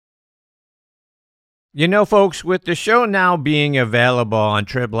You know, folks, with the show now being available on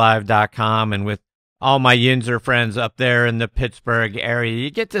triblive.com and with all my Yinzer friends up there in the Pittsburgh area,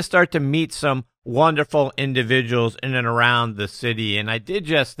 you get to start to meet some wonderful individuals in and around the city. And I did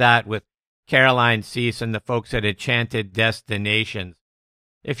just that with Caroline Cease and the folks at Enchanted Destinations.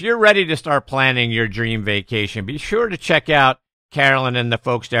 If you're ready to start planning your dream vacation, be sure to check out Carolyn and the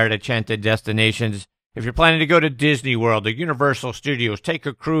folks there at Enchanted Destinations. If you're planning to go to Disney World or Universal Studios, take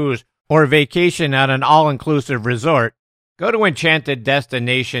a cruise, or a vacation at an all-inclusive resort, go to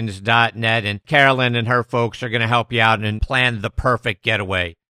enchanteddestinations.net, and Carolyn and her folks are going to help you out and plan the perfect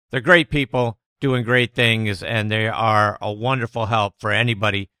getaway. They're great people doing great things, and they are a wonderful help for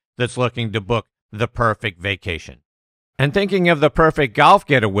anybody that's looking to book the perfect vacation. And thinking of the perfect golf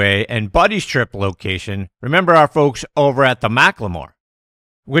getaway and buddies trip location, remember our folks over at the Macklemore,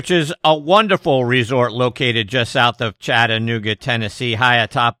 which is a wonderful resort located just south of Chattanooga, Tennessee, high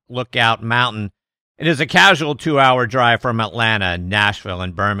atop Lookout Mountain. It is a casual 2-hour drive from Atlanta, Nashville,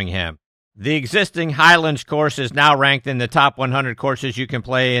 and Birmingham. The existing Highlands course is now ranked in the top 100 courses you can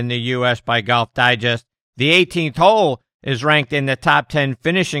play in the U.S. by Golf Digest. The 18th hole is ranked in the top 10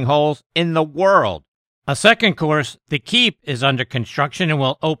 finishing holes in the world. A second course, The Keep, is under construction and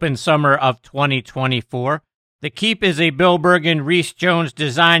will open summer of 2024. The Keep is a Bill Bergen, Reese Jones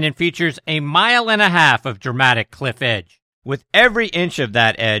design and features a 1.5 miles of dramatic cliff edge, with every inch of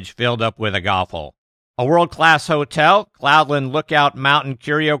that edge filled up with a golf hole. A world-class hotel, Cloudland Lookout Mountain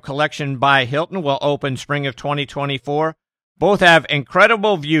Curio Collection by Hilton, will open spring of 2024. Both have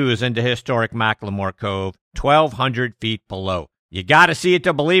incredible views into historic Macklemore Cove, 1,200 feet below. You got to see it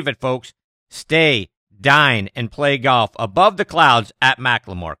to believe it, folks. Stay, dine, and play golf above the clouds at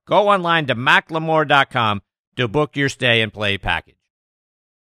Macklemore. Go online to macklemore.com to book your stay and play package.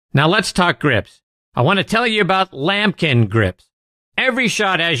 Now let's talk grips. I want to tell you about Lambkin grips. Every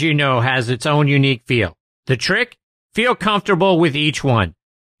shot, as you know, has its own unique feel. The trick? Feel comfortable with each one.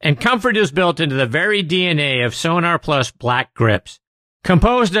 And comfort is built into the very DNA of Sonar Plus Black grips.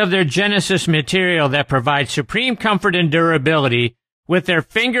 Composed of their Genesis material that provides supreme comfort and durability, with their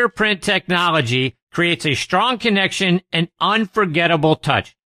fingerprint technology, creates a strong connection and unforgettable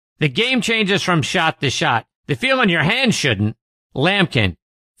touch. The game changes from shot to shot. The feel in your hand shouldn't. Lambkin.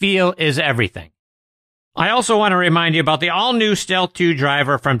 Feel is everything. I also want to remind you about the all-new Stealth 2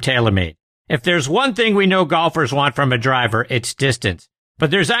 driver from TaylorMade. If there's one thing we know golfers want from a driver, it's distance.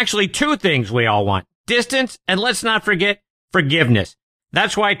 But there's actually two things we all want. Distance, and let's not forget, forgiveness.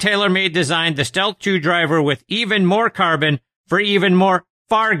 That's why TaylorMade designed the Stealth 2 driver with even more carbon for even more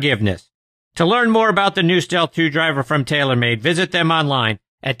forgiveness. To learn more about the new Stealth 2 driver from TaylorMade, visit them online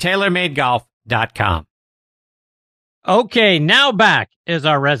at TaylorMadeGolf.com. Okay, now back is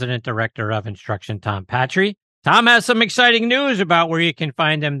our resident director of instruction, Tom Patri. Tom has some exciting news about where you can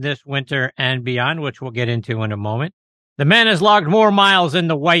find him this winter and beyond, which we'll get into in a moment. The man has logged more miles in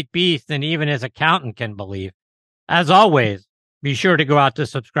the White Beast than even his accountant can believe. As always, be sure to go out to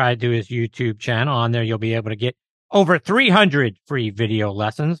subscribe to his YouTube channel. On there, you'll be able to get over 300 free video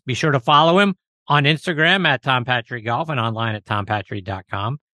lessons. Be sure to follow him on Instagram at Tom Patri Golf and online at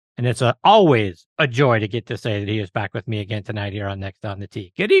tompatri.com. And it's always a joy to get to say that he is back with me again tonight here on Next on the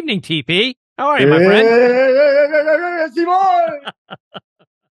Tee. Good evening, TP. How are you, my friend?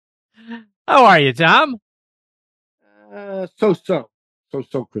 How are you, Tom? So,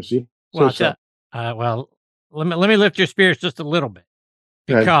 Chrissy. Well, let me lift your spirits just a little bit,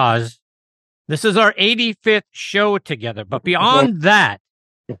 because this is our 85th show together. But beyond that,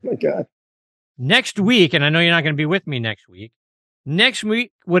 oh my God, next week, and I know you're not going to be with me next week,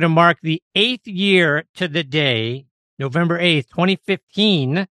 would have marked the 8th year to the day, November 8th,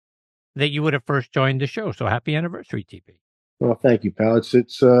 2015, that you would have first joined the show. So happy anniversary, TP. Well, thank you, pal.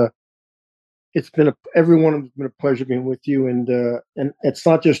 It's been everyone has been a pleasure being with you, and it's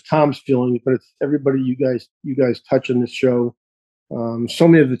not just Tom's feelings, but it's everybody you guys touch on this show. So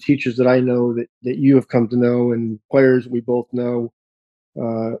many of the teachers that I know that you have come to know, and players we both know,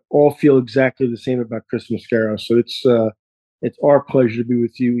 all feel exactly the same about Chris Mascaro. So it's our pleasure to be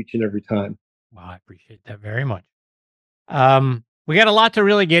with you each and every time. Well, I appreciate that very much. We got a lot to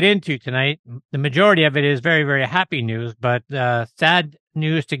really get into tonight. The majority of it is very, very happy news, but sad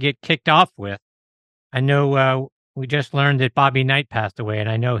news to get kicked off with. I know we just learned that Bobby Knight passed away, and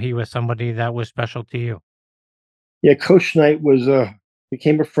I know he was somebody that was special to you. Yeah, Coach Knight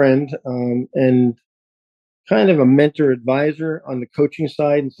became a friend and kind of a mentor advisor on the coaching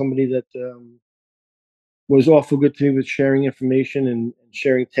side, and somebody that was awful good to me with sharing information and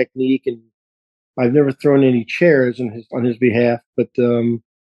sharing technique. And I've never thrown any chairs on his behalf, but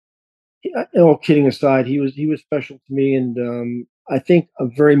all kidding aside, he was special to me, and I think, a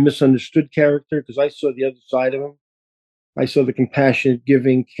very misunderstood character because I saw the other side of him. I saw the compassionate,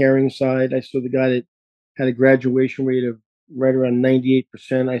 giving, caring side. I saw the guy that had a graduation rate of right around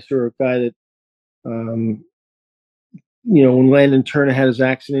 98%. I saw a guy that, um, when Landon Turner had his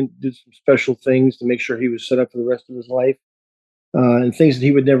accident, did some special things to make sure he was set up for the rest of his life, and things that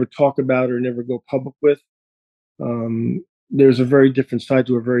he would never talk about or never go public with. There's a very different side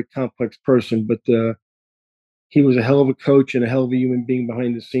to a very complex person, but he was a hell of a coach and a hell of a human being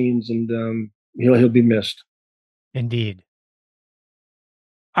behind the scenes, and he'll be missed. Indeed.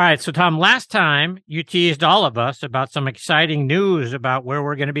 All right, so Tom, last time you teased all of us about some exciting news about where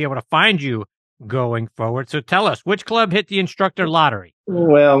we're going to be able to find you going forward. So tell us, which club hit the instructor lottery?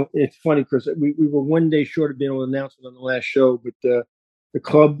 Well, it's funny, Chris. We were one day short of being able to announce it on the last show, but the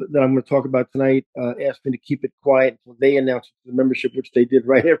club that I'm going to talk about tonight asked me to keep it quiet until they announced it to the membership, which they did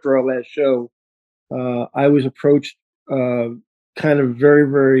right after our last show. I was approached kind of very,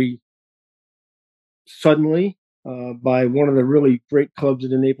 very suddenly by one of the really great clubs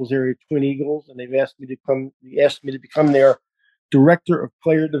in the Naples area, Twin Eagles, and they've asked me to come. They asked me to become their director of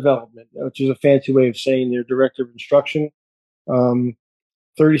player development, which is a fancy way of saying their director of instruction.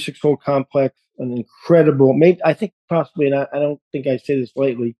 36-hole complex, an incredible, maybe I think possibly, and I don't think I say this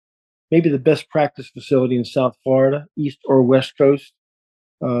lightly, maybe the best practice facility in South Florida, East or West Coast.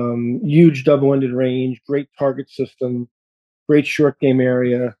 Huge double-ended range, great target system, great short game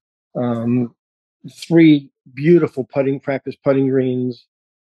area, 3 beautiful putting greens,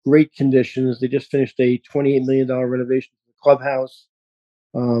 great conditions. They just finished a $28 million renovation to the clubhouse.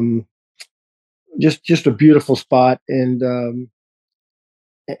 Just a beautiful spot, and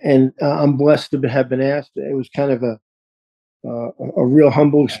I'm blessed to have been asked. It was kind of a real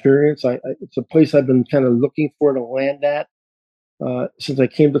humble experience. It's a place I've been kind of looking for to land at since I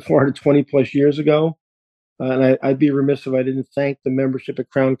came to Florida 20 plus years ago. And I'd be remiss if I didn't thank the membership at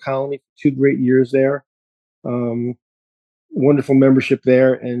Crown Colony for 2 great years there. Wonderful membership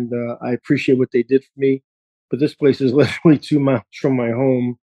there, and I appreciate what they did for me. But this place is literally 2 miles from my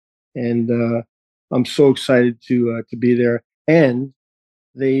home, and I'm so excited to be there. And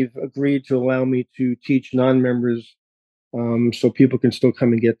they've agreed to allow me to teach non-members, so people can still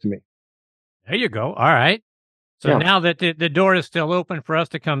come and get to me. There you go. All right. So Yeah. now that the door is still open for us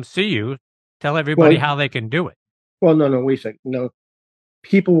to come see you, tell everybody how they can do it. Well, no, wait a second. No,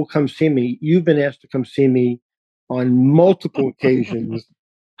 people will come see me. You've been asked to come see me on multiple occasions.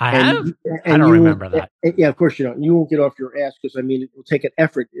 I have? I don't remember that. Yeah, of course you don't. You won't get off your ass because, it will take an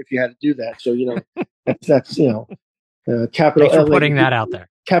effort if you had to do that. So, that's capital Thanks for putting that out there.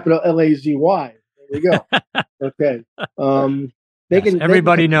 Capital LAZY. There we go. Okay.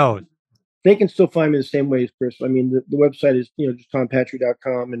 Everybody knows. They can still find me the same way as Chris. The website is, just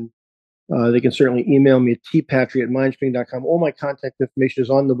tompatri.com, and they can certainly email me at tpatri@mindspring.com. All my contact information is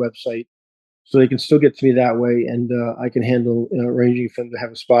on the website, so they can still get to me that way, and I can handle arranging for them to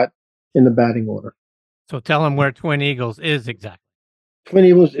have a spot in the batting order. So tell them where Twin Eagles is exactly. Twin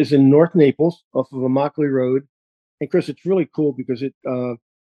Eagles is in North Naples, off of Immokalee Road. And Chris, it's really cool because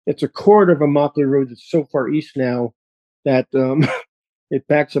it's a corridor of Immokalee Road that's so far east now that it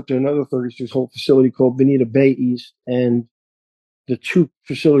backs up to another 36-hole facility called Bonita Bay East, and the 2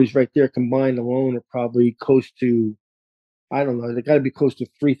 facilities right there combined alone are probably close to, I don't know, they got to be close to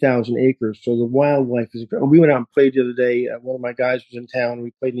 3,000 acres. So the wildlife is incredible. We went out and played the other day. One of my guys was in town.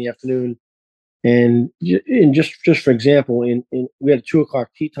 We played in the afternoon, and just for example, we had a 2:00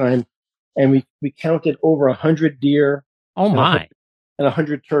 tee time, and we counted over 100 deer. Oh my! And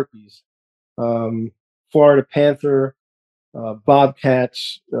 100 turkeys. Florida panther,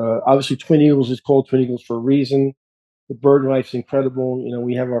 bobcats. Obviously, Twin Eagles is called Twin Eagles for a reason. The bird life's incredible.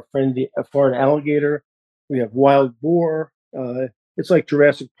 We have our friend the Florida alligator. We have wild boar. It's like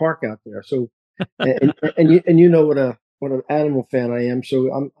Jurassic Park out there. So, and you know what an animal fan I am.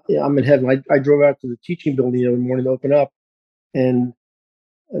 So I'm in heaven. I drove out to the teaching building the other morning to open up, and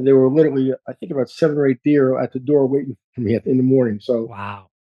there were literally, I think, about 7 or 8 deer at the door waiting for me in the morning. So wow,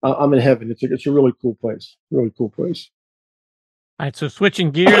 I'm in heaven. It's a really cool place. Really cool place. All right. So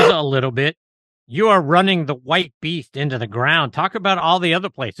switching gears a little bit, you are running the White Beast into the ground. Talk about all the other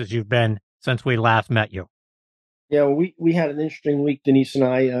places you've been since we last met you. Yeah, well, we had an interesting week, Denise and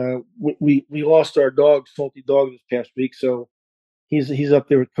I. We lost our dog, Salty Dog, this past week. So he's up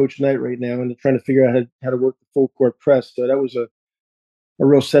there with Coach Knight right now, and they're trying to figure out how to work the full court press. So that was a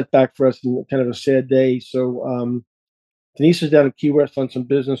real setback for us and kind of a sad day. So Denise is down in Key West on some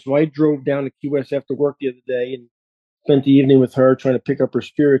business. So I drove down to Key West after work the other day and spent the evening with her trying to pick up her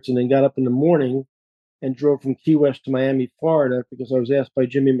spirits, and then got up in the morning and drove from Key West to Miami, Florida, because I was asked by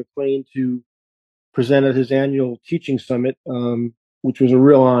Jimmy McLean to present at his annual teaching summit, which was a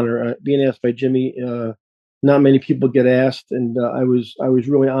real honor. Being asked by Jimmy, not many people get asked, and I was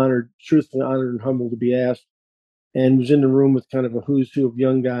really honored, truthfully honored and humbled to be asked, and was in the room with kind of a who's who of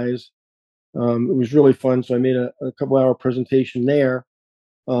young guys. It was really fun, so I made a couple hour presentation there.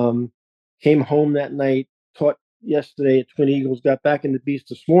 Um, Came home that night, taught yesterday at Twin Eagles, got back in the Beast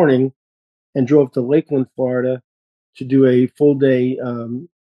this morning, and drove to Lakeland, Florida, to do a full day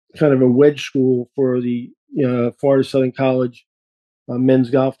kind of a wedge school for the Florida Southern College men's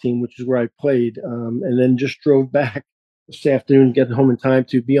golf team, which is where I played, and then just drove back this afternoon, getting home in time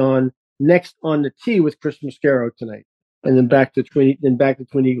to be on next on the tee with Chris Mascaro tonight, and then back to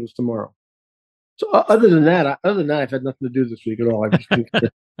Twin Eagles tomorrow. So other than that, I've had nothing to do this week at all. I've just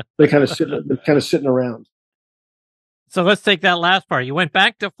been kind of sitting around. So let's take that last part. You went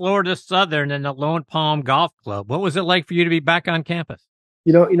back to Florida Southern and the Lone Palm Golf Club. What was it like for you to be back on campus?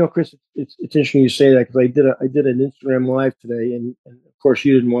 Chris, it's interesting you say that, because I did an Instagram live today, and of course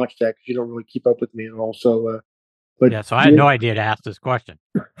you didn't watch that because you don't really keep up with me at all. So, but yeah, so I had no idea to ask this question.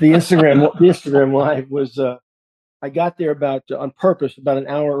 The Instagram live was I got there on purpose about an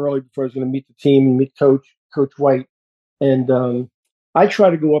hour early before I was going to meet the team and meet Coach White, and I try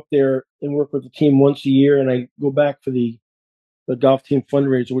to go up there and work with the team once a year, and I go back for the golf team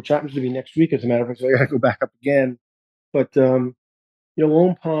fundraiser, which happens to be next week, as a matter of fact. So I got to go back up again, but.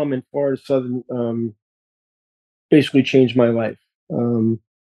 Lone Palm and Florida Southern basically changed my life.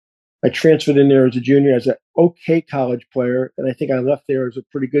 I transferred in there as a junior as an okay college player, and I think I left there as a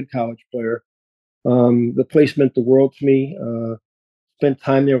pretty good college player. The place meant the world to me. Spent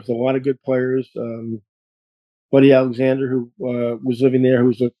time there with a lot of good players. Buddy Alexander, who was living there,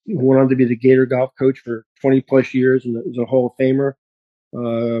 who went on to be the Gator golf coach for 20 plus years and is a Hall of Famer.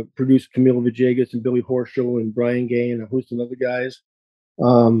 Produced Camilo Villegas and Billy Horschel and Brian Gay and a host of other guys.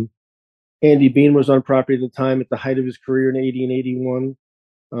 Andy Bean was on property at the time at the height of his career in 80 and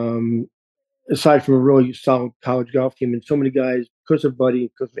 81. Aside from a really solid college golf team, and so many guys, because of Buddy,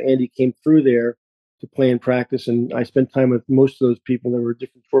 because of Andy, came through there to play and practice. And I spent time with most of those people. There were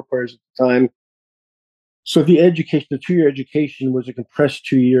different tour players at the time. So the 2-year education was a compressed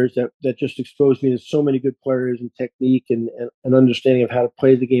 2 years that just exposed me to so many good players and technique and understanding of how to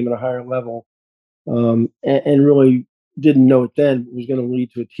play the game at a higher level. And really didn't know it then, it was going to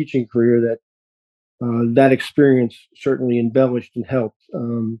lead to a teaching career that experience certainly embellished and helped.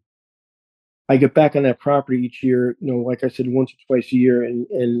 I get back on that property each year, like I said, once or twice a year,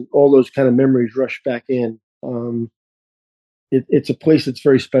 and all those kind of memories rush back in. It's a place that's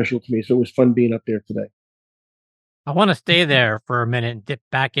very special to me, so it was fun being up there today. I want to stay there for a minute and dip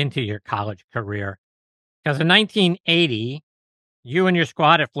back into your college career, because in 1980, you and your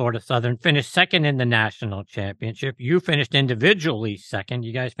squad at Florida Southern finished second in the national championship. You finished individually second.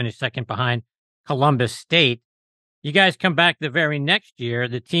 You guys finished second behind Columbus State. You guys come back the very next year.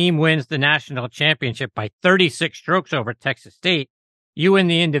 The team wins the national championship by 36 strokes over Texas State. You win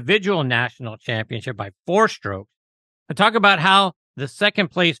the individual national championship by 4 strokes. And talk about how the second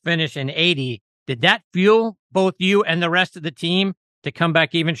place finish in 80, did that fuel both you and the rest of the team to come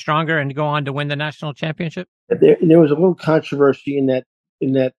back even stronger and to go on to win the national championship? There was a little controversy in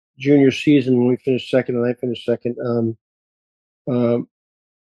that junior season when we finished second and I finished second.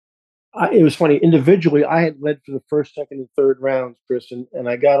 It was funny. Individually, I had led for the first, second, and third rounds, Chris, and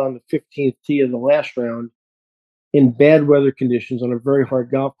I got on the 15th tee of the last round in bad weather conditions on a very hard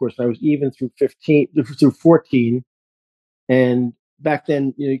golf course. I was even through 14, and back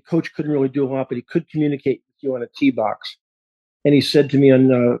then, coach couldn't really do a lot, but he could communicate with you on a tee box. And he said to me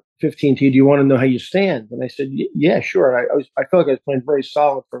on 15 tee, "Do you want to know how you stand?" And I said, "Yeah, sure." And I felt like I was playing very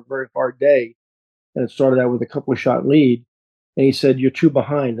solid for a very hard day, and it started out with a couple of shot lead. And he said, "You're 2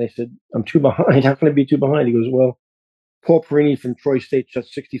 behind." I said, "I'm 2 behind. How can I be 2 behind?" He goes, "Well, Paul Perini from Troy State shot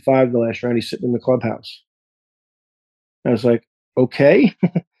 65 the last round. He's sitting in the clubhouse." I was like, "Okay."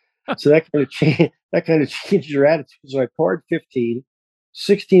 So that kind of changed your attitude. So I parred 15.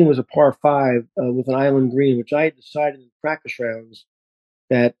 16 was a par 5 with an island green, which I had decided in practice rounds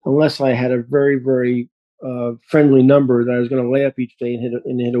that unless I had a very, very friendly number, that I was going to lay up each day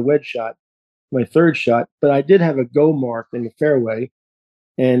and hit a wedge shot, my third shot. But I did have a go mark in the fairway,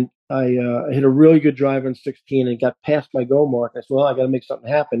 and I hit a really good drive on 16 and got past my go mark. I said, "Well, I got to make something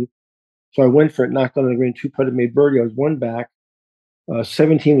happen." So I went for it, knocked on the green, 2-putted, made birdie. I was 1 back.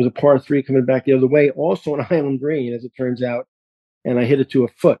 17 was a par 3 coming back the other way, also an island green, as it turns out, and I hit it to a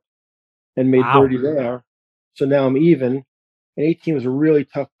foot and made birdie there. So now I'm even. And 18 was a really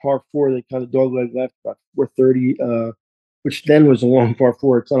tough par 4 that kind of dogleg left, about 430, which then was a long par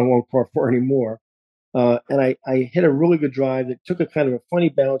 4. It's not a long par 4 anymore. And I hit a really good drive that took a kind of a funny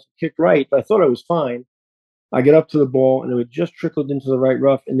bounce, kicked right, but I thought I was fine. I get up to the ball, and it had just trickled into the right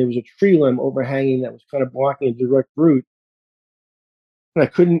rough, and there was a tree limb overhanging that was kind of blocking a direct route. And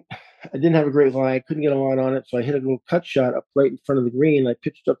I didn't have a great lie. I couldn't get a line on it, so I hit a little cut shot up right in front of the green. I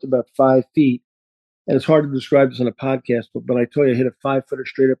pitched up to about 5 feet, and it's hard to describe this on a podcast, but I tell you, I hit a 5-footer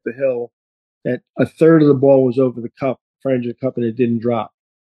straight up the hill. That a third of the ball was over the cup, fringe of the cup, and it didn't drop.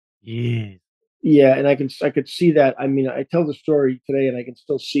 Yeah. Yeah, and I could see that. I mean, I tell the story today, and I can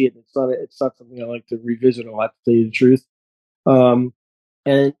still see it. It's not something I like to revisit a lot, to tell you the truth. Um,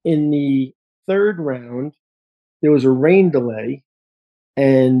 and in the third round, there was a rain delay,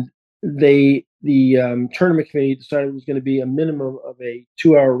 and the tournament committee decided it was going to be a minimum of a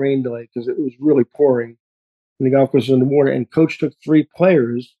 2-hour rain delay because it was really pouring, and the golf course was in the water. And coach took 3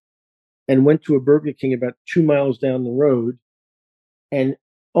 players and went to a Burger King about 2 miles down the road, and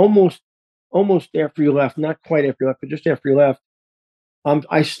almost after you left, not quite after you left, but just after you left,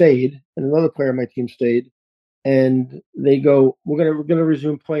 I stayed, and another player on my team stayed, and they go, we're gonna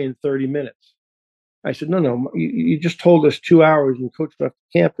resume play in 30 minutes. I said, no, you just told us 2 hours, and coach left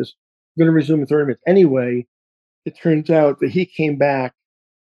the campus. We're gonna resume in 30 minutes. Anyway, it turns out that he came back,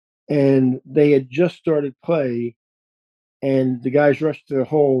 and they had just started play, and the guys rushed to the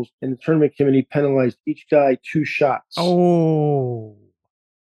holes, and the tournament committee penalized each guy 2 shots. Oh.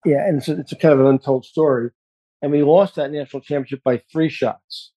 Yeah, and it's a kind of an untold story. And we lost that national championship by 3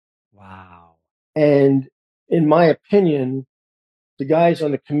 shots. Wow. And in my opinion, the guys on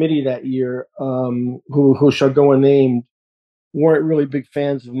the committee that year, who shall go unnamed, weren't really big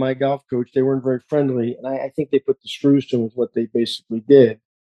fans of my golf coach. They weren't very friendly, and I think they put the screws to him with what they basically did.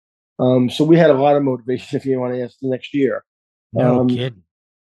 So we had a lot of motivation, if you want to ask, the next year. No kidding.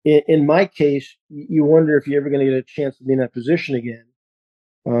 In my case, you wonder if you're ever going to get a chance to be in that position again.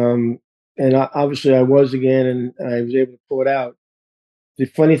 And obviously I was again, and I was able to pull it out. The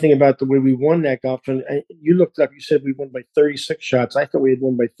funny thing about the way we won that golf tournament, you looked up, you said we won by 36 shots. I thought we had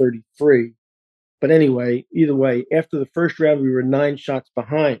won by 33. But anyway, either way, after the first round, we were 9 shots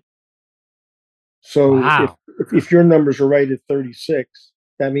behind. So Wow. if your numbers are right at 36,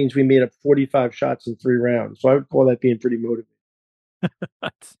 that means we made up 45 shots in 3 rounds. So I would call that being pretty motivated.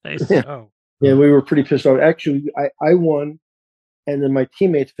 Let's say so. Yeah, we were pretty pissed off. Actually, I won, and then my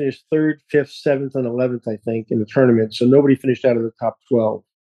teammates finished 3rd, 5th, 7th, and 11th, I think, in the tournament. So nobody finished out of the top 12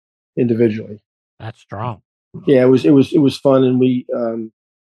 individually. That's strong. Yeah, it was fun, and we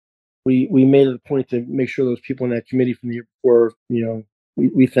made it a point to make sure those people in that committee from the year before,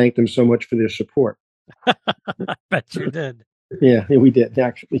 we thanked them so much for their support. I bet you did. Yeah, we did,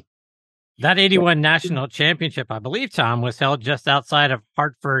 actually. That 81 national championship, I believe, Tom, was held just outside of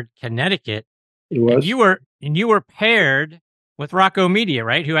Hartford, Connecticut. It was. And you were paired with Rocco Media,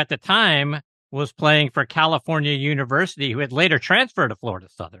 right? Who at the time was playing for California University, who had later transferred to Florida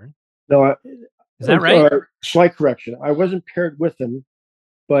Southern. No, is that right? Slight correction. I wasn't paired with him,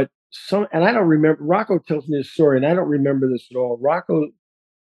 but and I don't remember. Rocco tells me this story, and I don't remember this at all. Rocco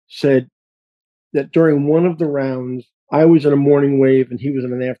said that during one of the rounds, I was in a morning wave and he was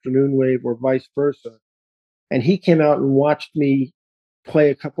in an afternoon wave, or vice versa. And he came out and watched me play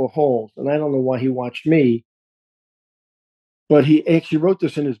a couple of holes. And I don't know why he watched me, but he actually wrote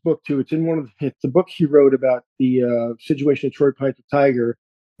this in his book too. It's in the book he wrote about the situation at Troy Piper Tiger.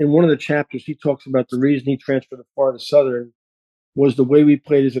 In one of the chapters, he talks about the reason he transferred to Florida Southern was the way we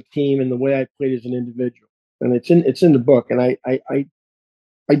played as a team and the way I played as an individual. And it's in the book. And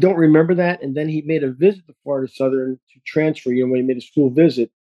I don't remember that. And then he made a visit to Florida Southern to transfer, when he made a school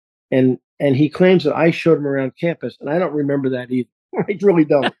visit. And he claims that I showed him around campus, and I don't remember that either. I really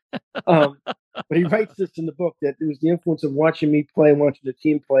don't. But he writes this in the book, that it was the influence of watching me play and watching the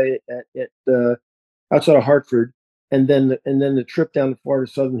team play at outside of Hartford, and then the trip down to Florida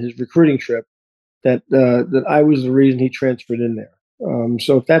Southern, his recruiting trip, that I was the reason he transferred in there.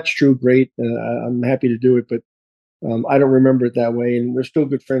 So if that's true, great. I'm happy to do it, but I don't remember it that way, and we're still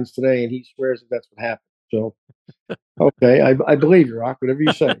good friends today, and he swears that that's what happened. So, okay, I believe you, Rock, whatever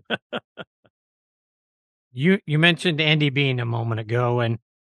you say. You mentioned Andy Bean a moment ago, and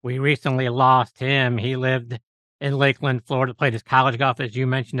we recently lost him. He lived in Lakeland, Florida, played his college golf, as you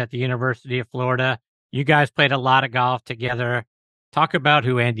mentioned, at the University of Florida. You guys played a lot of golf together. Talk about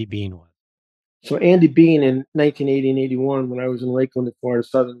who Andy Bean was. So Andy Bean in 1980 and 81, when I was in Lakeland at Florida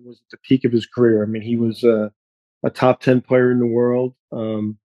Southern, was at the peak of his career. I mean, he was a top 10 player in the world.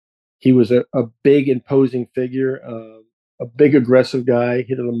 He was a big, imposing figure, a big, aggressive guy.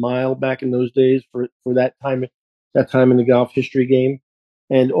 Hit it a mile back in those days for that time in the golf history game.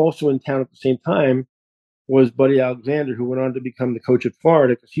 And also in town at the same time was Buddy Alexander, who went on to become the coach at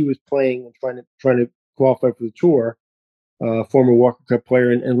Florida, because he was playing and trying to qualify for the tour, former Walker Cup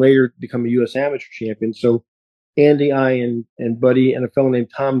player, and later become a U.S. amateur champion. So Andy, I, and Buddy, and a fellow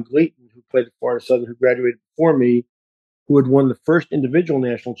named Tom Glayton, who played at Florida Southern, who graduated before me, who had won the first individual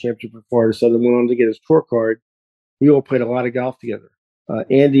national championship for Florida Southern, went on to get his tour card. We all played a lot of golf together.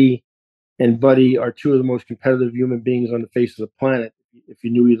 Andy and Buddy are two of the most competitive human beings on the face of the planet. If you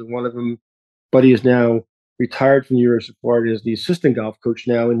knew either one of them, Buddy is now retired from the University of Florida as the assistant golf coach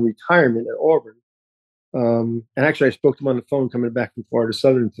now in retirement at Auburn. And actually, I spoke to him on the phone coming back from Florida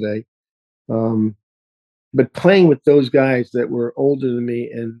Southern today. But playing with those guys that were older than me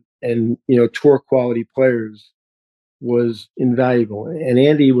and tour quality players was invaluable. And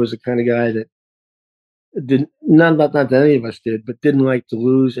Andy was the kind of guy that didn't not that any of us did, but didn't like to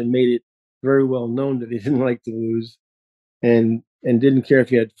lose, and made it very well known that he didn't like to lose, and didn't care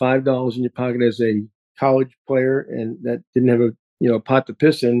if you had $5 in your pocket as a college player and that didn't have a pot to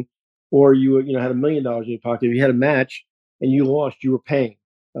piss in, or you had $1 million in your pocket. If you had a match and you lost, you were paying.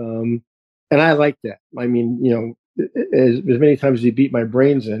 And I liked that. I mean, as many times as he beat my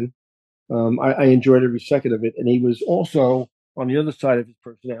brains in, I enjoyed every second of it. And he was also, on the other side of his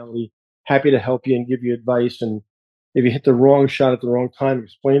personality, happy to help you and give you advice. And if you hit the wrong shot at the wrong time,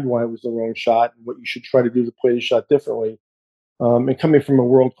 explain why it was the wrong shot and what you should try to do to play the shot differently. And coming from a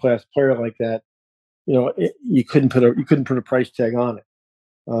world-class player like that, you couldn't put a price tag on it.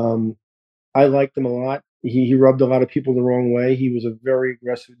 I liked him a lot. He rubbed a lot of people the wrong way. He was a very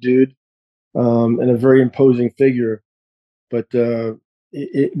aggressive dude, and a very imposing figure. But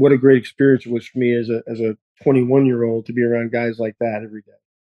what a great experience it was for me as a 21-year-old to be around guys like that every day.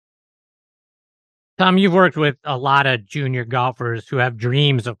 Tom, you've worked with a lot of junior golfers who have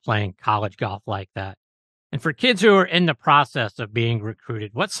dreams of playing college golf like that. And for kids who are in the process of being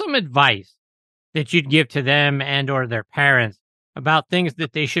recruited, what's some advice that you'd give to them and or their parents about things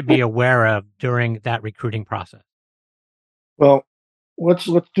that they should be aware of during that recruiting process? Well, let's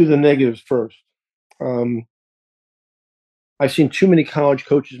do the negatives first. I've seen too many college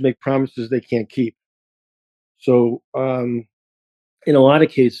coaches make promises they can't keep. So, in a lot of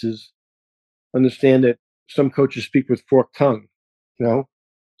cases, understand that some coaches speak with forked tongue.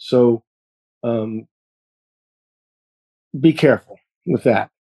 So be careful with that.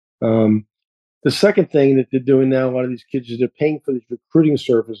 The second thing that they're doing now, a lot of these kids, is they're paying for these recruiting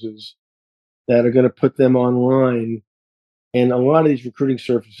services that are going to put them online. And a lot of these recruiting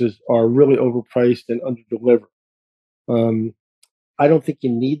services are really overpriced and underdeliver. I don't think you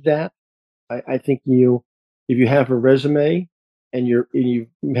need that. I think if you have a resume and you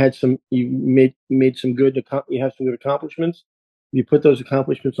have some good accomplishments, you put those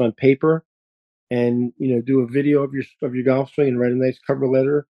accomplishments on paper, and do a video of your golf swing and write a nice cover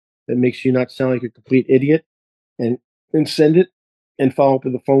letter that makes you not sound like a complete idiot, and send it, and follow up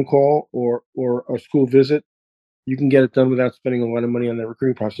with a phone call or a school visit. You can get it done without spending a lot of money on the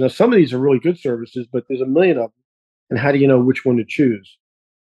recruiting process. Now, some of these are really good services, but there's a million of them. And how do you know which one to choose?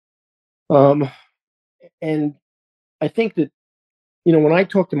 And I think that, when I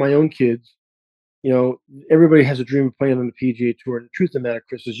talk to my own kids, everybody has a dream of playing on the PGA Tour. And the truth of the matter,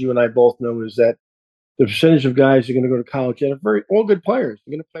 Chris, as you and I both know, is that the percentage of guys who are going to go to college that are all good players.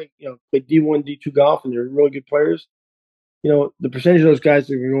 They're going to play D1, D2 golf, and they're really good players. The percentage of those guys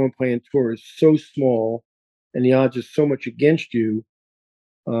that are going to go and play on tour is so small, and the odds are so much against you.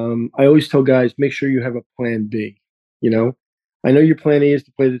 I always tell guys, make sure you have a plan B. I know your plan A is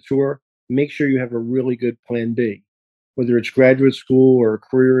to play the tour. Make sure you have a really good plan B, whether it's graduate school or a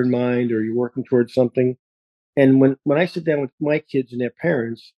career in mind, or you're working towards something. And when I sit down with my kids and their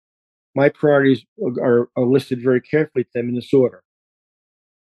parents, my priorities are listed very carefully to them in this order.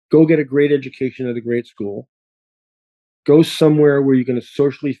 Go get a great education at a great school. Go somewhere where you're going to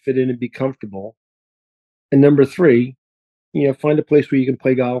socially fit in and be comfortable. And number 3, find a place where you can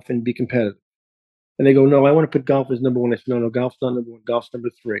play golf and be competitive. And they go, no, I want to put golf as number 1. I said, no, golf's not number 1. Golf's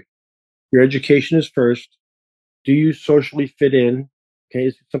number 3. Your education is first. Do you socially fit in? Okay,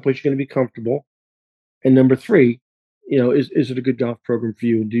 is it someplace you're going to be comfortable? And number 3, is it a good golf program for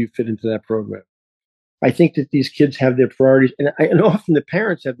you? And do you fit into that program? I think that these kids have their priorities, and often the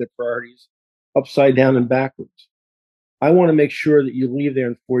parents have their priorities upside down and backwards. I want to make sure that you leave there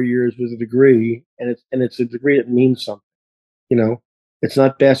in 4 years with a degree, and it's a degree that means something. It's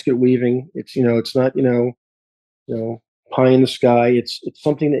not basket weaving. It's not pie in the sky. It's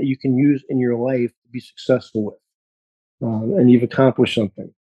something that you can use in your life to be successful with, and you've accomplished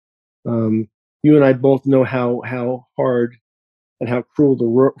something. You and I both know how hard and how cruel the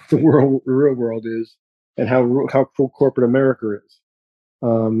real world is, and how cruel corporate America is.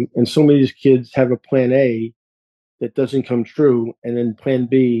 And so many of these kids have a plan A that doesn't come true, and then plan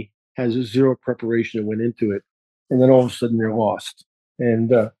B has zero preparation that went into it, and then all of a sudden they're lost.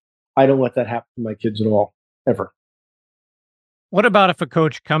 And I don't let that happen to my kids at all, ever. What about if a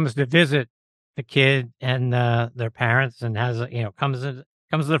coach comes to visit the kid and their parents and has comes to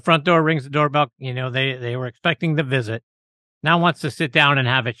the front door, rings the doorbell, they were expecting the visit, now wants to sit down and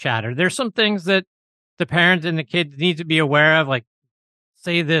have a chat? Are there some things that the parents and the kid need to be aware of, like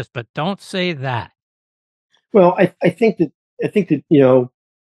say this but don't say that? Well, I think that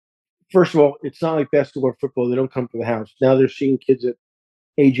first of all, it's not like basketball or football. They don't come to the house. Now they're seeing kids at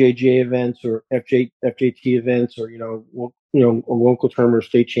AJJ events or FJT events, or a local tournament or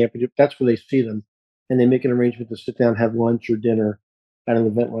state championship. That's where they see them, and they make an arrangement to sit down, have lunch or dinner at an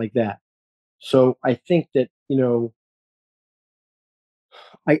event like that. So I think that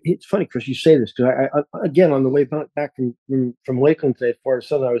it's funny, Chris, you say this, because again, on the way back from Lakeland today, as far as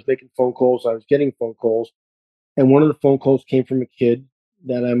Southern, I was making phone calls. I was getting phone calls, and one of the phone calls came from a kid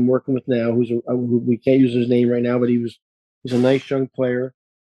that I'm working with now, we can't use his name right now, but he's a nice young player,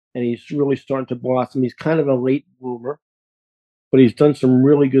 and he's really starting to blossom. He's kind of a late bloomer, but he's done some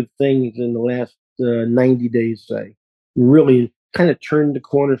really good things in the last 90 days, say. Really kind of turned the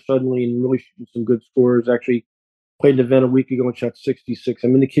corner suddenly and really shooting some good scores. Actually, played an event a week ago and shot 66. I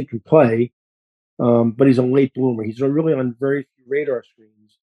mean, the kid can play, but he's a late bloomer. He's really on very few radar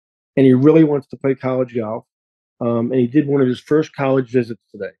screens, and he really wants to play college golf. And he did one of his first college visits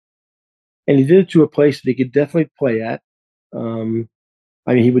today. And he did it to a place that he could definitely play at.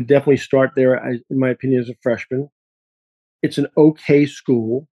 I mean, he would definitely start there, in my opinion, as a freshman. It's an okay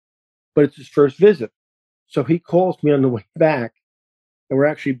school, but it's his first visit. So he calls me on the way back, and we're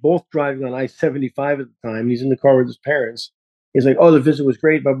actually both driving on I-75 at the time. He's in the car with his parents. He's like, "Oh, the visit was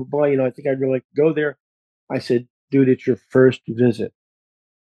great, blah, blah, blah. I think I'd really like to go there." I said, "Dude, it's your first visit.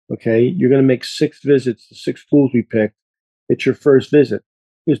 Okay, you're going to make 6 visits to 6 schools we picked. It's your first visit."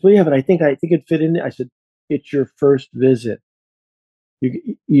 He goes, "Well, yeah, but I think it'd fit in there." I said, "It's your first visit.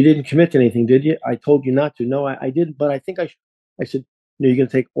 You didn't commit to anything, did you?" "I told you not to." "No, I didn't, but I think I should." I said, "No, you're going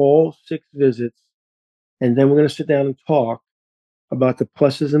to take all 6 visits, and then we're going to sit down and talk about the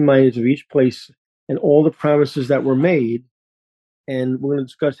pluses and minuses of each place and all the promises that were made, and we're going to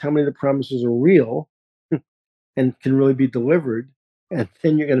discuss how many of the promises are real and can really be delivered, and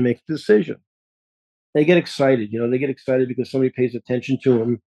then you're going to make a decision." They get excited, they get excited because somebody pays attention to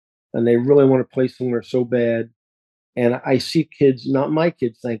them, and they really want to play somewhere so bad. And I see kids, not my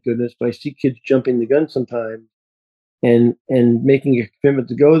kids, thank goodness, but I see kids jumping the gun sometimes and making a commitment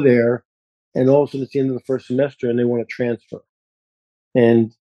to go there, and all of a sudden it's the end of the first semester and they want to transfer.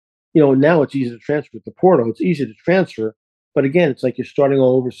 And now it's easy to transfer with the portal. It's easy to transfer, but again, it's like you're starting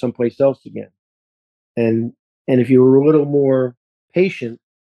all over someplace else again. And if you were a little more patient,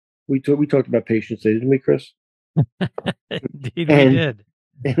 we talked about patience today, didn't we, Chris? Indeed, we And did.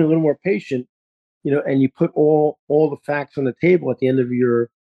 and a little more patient, and you put all the facts on the table at the end of your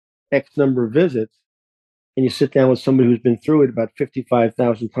X number of visits, and you sit down with somebody who's been through it about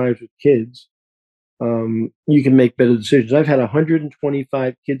 55,000 times with kids, you can make better decisions. I've had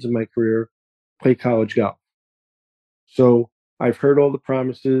 125 kids in my career play college golf. So I've heard all the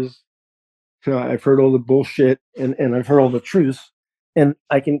promises, I've heard all the bullshit, and I've heard all the truths, and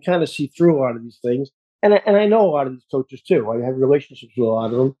I can kind of see through a lot of these things. And I know a lot of these coaches too. I have relationships with a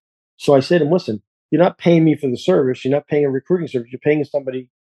lot of them. So I say to them, "Listen, you're not paying me for the service. You're not paying a recruiting service. You're paying somebody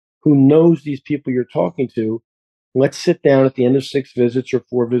who knows these people you're talking to. Let's sit down at the end of 6 visits or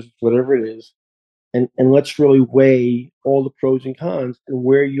 4 visits, whatever it is, and let's really weigh all the pros and cons and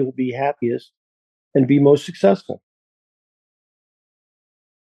where you'll be happiest and be most successful."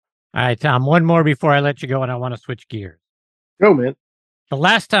 All right, Tom, one more before I let you go, and I want to switch gears. Go, man. The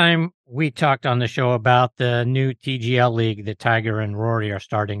last time we talked on the show about the new TGL League that Tiger and Rory are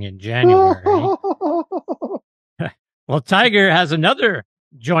starting in January. Well, Tiger has another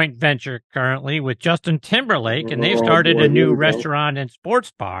joint venture currently with Justin Timberlake, and they've started a new restaurant and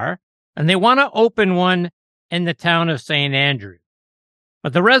sports bar, and they want to open one in the town of St. Andrews.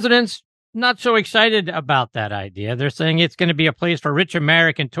 But the residents, not so excited about that idea. They're saying it's going to be a place for rich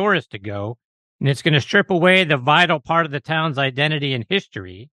American tourists to go, and it's going to strip away the vital part of the town's identity and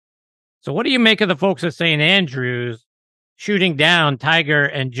history. So what do you make of the folks at St. Andrews shooting down Tiger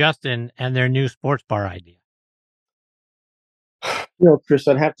and Justin and their new sports bar idea? Chris,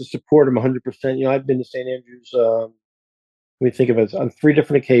 I'd have to support him 100%. I've been to St. Andrews, let me think of it, on 3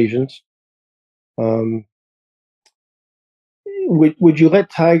 different occasions. Would you let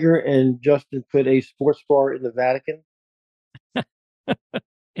Tiger and Justin put a sports bar in the Vatican?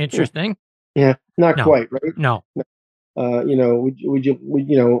 Interesting. Yeah, not No. quite, right? No. I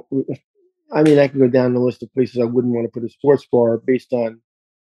mean, I can go down the list of places I wouldn't want to put a sports bar based on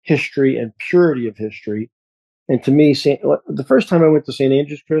history and purity of history. And to me, the first time I went to St.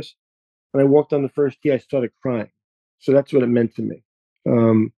 Andrews, Chris, when I walked on the first tee, I started crying. So that's what it meant to me.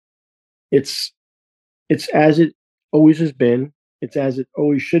 Um, it's it's as it always has been. It's as it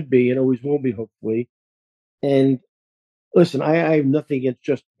always should be, and always will be, hopefully. And listen, I have nothing against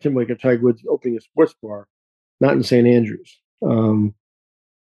Justin Timberlake or Tiger Woods opening a sports bar, not in St. Andrews.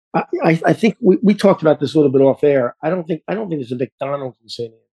 I think we talked about this a little bit off air. I don't think there's a McDonald's in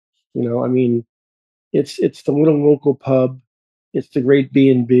St. Andrews. I mean, it's the little local pub, it's the great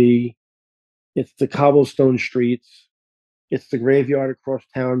B&B, it's the cobblestone streets, it's the graveyard across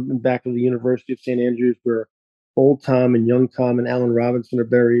town and back of the University of St. Andrews where old Tom and young Tom and Allen Robinson are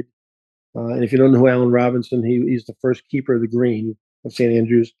buried. And if you don't know who Allen Robinson, he's the first keeper of the green of St.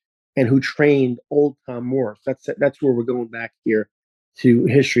 Andrews, and who trained old Tom Morris. That's where we're going back here to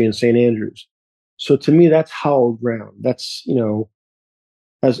history in St. Andrews. So to me, that's hallowed ground. That's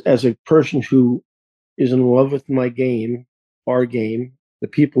as a person who is in love with my game, our game, the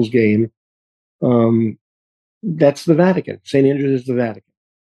people's game. That's the Vatican. St. Andrews is the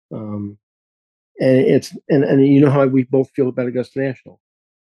Vatican. And and you know how we both feel about Augusta National.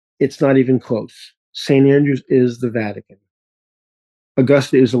 It's not even close. St. Andrews is the Vatican.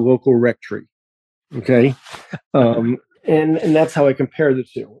 Augusta is a local rectory. Okay. And that's how I compare the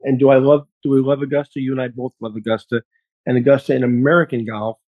two. And do we love Augusta? You and I both love Augusta. And Augusta in American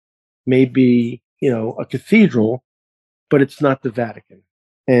golf may be, a cathedral, but it's not the Vatican.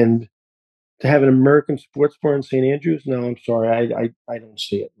 And to have an American sports bar in St. Andrews, no, I'm sorry. I don't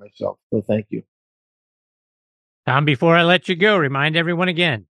see it myself. No, thank you. Tom, before I let you go, remind everyone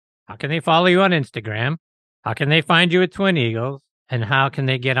again, how can they follow you on Instagram? How can they find you at Twin Eagles? And how can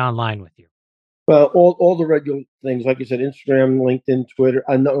they get online with you? Well, all the regular things, like you said, Instagram, LinkedIn, Twitter.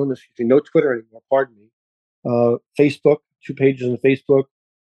 No Twitter anymore, pardon me. Facebook, 2 pages on Facebook.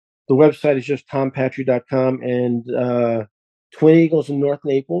 The website is just tompatri.com and Twin Eagles in North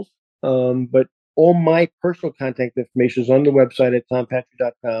Naples. But all my personal contact information is on the website at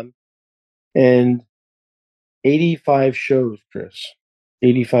tompatri.com. And 85 shows, Chris.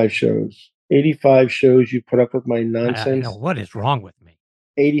 85 shows. 85 shows you put up with my nonsense. What is wrong with me?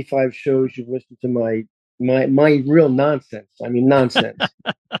 85 shows you've listened to my real nonsense. I mean, nonsense.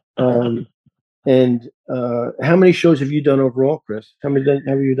 And how many shows have you done overall, Chris? How many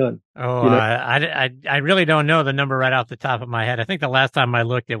have you done? Oh, I really don't know the number right off the top of my head. I think the last time I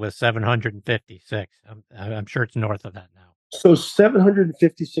looked, it was 756. I'm sure it's north of that now. So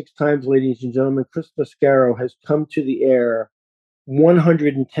 756 times, ladies and gentlemen, Chris Mascaro has come to the air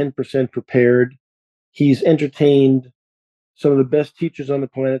 110% prepared. He's entertained some of the best teachers on the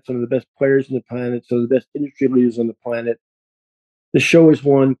planet, some of the best players on the planet, some of the best industry leaders on the planet. The show has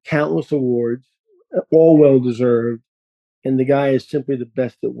won countless awards, all well-deserved, and the guy is simply the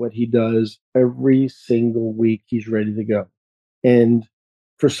best at what he does. Every single week, he's ready to go. And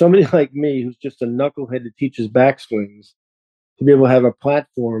for somebody like me, who's just a knucklehead that teaches backswings, to be able to have a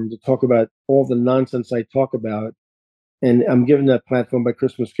platform to talk about all the nonsense I talk about, and I'm given that platform by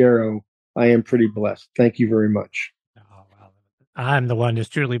Chris Mascaro, I am pretty blessed. Thank you very much. Oh, well, I'm the one who's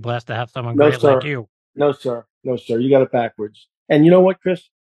truly blessed to have someone great like you. No, sir. No, sir. You got it backwards. And you know what, Chris?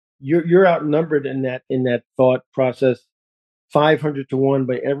 You're outnumbered in that thought process, 500 to 1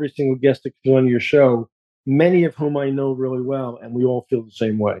 by every single guest that comes on your show, many of whom I know really well, and we all feel the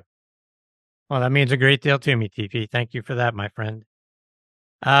same way. Well, that means a great deal to me, TP. Thank you for that, my friend.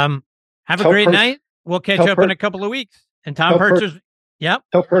 Have a great night. We'll catch up in a couple of weeks. And Tom Purtzer's, yep.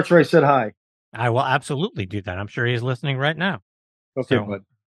 Tell Purtzer I said hi. I will absolutely do that. I'm sure he's listening right now. Okay, bud.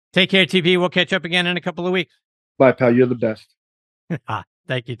 Take care, TP. We'll catch up again in a couple of weeks. Bye, pal. You're the best.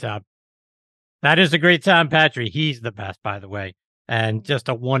 Thank you, Tom. That is the great Tom Patri. He's the best, by the way, and just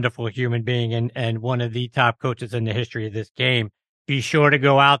a wonderful human being and one of the top coaches in the history of this game. Be sure to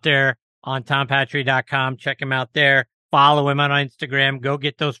go out there on tompatri.com. Check him out there. Follow him on Instagram. Go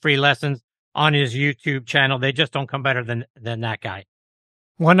get those free lessons on his YouTube channel. They just don't come better than that guy.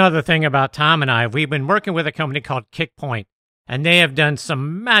 One other thing about Tom and I, we've been working with a company called Kickpoint, and they have done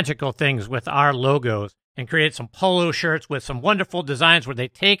some magical things with our logos and created some polo shirts with some wonderful designs where they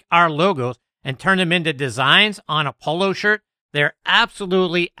take our logos and turn them into designs on a polo shirt. They're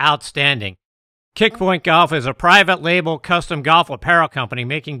absolutely outstanding. Kickpoint Golf is a private label custom golf apparel company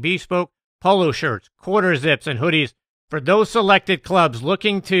making bespoke polo shirts, quarter zips, and hoodies for those selected clubs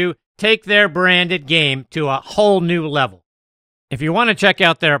looking to take their branded game to a whole new level. If you want to check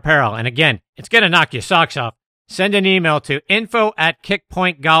out their apparel, and again, it's going to knock your socks off, send an email to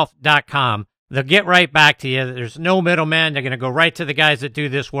info@kickpointgolf.com. They'll get right back to you. There's no middleman. They're going to go right to the guys that do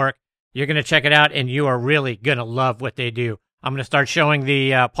this work. You're going to check it out, and you are really going to love what they do. I'm going to start showing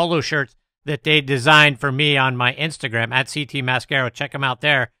the polo shirts that they designed for me on my Instagram at CT Mascaro. Check them out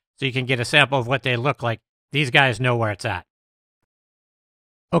there so you can get a sample of what they look like. These guys know where it's at.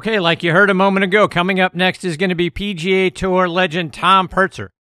 Okay, like you heard a moment ago, coming up next is going to be PGA Tour legend Tom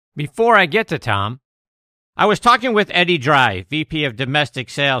Purtzer. Before I get to Tom, I was talking with Eddie Dry, VP of Domestic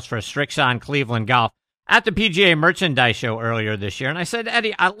Sales for Strixon Cleveland Golf, at the PGA Merchandise Show earlier this year, and I said,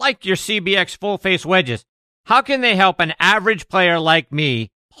 Eddie, I like your CBX full-face wedges. How can they help an average player like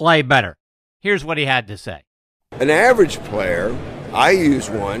me play better? Here's what he had to say. An average player, I use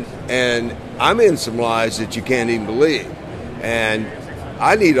one, and I'm in some lies that you can't even believe. And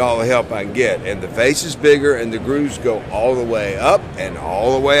I need all the help I can get. And the face is bigger, and the grooves go all the way up and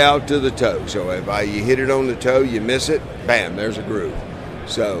all the way out to the toe. So if you hit it on the toe, you miss it, bam, there's a groove.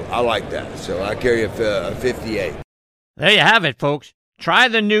 So I like that. So I carry a 58. There you have it, folks. Try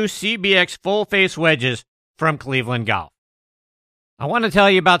the new CBX full-face wedges from Cleveland Golf. I want to tell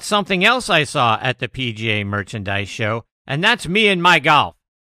you about something else I saw at the PGA Merchandise Show, and that's me and my golf.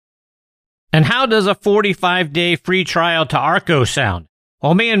 And how does a 45-day free trial to Arccos sound?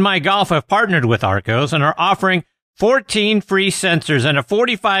 Well, me and my golf have partnered with Arccos and are offering 14 free sensors and a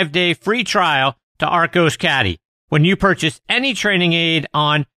 45-day free trial to Arccos Caddy when you purchase any training aid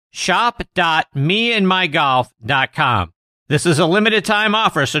on shop.meandmygolf.com. This is a limited time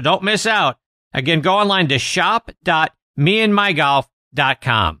offer, so don't miss out. Again, go online to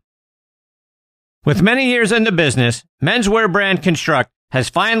shop.meandmygolf.com. With many years in the business, menswear brand Construct has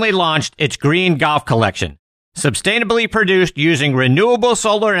finally launched its green golf collection, sustainably produced using renewable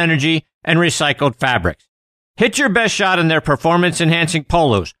solar energy and recycled fabrics. Hit your best shot in their performance-enhancing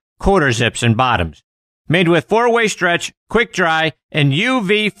polos, quarter zips, and bottoms. Made with 4-way stretch, quick dry, and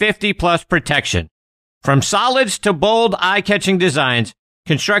UV 50+ protection. From solids to bold, eye-catching designs,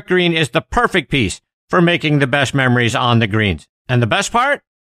 Construct Green is the perfect piece for making the best memories on the greens. And the best part?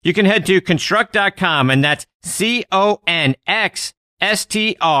 You can head to construct.com, and that's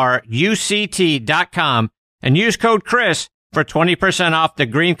CONXSTRUCT.com, and use code Chris for 20% off the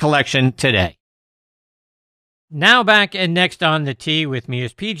green collection today. Now back and next on the tee with me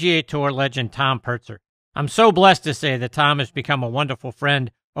is PGA Tour legend Tom Purtzer. I'm so blessed to say that Tom has become a wonderful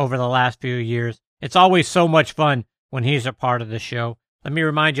friend over the last few years. It's always so much fun when he's a part of the show. Let me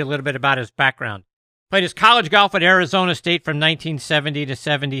remind you a little bit about his background. Played his college golf at Arizona State from 1970 to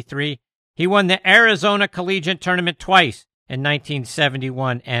 73. He won the Arizona Collegiate Tournament twice in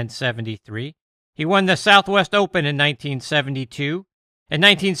 1971 and 73. He won the Southwest Open in 1972. In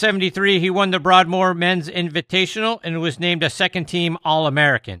 1973, he won the Broadmoor Men's Invitational and was named a second-team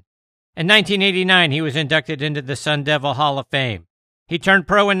All-American. In 1989, he was inducted into the Sun Devil Hall of Fame. He turned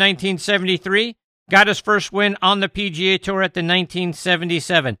pro in 1973, got his first win on the PGA Tour at the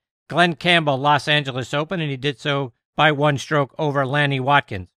 1977 Glen Campbell Los Angeles Open, and he did so by one stroke over Lanny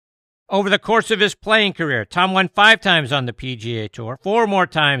Watkins. Over the course of his playing career, Tom won 5 times on the PGA Tour, 4 more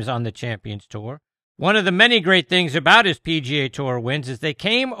times on the Champions Tour. One of the many great things about his PGA Tour wins is they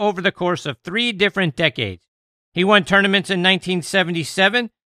came over the course of 3 different decades. He won tournaments in 1977,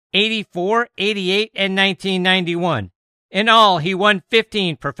 84, 88, and 1991. In all, he won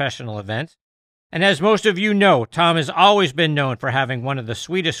 15 professional events. And as most of you know, Tom has always been known for having one of the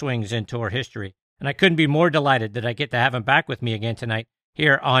sweetest swings in tour history. And I couldn't be more delighted that I get to have him back with me again tonight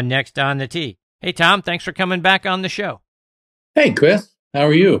here on Next on the Tee. Hey, Tom, thanks for coming back on the show. Hey, Chris. How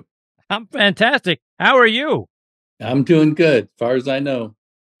are you? I'm fantastic. How are you? I'm doing good, as far as I know.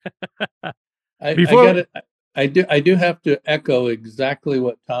 I do have to echo exactly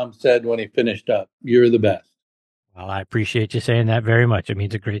what Tom said when he finished up. You're the best. Well, I appreciate you saying that very much. It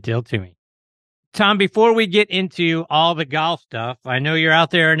means a great deal to me. Tom, before we get into all the golf stuff, I know you're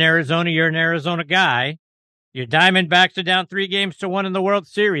out there in Arizona. You're an Arizona guy. Your Diamondbacks are down 3-1 in the World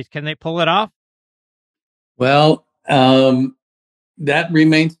Series. Can they pull it off? Well, that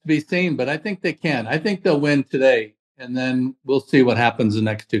remains to be seen, but I think they can. I think they'll win today, and then we'll see what happens the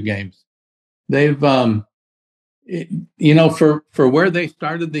next 2 games. They've, for where they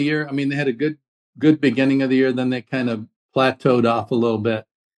started the year, I mean, they had a good beginning of the year, then they kind of plateaued off a little bit.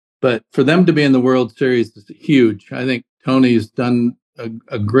 But for them to be in the World Series is huge. I think Tony's done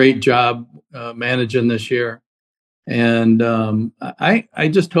a great job managing this year, and I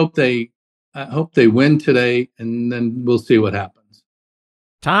just hope they win today, and then we'll see what happens.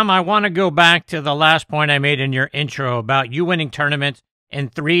 Tom, I want to go back to the last point I made in your intro about you winning tournaments in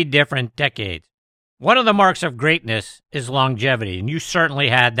 3 different decades. One of the marks of greatness is longevity, and you certainly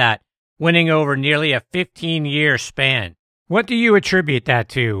had that, winning over nearly a 15-year span. What do you attribute that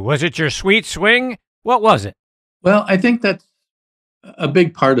to? Was it your sweet swing? What was it? Well, I think that's a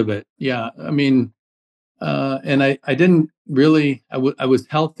big part of it. Yeah. I mean, and I didn't really, I was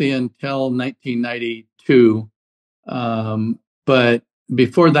healthy until 1992. But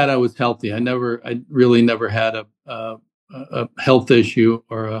before that, I was healthy. I really never had a health issue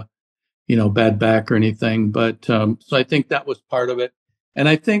or a, bad back or anything. But so I think that was part of it. And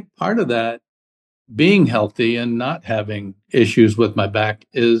I think part of that being healthy and not having issues with my back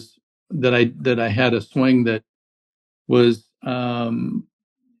is that I had a swing that was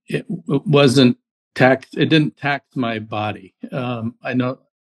it wasn't tax. It didn't tax my body. I know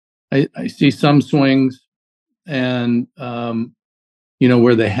I see some swings and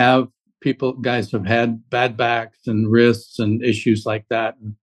where they have guys have had bad backs and wrists and issues like that.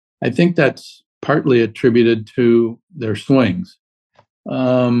 And I think that's partly attributed to their swings.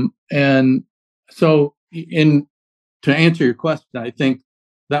 And so to answer your question, I think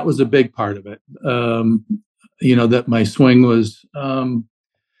that was a big part of it. That my swing was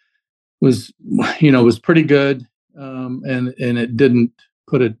pretty good. And it didn't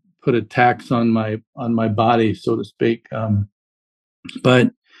put a tax on my body, so to speak.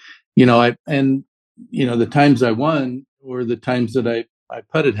 But the times I won were the times that I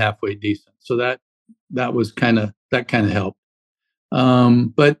putted halfway decent. So that was kind of helped.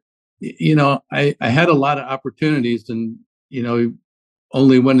 But I had a lot of opportunities, and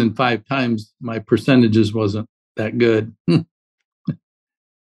only winning 5 times, my percentages wasn't that good.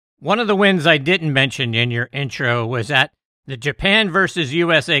 One of the wins I didn't mention in your intro was at the Japan versus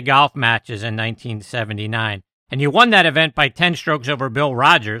USA golf matches in 1979. And you won that event by 10 strokes over Bill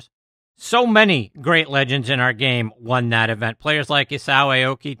Rogers. So many great legends in our game won that event. Players like Isao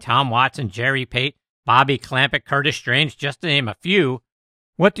Aoki, Tom Watson, Jerry Pate, Bobby Clampett, Curtis Strange, just to name a few.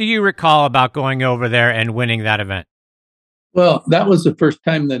 What do you recall about going over there and winning that event? Well, that was the first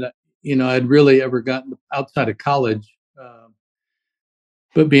time that I'd really ever gotten outside of college.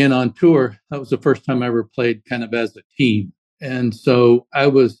 But being on tour, that was the first time I ever played kind of as a team. And so I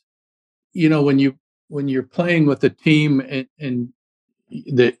was, when you're playing with a team and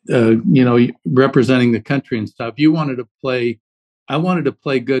that representing the country and stuff, I wanted to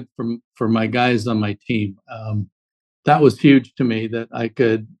play good for my guys on my team. That was huge to me, that I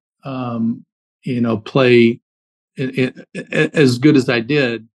could play as good as I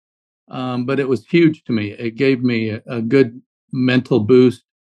did. But it was huge to me. It gave me a good mental boost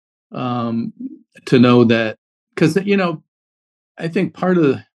to know that, because I think part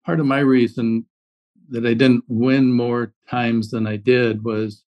of my reason that I didn't win more times than I did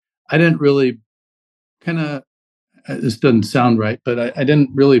was I didn't really this doesn't sound right, but I didn't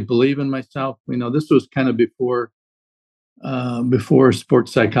really believe in myself. This was kind of before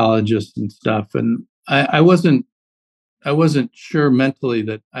sports psychologists and stuff, and I wasn't sure mentally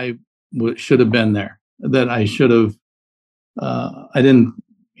that I should have been there, that I should have.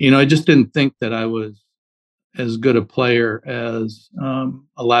 I just didn't think that I was as good a player as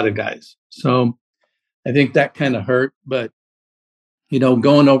a lot of guys. So I think that kind of hurt. But,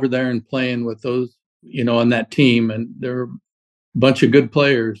 going over there and playing with those, on that team, and there were a bunch of good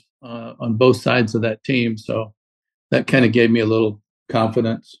players on both sides of that team. So that kind of gave me a little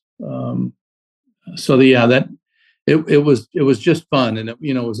confidence. It was just fun, and it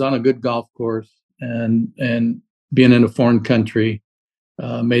was on a good golf course, and being in a foreign country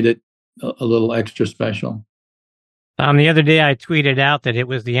made it a little extra special. The other day I tweeted out that it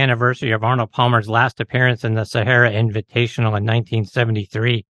was the anniversary of Arnold Palmer's last appearance in the Sahara Invitational in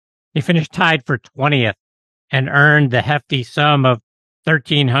 1973. He finished tied for 20th and earned the hefty sum of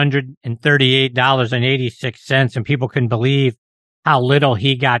 $1,338.86, and people couldn't believe how little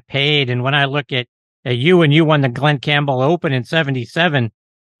he got paid. And when I look at you, and you won the Glenn Campbell Open in 77,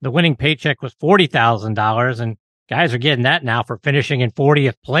 the winning paycheck was $40,000, and guys are getting that now for finishing in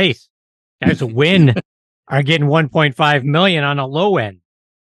 40th place. Guys who win are getting $1.5 million on a low end.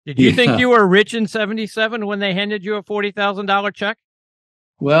 Did you think you were rich in 77 when they handed you a $40,000 check?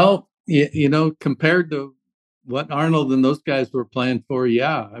 Well, compared to what Arnold and those guys were playing for,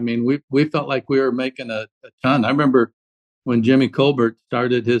 yeah. I mean, we felt like we were making a ton. I remember when Jimmy Colbert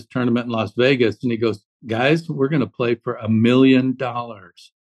started his tournament in Las Vegas, and he goes, "Guys, we're going to play for $1 million."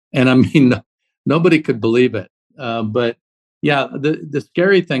 And I mean, nobody could believe it. But yeah, the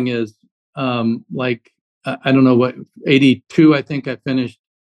scary thing is, I don't know what, 82, I think I finished,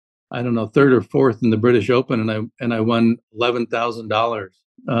 I don't know, 3rd or 4th in the British Open, and I won $11,000.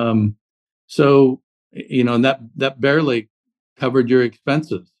 So, and that barely covered your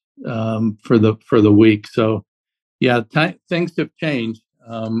expenses for the week. So yeah, things have changed.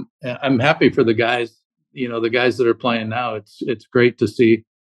 I'm happy for the guys, the guys that are playing now. It's great to see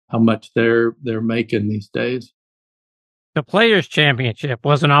how much they're making these days. The Players' Championship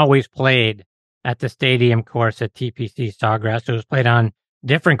wasn't always played at the stadium course at TPC Sawgrass. It was played on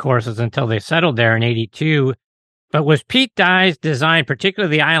different courses until they settled there in 82. But was Pete Dye's design,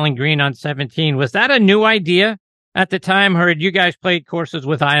 particularly the Island Green on 17, was that a new idea at the time, or had you guys played courses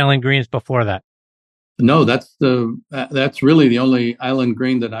with Island Greens before that? No, that's really the only Island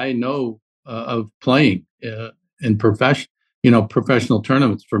Green that I know of playing in professional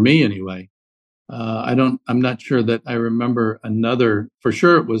tournaments, for me anyway. I'm not sure that I remember another. For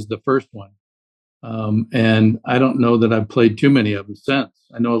sure, it was the first one. And I don't know that I've played too many of them since.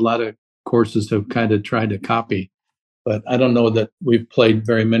 I know a lot of courses have kind of tried to copy, but I don't know that we've played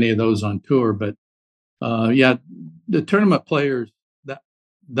very many of those on tour. But yeah, the tournament players,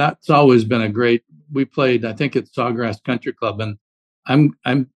 that's always been a great. We played, I think, at Sawgrass Country Club, and I'm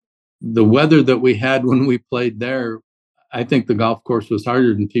the weather that we had when we played there. I think the golf course was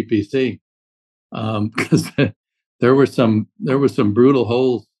harder than TPC because there were some brutal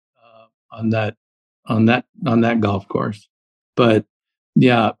holes on that golf course. But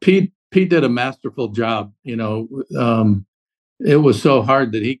yeah, Pete did a masterful job. It was so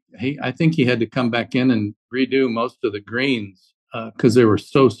hard that he I think he had to come back in and redo most of the greens because they were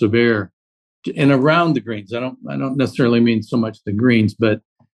so severe. And around the greens, I don't necessarily mean so much the greens, but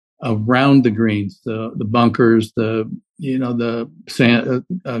around the greens, the bunkers, the sand,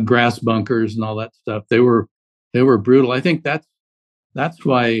 grass bunkers and all that stuff. They were brutal. I think that's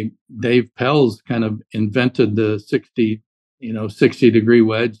why Dave Pels kind of invented the 60 degree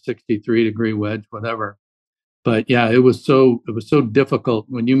wedge, 63-degree wedge, whatever. But yeah, it was so difficult.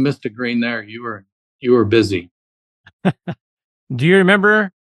 When you missed a green there, you were busy. Do you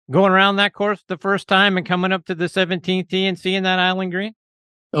remember going around that course the first time and coming up to the 17th tee and seeing that Island Green?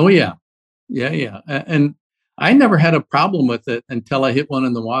 Oh yeah. And I never had a problem with it until I hit one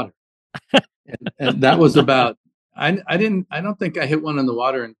in the water. and that was about. I don't think I hit one in the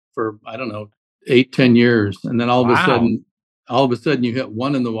water for, I don't know, 8-10 years. And then all of a sudden you hit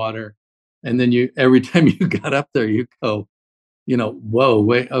one in the water. And then every time you got up there, you go, whoa,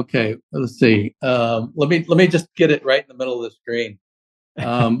 wait, okay, let's see. Let me just get it right in the middle of the screen.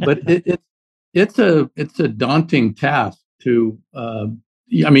 But it's a daunting task to,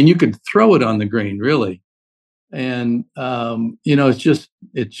 you could throw it on the green really. And, it's just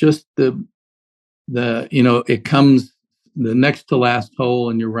it comes the next to last hole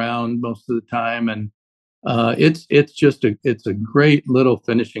in your round most of the time. And it's a great little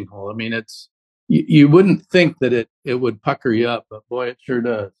finishing hole. I mean, you wouldn't think that it would pucker you up, but boy, it sure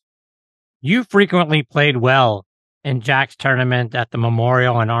does. You frequently played well in Jack's tournament, at the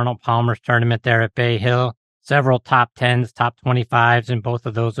Memorial, and Arnold Palmer's tournament there at Bay Hill. Several top 10s, top 25s in both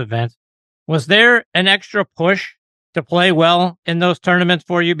of those events. Was there an extra push to play well in those tournaments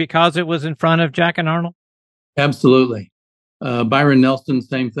for you because it was in front of Jack and Arnold? Absolutely. Byron Nelson,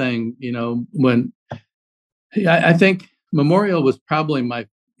 same thing. When I think Memorial was probably my,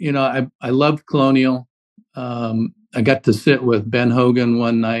 I loved Colonial. I got to sit with Ben Hogan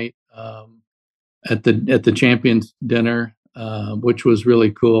one night at the Champions Dinner, which was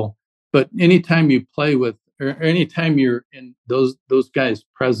really cool. But anytime you play with, or anytime you're in those guys'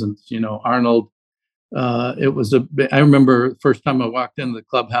 presence, Arnold, I remember the first time I walked into the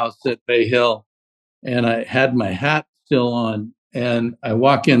clubhouse at Bay Hill, and I had my hat still on, and I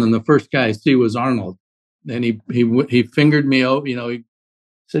walk in, and the first guy I see was Arnold, and he fingered me out, he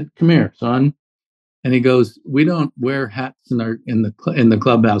said, "Come here, son," and he goes, "We don't wear hats in the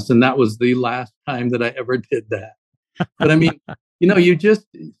clubhouse," and that was the last time that I ever did that. But I mean, you just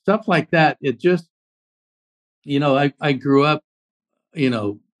stuff like that. It just, I grew up,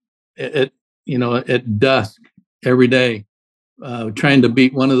 at dusk every day, trying to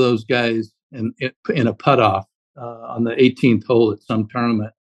beat one of those guys in a putt off on the 18th hole at some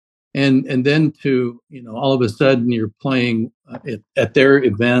tournament, and then to all of a sudden you're playing at their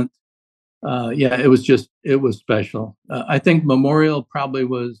event. It was special. I think Memorial probably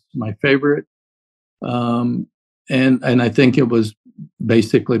was my favorite, and I think it was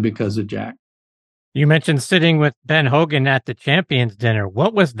basically because of Jack. You mentioned sitting with Ben Hogan at the Champions Dinner.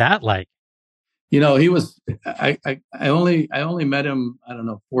 What was that like? He was. I only met him, I don't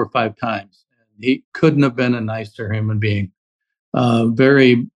know, 4 or 5 times. He couldn't have been a nicer human being.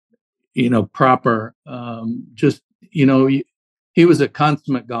 Very, proper. He was a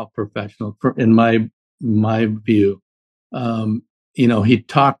consummate golf professional, in my view. He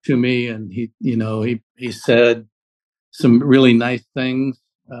talked to me, and he said some really nice things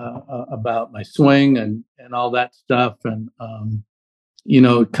about my swing and all that stuff, and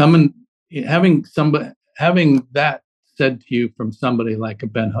having that said to you from somebody like a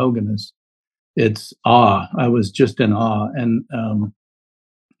Ben Hogan it's awe. I was just in awe, and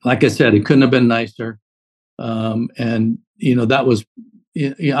like I said, it couldn't have been nicer. And that was,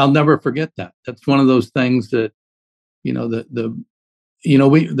 I'll never forget that. That's one of those things that,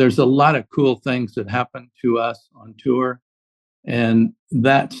 there's a lot of cool things that happen to us on tour, and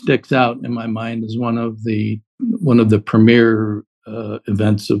that sticks out in my mind as one of the premier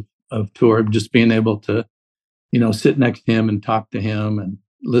events of tour. Just being able to, sit next to him and talk to him and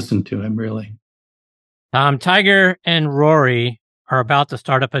listen to him, really. Tiger and Rory are about to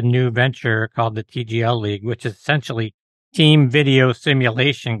start up a new venture called the TGL League, which is essentially team video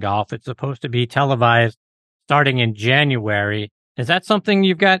simulation golf. It's supposed to be televised starting in January. Is that something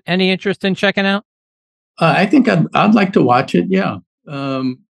you've got any interest in checking out? I think I'd like to watch it. Yeah.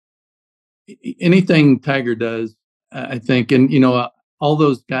 Anything Tiger does, I think, and all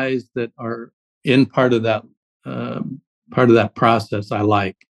those guys that are in part of that process, I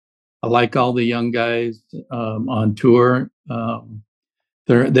like. I like all the young guys on tour.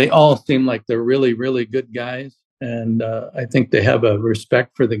 They all seem like they're really, really good guys, and I think they have a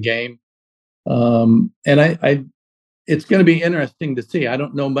respect for the game. And it's going to be interesting to see. I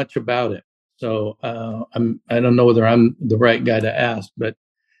don't know much about it, so I don't know whether I'm the right guy to ask. But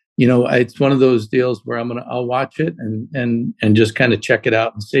it's one of those deals where I'll watch it and just kind of check it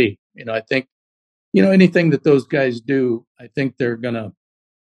out and see. I think anything that those guys do, I think they're gonna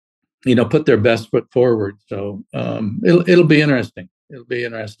put their best foot forward. So it'll be interesting. It'll be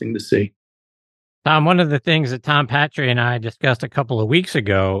interesting to see. Tom, one of the things that Tom Patri and I discussed a couple of weeks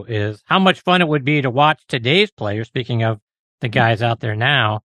ago is how much fun it would be to watch today's players, speaking of the guys out there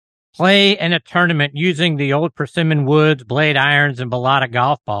now, play in a tournament using the old Persimmon Woods, blade irons, and Bellata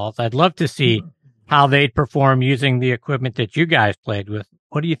golf balls. I'd love to see how they'd perform using the equipment that you guys played with.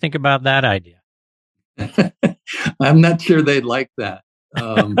 What do you think about that idea? I'm not sure they'd like that.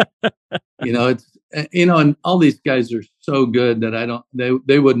 It's and all these guys are so good that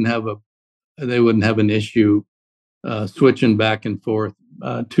they wouldn't have an issue switching back and forth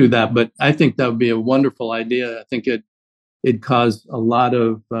to that. But I think that would be a wonderful idea. I think it'd cause a lot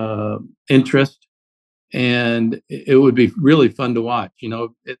of interest, and it would be really fun to watch.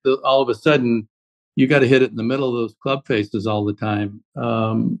 All of a sudden you got to hit it in the middle of those club faces all the time,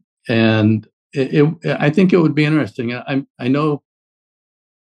 and I think it would be interesting. I know.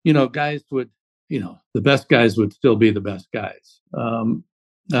 Guys would, the best guys would still be the best guys.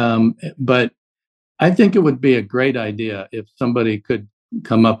 But I think it would be a great idea if somebody could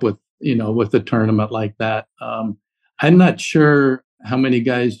come up with, with a tournament like that. I'm not sure how many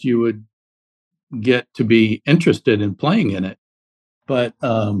guys you would get to be interested in playing in it, but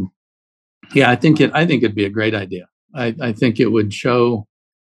I think it'd be a great idea. I think it would show.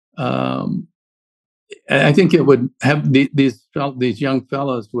 I think it would have these young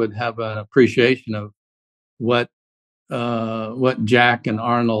fellows would have an appreciation of what Jack and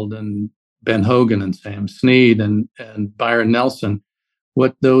Arnold and Ben Hogan and Sam Snead and Byron Nelson,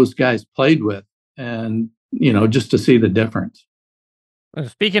 what those guys played with, and just to see the difference. Well,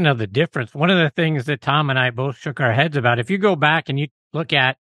 speaking of the difference, one of the things that Tom and I both shook our heads about, if you go back and you look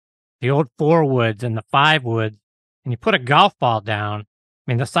at the old 4 woods and the 5 woods, and you put a golf ball down,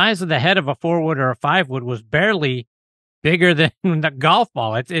 I mean, the size of the head of a 4 wood or a 5 wood was barely bigger than the golf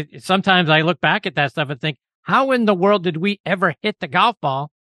ball. It sometimes I look back at that stuff and think, how in the world did we ever hit the golf ball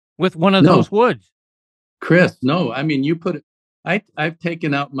with one of those woods? Chris, no. I mean, I've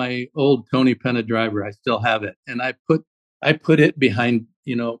taken out my old Tony Penna driver. I still have it, and I put it behind.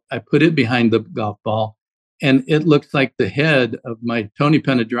 I put it behind the golf ball, and it looks like the head of my Tony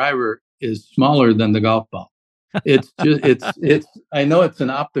Penna driver is smaller than the golf ball. It's just I know it's an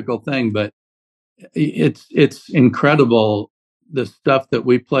optical thing, but it's incredible the stuff that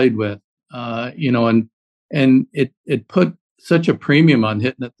we played with, and it put such a premium on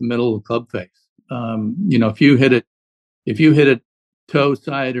hitting at the middle of the club face. If you hit it toe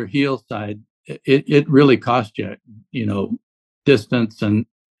side or heel side, it really cost you, distance and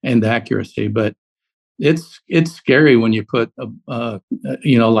accuracy. But it's scary when you put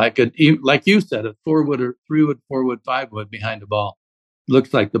like you said, a 4 wood or 3 wood, 4 wood, 5 wood behind the ball.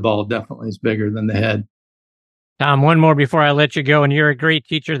 Looks like the ball definitely is bigger than the head. Tom, one more before I let you go, and you're a great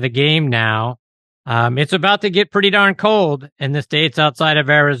teacher of the game now. It's about to get pretty darn cold in the states outside of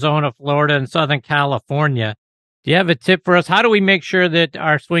Arizona, Florida, and Southern California. Do you have a tip for us? How do we make sure that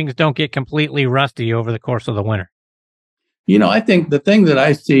our swings don't get completely rusty over the course of the winter? I think the thing that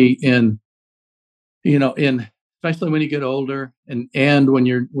I see in especially when you get older and when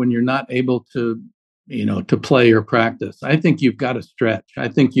you're not able to, to play or practice, I think you've got to stretch. I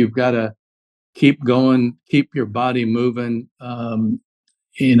think you've got to keep going, keep your body moving, do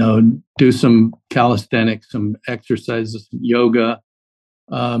some calisthenics, some exercises, yoga,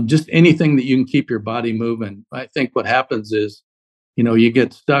 just anything that you can keep your body moving. I think what happens is, you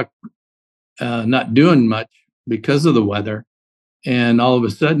get stuck not doing much because of the weather, and all of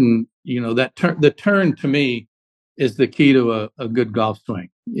a sudden, the turn to me is the key to a good golf swing.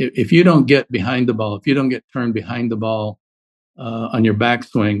 If you don't get behind the ball, if you don't get turned behind the ball on your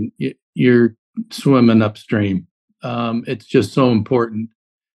backswing, you're swimming upstream. It's just so important,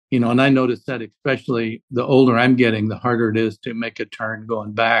 and I noticed that especially the older I'm getting, the harder it is to make a turn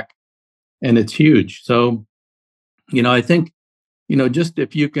going back, and it's huge. So, I think, just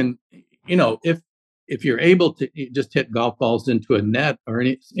if you can, if you're able to just hit golf balls into a net or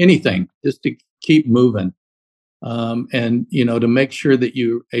anything, just to keep moving, and to make sure that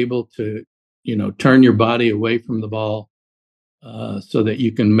you're able to, turn your body away from the ball, so that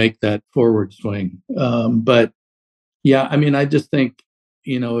you can make that forward swing. But yeah, I mean, I just think,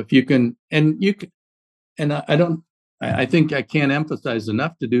 if you can, and you can, and I think I can't emphasize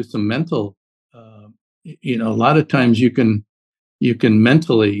enough to do some mental, a lot of times you can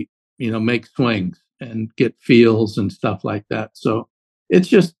mentally, make swings and get feels and stuff like that. So it's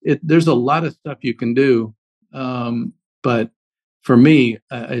just, there's a lot of stuff you can do. But for me,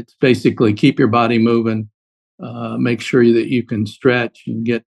 it's basically keep your body moving, make sure that you can stretch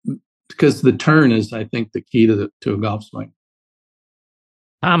and because the turn is, I think, the key to a golf swing.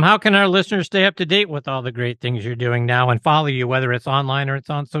 How can our listeners stay up to date with all the great things you're doing now and follow you, whether it's online or it's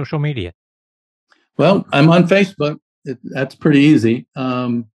on social media? Well, I'm on Facebook. That's pretty easy.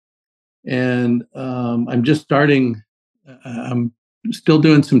 I'm just starting. I'm still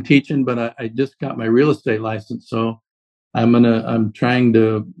doing some teaching, but I just got my real estate license, so I'm trying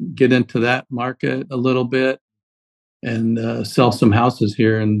to get into that market a little bit and sell some houses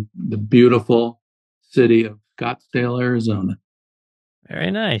here in the beautiful city of Scottsdale, Arizona.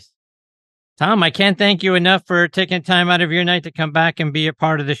 Very nice. Tom, I can't thank you enough for taking time out of your night to come back and be a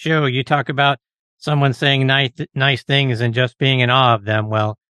part of the show. You talk about someone saying nice things and just being in awe of them.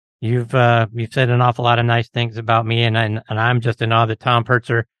 Well, you've said an awful lot of nice things about me, and I'm just in awe that Tom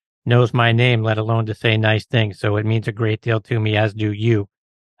Purtzer knows my name, let alone to say nice things. So it means a great deal to me, as do you.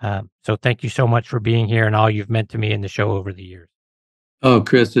 So thank you so much for being here and all you've meant to me in the show over the years. Oh,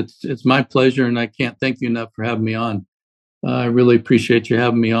 Chris, it's my pleasure, and I can't thank you enough for having me on. I really appreciate you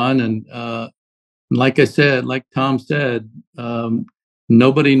having me on. And like I said, like Tom said,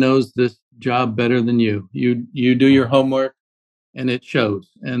 nobody knows this job better than you. You do your homework, and it shows.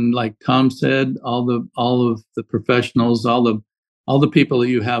 And like Tom said, all of the professionals, all the people that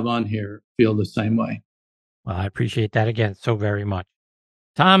you have on here feel the same way. Well, I appreciate that again so very much.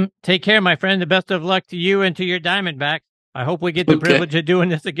 Tom, take care, my friend. The best of luck to you and to your Diamondbacks. I hope we get the privilege of doing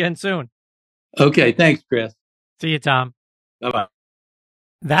this again soon. Okay, thanks, Chris. See you, Tom. Bye-bye.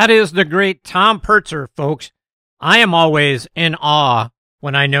 That is the great Tom Purtzer, folks. I am always in awe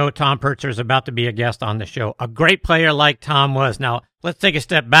when I know Tom Purtzer is about to be a guest on the show. A great player like Tom was. Now, let's take a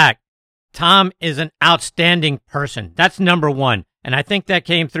step back. Tom is an outstanding person. That's number one. And I think that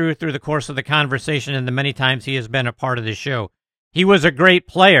came through the course of the conversation and the many times he has been a part of the show. He was a great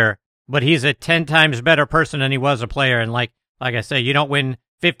player, but he's a 10 times better person than he was a player. And like I say, you don't win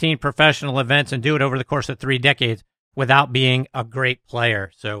 15 professional events and do it over the course of 3 decades without being a great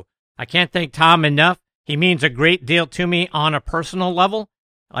player. So I can't thank Tom enough. He means a great deal to me on a personal level.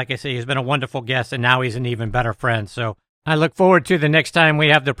 Like I say, he's been a wonderful guest, and now he's an even better friend. So I look forward to the next time we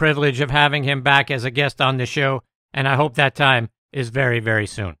have the privilege of having him back as a guest on the show, and I hope that time is very, very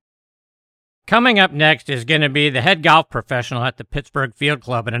soon. Coming up next is going to be the head golf professional at the Pittsburgh Field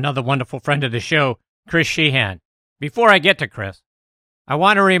Club and another wonderful friend of the show, Chris Sheehan. Before I get to Chris, I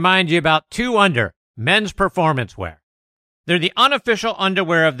want to remind you about 2 Under men's performance wear. They're the unofficial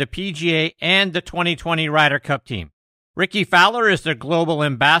underwear of the PGA and the 2020 Ryder Cup team. Ricky Fowler is their global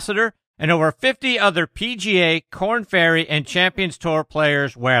ambassador, and over 50 other PGA, Korn Ferry, and Champions Tour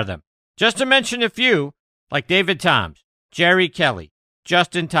players wear them. Just to mention a few, like David Toms, Jerry Kelly,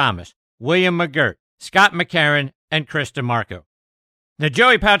 Justin Thomas, William McGirt, Scott McCarron, and Chris DeMarco. The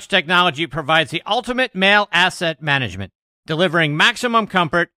Joey Pouch technology provides the ultimate male asset management, delivering maximum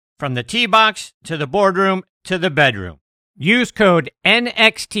comfort from the tee box to the boardroom to the bedroom. Use code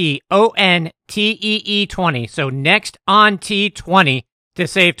NXTONTEE20, so next on T20, to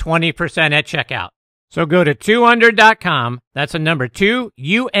save 20% at checkout. So go to 2under.com, that's a number 2,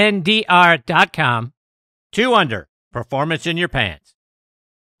 UNDR.com, 2 Under, performance in your pants.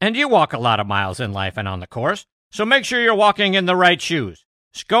 And you walk a lot of miles in life and on the course, so make sure you're walking in the right shoes.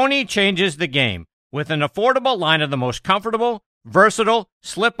 Skoni changes the game with an affordable line of the most comfortable, versatile,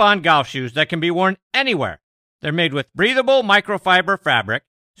 slip-on golf shoes that can be worn anywhere. They're made with breathable microfiber fabric,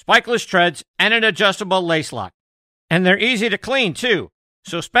 spikeless treads, and an adjustable lace lock. And they're easy to clean, too.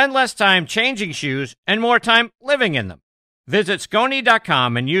 So spend less time changing shoes and more time living in them. Visit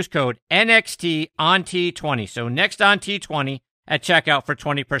Skony.com and use code NXTONT20. So next on T20 at checkout for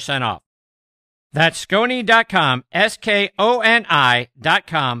 20% off. That's Skony.com, SKONI.com.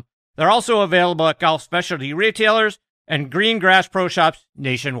 They're also available at golf specialty retailers and green grass pro shops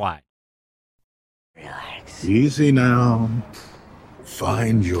nationwide. Relax. Easy now.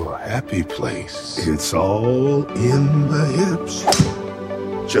 Find your happy place. It's all in the hips.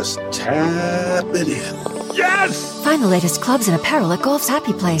 Just tap it in. Yes! Find the latest clubs and apparel at Golf's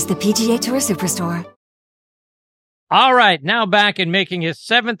Happy Place, the PGA Tour Superstore. All right, now back and making his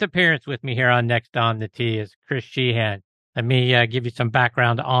 7th appearance with me here on Next on the Tee is Chris Sheehan. Let me give you some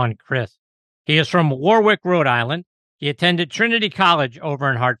background on Chris. He is from Warwick, Rhode Island. He attended Trinity College over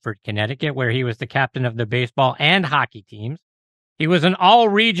in Hartford, Connecticut, where he was the captain of the baseball and hockey teams. He was an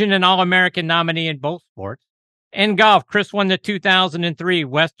All-Region and All-American nominee in both sports. In golf, Chris won the 2003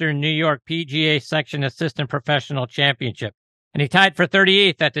 Western New York PGA Section Assistant Professional Championship, and he tied for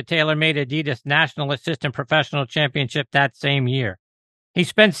 38th at the TaylorMade Adidas National Assistant Professional Championship that same year. He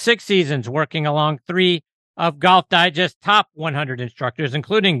spent 6 seasons working along 3 of Golf Digest's top 100 instructors,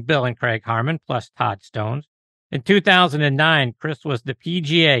 including Bill and Craig Harmon, plus Todd Stones. In 2009, Chris was the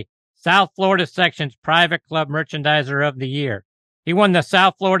PGA South Florida Section's Private Club Merchandiser of the Year. He won the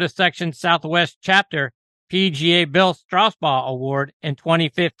South Florida Section Southwest Chapter PGA Bill Straussbaugh Award in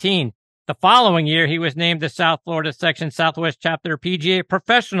 2015. The following year, he was named the South Florida Section Southwest Chapter PGA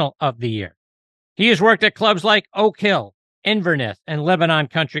Professional of the Year. He has worked at clubs like Oak Hill, Inverness, and Lebanon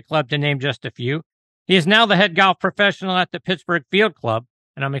Country Club, to name just a few. He is now the head golf professional at the Pittsburgh Field Club,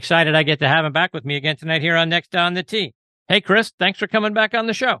 and I'm excited I get to have him back with me again tonight here on Next on the Tee. Hey, Chris, thanks for coming back on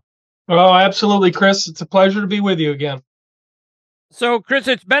the show. Oh, absolutely, Chris. It's a pleasure to be with you again. So, Chris,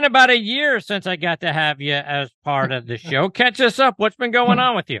 it's been about a year since I got to have you as part of the show. Catch us up. What's been going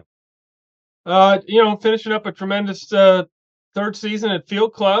on with you? Finishing up a tremendous third season at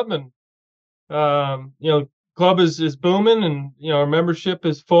Field Club, and club is booming, and our membership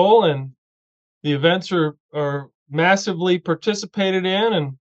is full, and the events are massively participated in,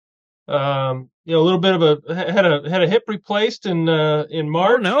 and a little bit of had a hip replaced in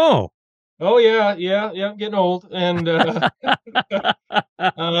March. Oh, no. Oh yeah, I'm getting old, and and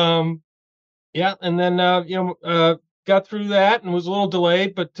then got through that and was a little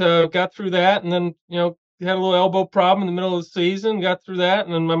delayed, but got through that, and then had a little elbow problem in the middle of the season, got through that,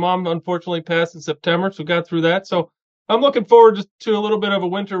 and then my mom unfortunately passed in September, so got through that. So I'm looking forward to a little bit of a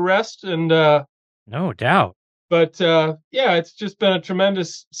winter rest, and no doubt. But it's just been a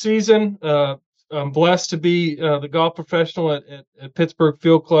tremendous season. I'm blessed to be the golf professional at Pittsburgh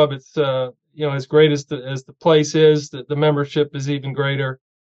Field Club. It's as great as the place is, the membership is even greater.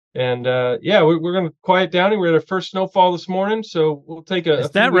 And we're going to quiet down. We had our first snowfall this morning, so we'll take a.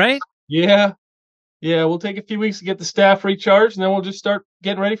 Is that right? Yeah, we'll take a few weeks to get the staff recharged, and then we'll just start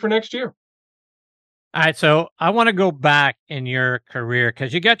getting ready for next year. All right, so I want to go back in your career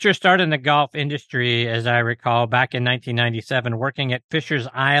because you got your start in the golf industry, as I recall, back in 1997, working at Fisher's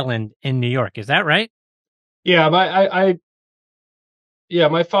Island in New York. Is that right? Yeah, my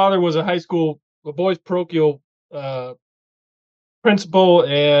father was a boys parochial principal,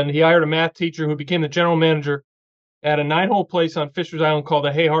 and he hired a math teacher who became the general manager at a 9-hole place on Fisher's Island called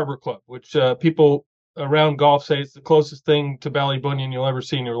the Hay Harbor Club, which people around golf say it's the closest thing to Ballybunion you'll ever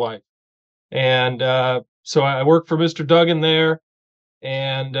see in your life. And so I worked for Mr. Duggan there,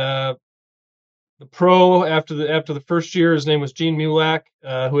 and the pro after the first year, his name was Gene Mulak,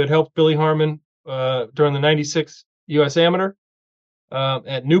 who had helped Billy Harmon during the '96 U.S. Amateur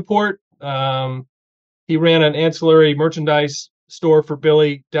at Newport. He ran an ancillary merchandise store for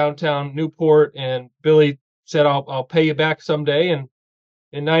Billy downtown Newport, and Billy said, "I'll pay you back someday." And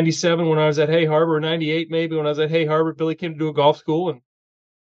in '97, when I was at Hay Harbor, or '98 maybe, when I was at Hay Harbor, Billy came to do a golf school,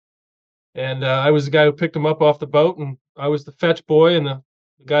 and I was the guy who picked him up off the boat, and I was the fetch boy and the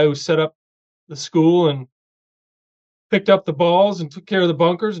guy who set up the school and picked up the balls and took care of the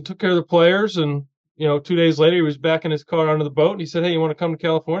bunkers and took care of the players. And 2 days later, he was back in his car onto the boat, and he said, "Hey, you want to come to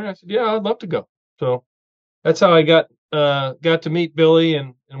California?" I said, "Yeah, I'd love to go." So that's how I got to meet Billy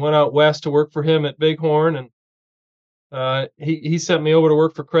and went out west to work for him at Bighorn. And he sent me over to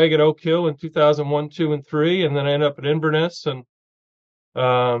work for Craig at Oak Hill in 2001, 2, and 3, and then I ended up at Inverness and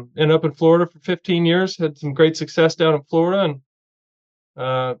ended up in Florida for 15 years. Had some great success down in Florida,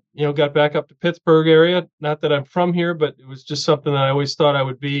 and got back up to Pittsburgh area. Not that I'm from here, but it was just something that I always thought I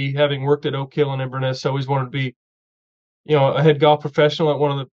would be. Having worked at Oak Hill and Inverness, I always wanted to be, a head golf professional at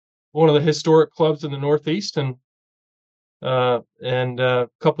one of the historic clubs in the Northeast. And a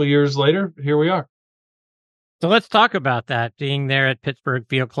couple of years later, here we are. So let's talk about that, being there at Pittsburgh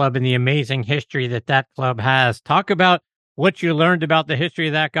Field Club and the amazing history that that club has. Talk about what you learned about the history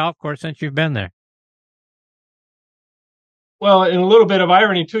of that golf course since you've been there. Well, in a little bit of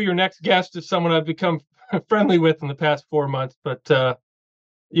irony, too, your next guest is someone I've become friendly with in the past 4 months. But,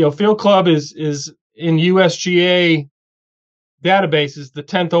 Field Club is in USGA databases the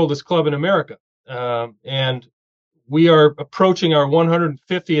 10th oldest club in America. And we are approaching our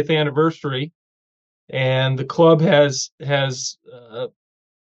 150th anniversary. And the club has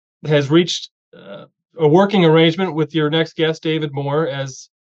reached a working arrangement with your next guest, David Moore, as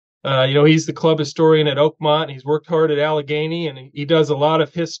he's the club historian at Oakmont. He's worked hard at Allegheny, and he does a lot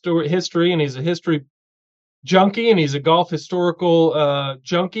of history, and he's a history junkie, and he's a golf historical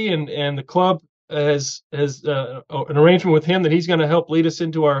junkie, and the club has an arrangement with him that he's going to help lead us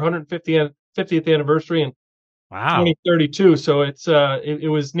into our 150th anniversary in 2032. So it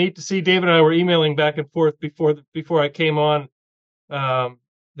was neat to see. David and I were emailing back and forth before I came on.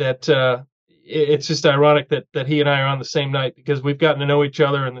 It's just ironic that he and I are on the same night, because we've gotten to know each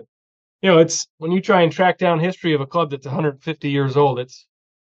other. And it's when you try and track down history of a club that's 150 years old,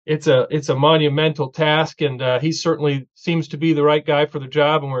 it's a monumental task, and he certainly seems to be the right guy for the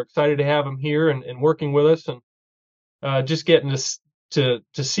job, and we're excited to have him here and working with us, and just getting to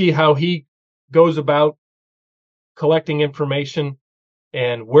see how he goes about collecting information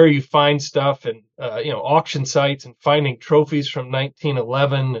and where you find stuff, and auction sites and finding trophies from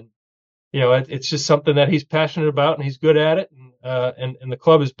 1911, and it's just something that he's passionate about, and he's good at it, and the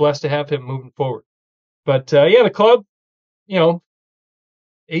club is blessed to have him moving forward. But the club,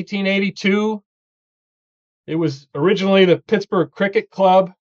 1882, it was originally the Pittsburgh Cricket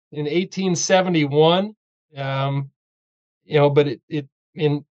Club in 1871, but it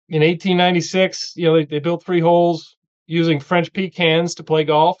in 1896, they built 3 holes using French pecans to play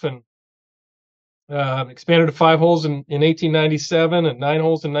golf, and expanded to 5 holes in 1897 and 9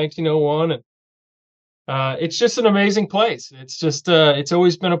 holes in 1901. And it's just an amazing place. It's just, it's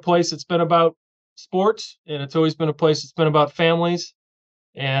always been a place that's been about sports, and it's always been a place that's been about families.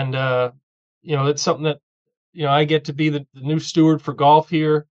 And, it's something that, I get to be the new steward for golf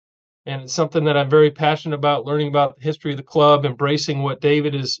here. And it's something that I'm very passionate about, learning about the history of the club, embracing what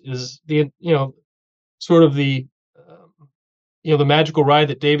David is the, sort of the magical ride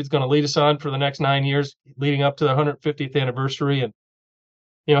that David's going to lead us on for the next 9 years, leading up to the 150th anniversary. And,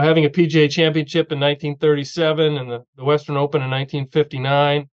 having a PGA championship in 1937 and the Western Open in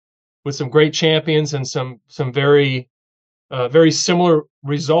 1959 with some great champions and some very, very similar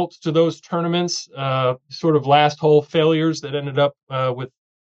results to those tournaments, sort of last hole failures that ended up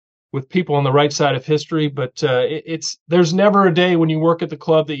with people on the right side of history. But there's never a day when you work at the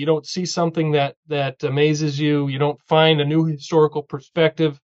club that you don't see something that amazes you. You don't find a new historical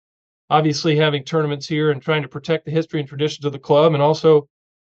perspective. Obviously, having tournaments here and trying to protect the history and traditions of the club, and also,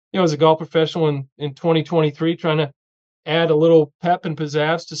 as a golf professional in 2023, trying to add a little pep and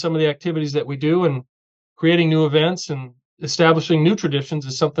pizzazz to some of the activities that we do, and creating new events and establishing new traditions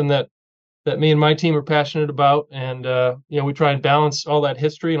is something that me and my team are passionate about. And, we try and balance all that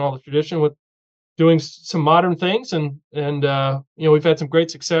history and all the tradition with doing some modern things. And we've had some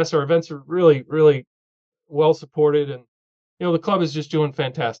great success. Our events are really, really well supported. And, the club is just doing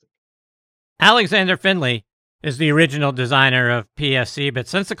fantastic. Alexander Finley is the original designer of PSC, but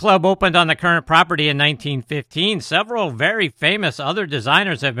since the club opened on the current property in 1915, several very famous other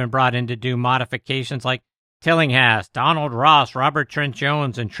designers have been brought in to do modifications, like Tillinghast, Donald Ross, Robert Trent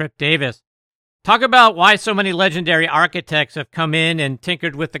Jones, and Trip Davis. Talk about why so many legendary architects have come in and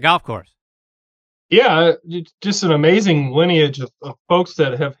tinkered with the golf course. Yeah, it's just an amazing lineage of folks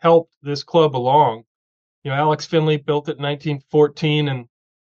that have helped this club along. Alex Finley built it in 1914, and,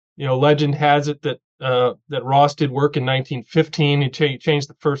 legend has it that Ross did work in 1915. He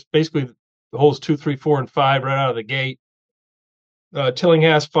changed basically the holes 2, 3, 4, and 5 right out of the gate.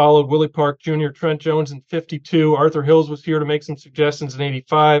 Tillinghast followed, Willie Park Jr., Trent Jones in 52. Arthur Hills was here to make some suggestions in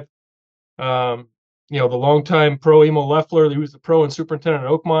 85. The longtime pro Emil Leffler, who was the pro and superintendent at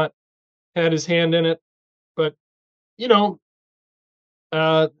Oakmont, had his hand in it. But,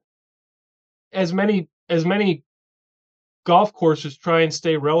 as many golf courses try and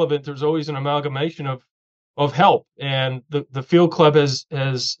stay relevant, there's always an amalgamation of help. And the field club has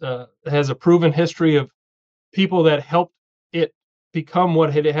a proven history of people that helped it become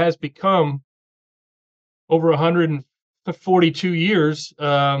what it has become over 142 years,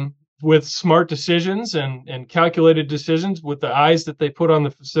 with smart decisions and calculated decisions, with the eyes that they put on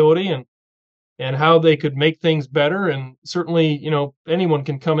the facility and how they could make things better. And certainly, anyone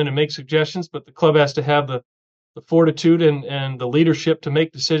can come in and make suggestions, but the club has to have the fortitude and the leadership to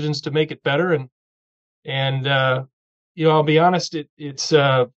make decisions to make it better. And And I'll be honest, it's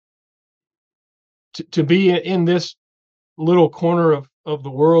to be in this little corner of the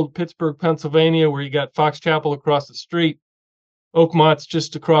world, Pittsburgh, Pennsylvania, where you got Fox Chapel across the street, Oakmont's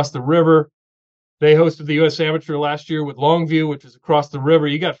just across the river. They hosted the U.S. Amateur last year with Longview, which is across the river.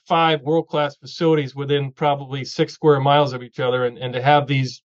 You got 5 world-class facilities within probably 6 square miles of each other, and to have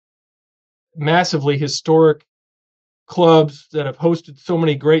these massively historic clubs that have hosted so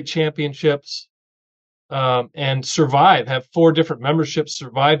many great championships and have 4 different memberships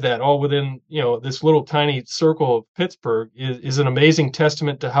survive that all within this little tiny circle of Pittsburgh is an amazing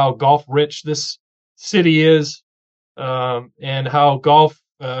testament to how golf rich this city is, and how golf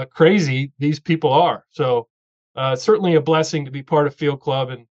crazy these people are. So it's certainly a blessing to be part of Field Club,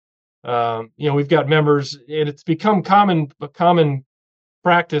 and we've got members, and it's become a common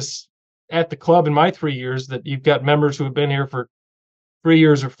practice at the club in my 3 years that you've got members who have been here for 3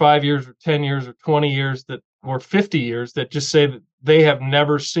 years or 5 years or 10 years or 20 years or 50 years that just say that they have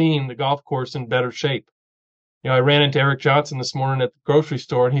never seen the golf course in better shape. I ran into Eric Johnson this morning at the grocery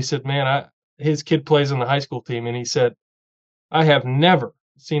store, and he said, man, his kid plays on the high school team, and he said, I have never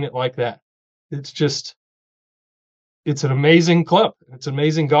seen it like that. It's an amazing club. It's an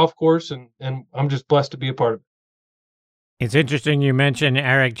amazing golf course, and I'm just blessed to be a part of it. It's interesting you mentioned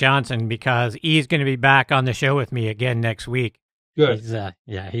Eric Johnson because he's going to be back on the show with me again next week. Good.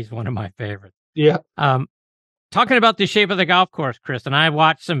 He's one of my favorites. Yeah. Talking about the shape of the golf course, Chris, and I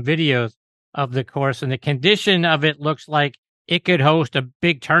watched some videos of the course, and the condition of it looks like it could host a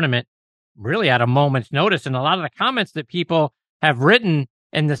big tournament really at a moment's notice. And a lot of the comments that people have written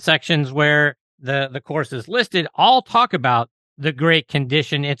in the sections where the course is listed all talk about the great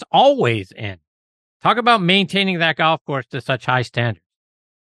condition it's always in. Talk about maintaining that golf course to such high standards.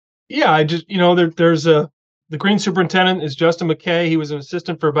 Yeah, I just, there's the green superintendent is Justin McKay. He was an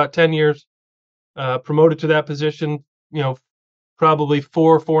assistant for about 10 years, promoted to that position, probably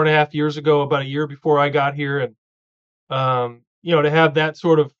 4.5 years ago, about a year before I got here. And, to have that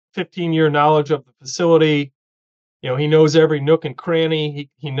sort of 15-year knowledge of the facility, he knows every nook and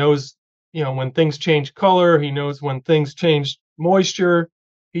cranny. He knows, when things change color, he knows when things change moisture.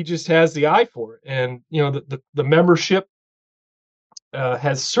 He just has the eye for it. And, the membership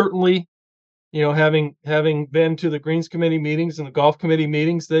has certainly, having been to the Greens Committee meetings and the Golf Committee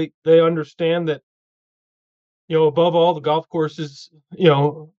meetings, they understand that, above all, the golf course is,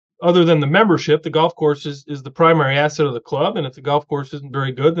 other than the membership, the golf course is the primary asset of the club. And if the golf course isn't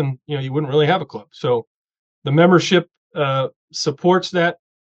very good, then, you wouldn't really have a club. So the membership supports that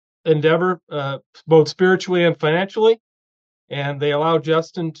endeavor, both spiritually and financially. And they allow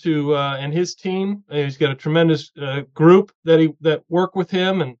Justin to and his team. He's got a tremendous group that work with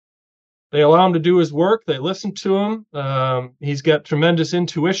him, and they allow him to do his work. They listen to him. He's got tremendous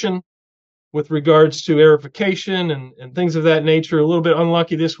intuition with regards to aerification and things of that nature. A little bit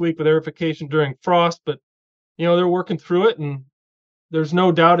unlucky this week with aerification during frost, but they're working through it, and there's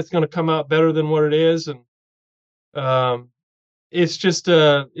no doubt it's going to come out better than what it is. And it's just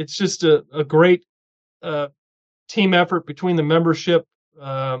a great team effort between the membership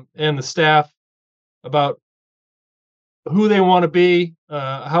and the staff about who they want to be,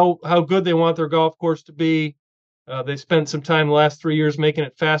 how good they want their golf course to be. They spent some time the last 3 years making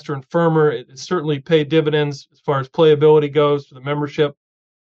it faster and firmer. It certainly paid dividends as far as playability goes for the membership.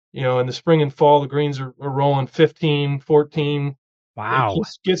 In the spring and fall, the greens are rolling 15, 14. Wow.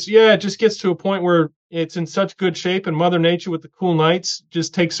 It just gets to a point where it's in such good shape, and Mother Nature with the cool nights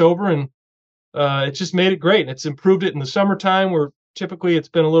just takes over, and it's just made it great. And it's improved it in the summertime where typically it's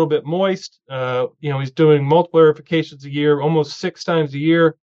been a little bit moist. He's doing multiple aerifications a year, almost 6 times a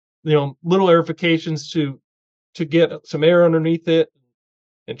year, little aerifications to get some air underneath it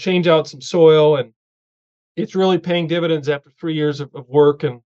and change out some soil. And it's really paying dividends after 3 years of work.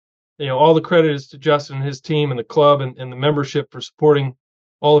 And, all the credit is to Justin and his team and the club and the membership for supporting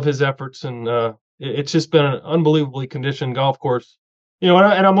all of his efforts. And it's just been an unbelievably conditioned golf course. And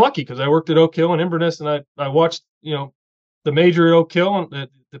I'm lucky because I worked at Oak Hill and Inverness, and I watched, the major at Oak Hill and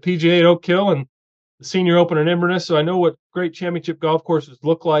the PGA at Oak Hill and the Senior Open at Inverness. So I know what great championship golf courses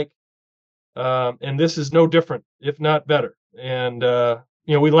look like. And this is no different, if not better. And,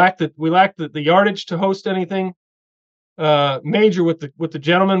 we lack the yardage to host anything major with the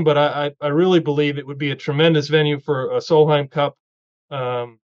gentlemen, but I really believe it would be a tremendous venue for a Solheim Cup.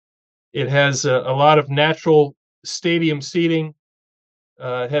 It has a lot of natural stadium seating.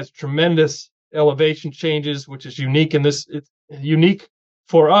 It has tremendous elevation changes, which is unique in this. It's unique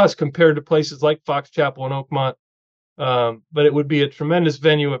for us compared to places like Fox Chapel and Oakmont. But it would be a tremendous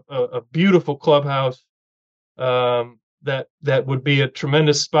venue, a beautiful clubhouse, that would be a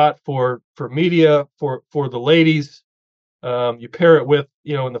tremendous spot for media, for the ladies. You pair it with,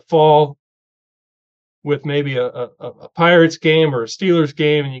 in the fall with maybe a Pirates game or a Steelers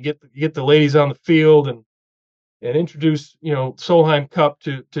game, and you get the ladies on the field and introduce, Solheim Cup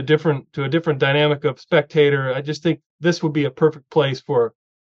to a different dynamic of spectator. I just think this would be a perfect place for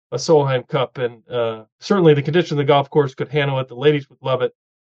a Solheim Cup, and certainly the condition of the golf course could handle it. The ladies would love it,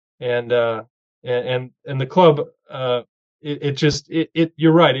 and the club,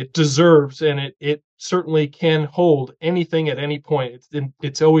 you're right, it deserves, and it certainly can hold anything at any point.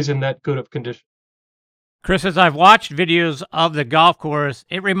 It's always in that good of condition. Chris, as I've watched videos of the golf course,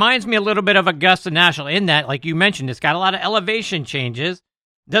 it reminds me a little bit of Augusta National in that, like you mentioned, it's got a lot of elevation changes.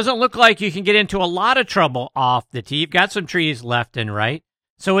 Doesn't look like you can get into a lot of trouble off the tee. You've got some trees left and right.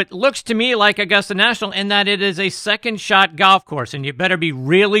 So it looks to me like Augusta National in that it is a second shot golf course, and you better be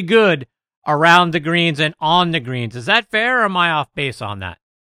really good around the greens and on the greens. Is that fair, or am I off base on that?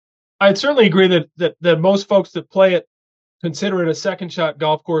 I'd certainly agree that most folks that play it consider it a second shot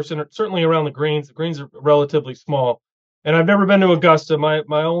golf course, and certainly around the greens. The greens are relatively small. And I've never been to Augusta. My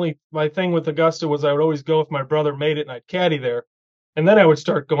thing with Augusta was I would always go if my brother made it and I'd caddy there. And then I would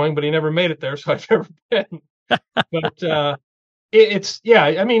start going, but he never made it there, so I've never been. But I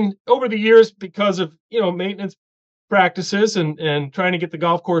mean, over the years, because of, maintenance practices and trying to get the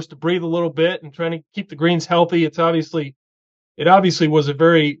golf course to breathe a little bit and trying to keep the greens healthy, it obviously was a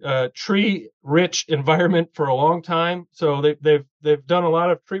very tree-rich environment for a long time. So they've done a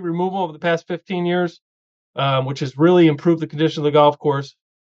lot of tree removal over the past 15 years, which has really improved the condition of the golf course.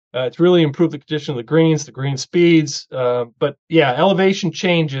 It's really improved the condition of the green speeds. But yeah, elevation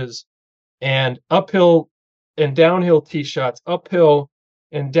changes and uphill and downhill tee shots, uphill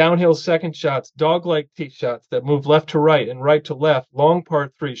and downhill second shots, dog-leg tee shots that move left to right and right to left, long par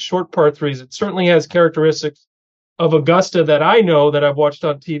threes, short par threes. It certainly has characteristics of Augusta that I know, that I've watched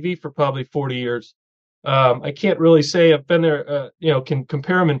on TV for probably 40 years. I can't really say I've been there, can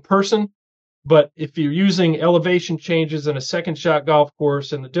compare them in person, but if you're using elevation changes in a second shot golf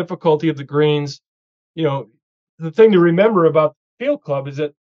course and the difficulty of the greens, the thing to remember about the field club is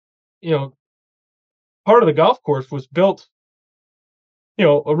that, part of the golf course was built,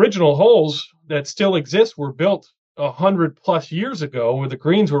 original holes that still exist were built 100+ years ago, where the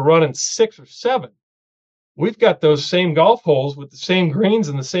greens were running 6 or 7. We've got those same golf holes with the same greens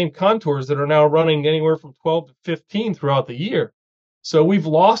and the same contours that are now running anywhere from 12 to 15 throughout the year. So we've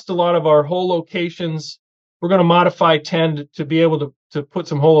lost a lot of our hole locations. We're going to modify 10 to be able to put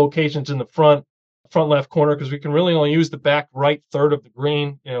some hole locations in the front left corner, because we can really only use the back right third of the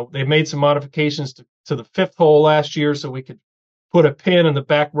green. They made some modifications to the 5th hole last year, so we could put a pin in the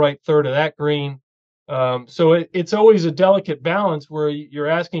back right third of that green. So it's always a delicate balance where you're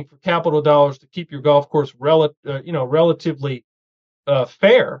asking for capital dollars to keep your golf course relatively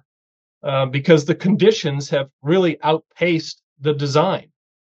fair, because the conditions have really outpaced the design,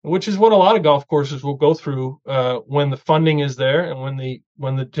 which is what a lot of golf courses will go through when the funding is there and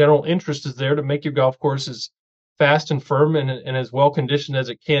when the general interest is there to make your golf course as fast and firm and as well conditioned as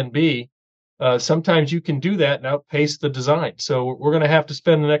it can be. Sometimes you can do that and outpace the design. So we're going to have to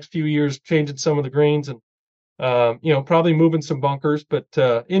spend the next few years changing some of the greens and, probably moving some bunkers. But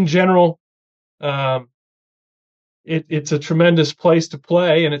in general, it's a tremendous place to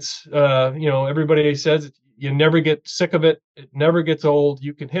play. And it's, everybody says you never get sick of it. It never gets old.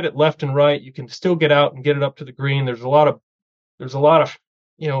 You can hit it left and right. You can still get out and get it up to the green. There's a lot of,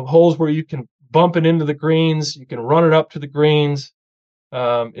 holes where you can bump it into the greens. You can run it up to the greens.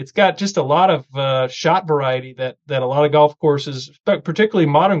 It's got just a lot of shot variety that a lot of golf courses, particularly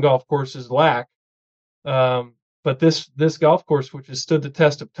modern golf courses, lack. But this golf course, which has stood the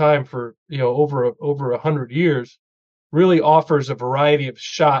test of time for over 100 years, really offers a variety of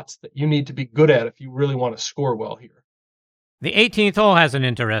shots that you need to be good at if you really want to score well here. The 18th hole has an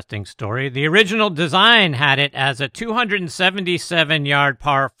interesting story. The original design had it as a 277-yard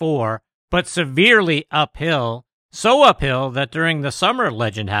par 4, but severely uphill. So uphill that during the summer,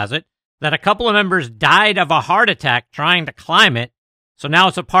 legend has it, that a couple of members died of a heart attack trying to climb it. So now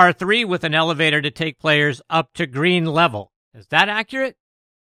it's a par 3 with an elevator to take players up to green level. Is that accurate?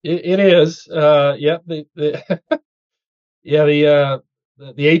 It is. Yep. The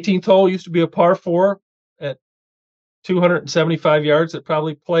 18th hole used to be a par 4 at 275 yards. It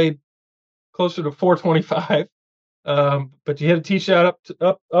probably played closer to 425. But you hit a tee shot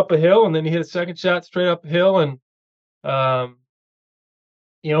up a hill, and then you hit a second shot straight up a hill, and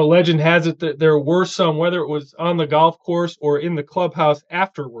legend has it that there were some, whether it was on the golf course or in the clubhouse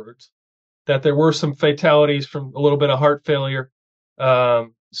afterwards, that there were some fatalities from a little bit of heart failure.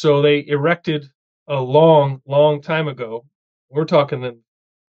 So they erected a long, long time ago. We're talking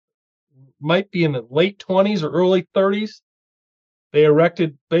might be in the late 20s or early 30s. They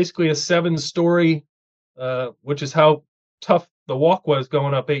erected basically a 7-story, which is how tough the walk was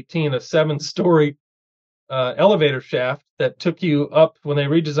going up 18, a 7-story elevator shaft that took you up when they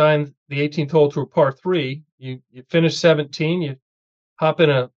redesigned the 18th hole to a par 3. You finish 17, you hop in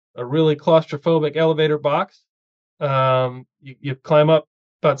a really claustrophobic elevator box. You climb up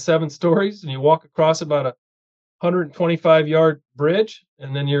about 7 stories and you walk across about a 125-yard bridge,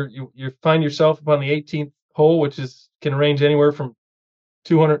 and then you find yourself upon the 18th hole, which can range anywhere from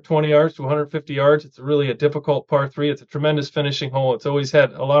 220 yards to 150 yards. It's really a difficult par 3. It's a tremendous finishing hole. It's always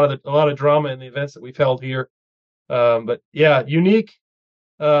had a lot of drama in the events that we've held here. But yeah, unique,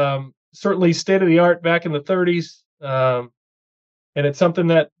 certainly state of the art back in the 30s. And it's something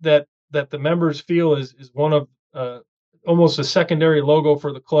that the members feel is one of almost a secondary logo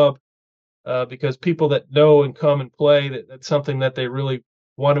for the club, because people that know and come and play, that's something that they really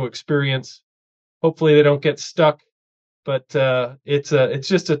want to experience. Hopefully they don't get stuck, but it's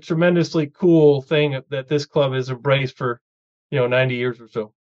just a tremendously cool thing that this club has embraced for 90 years or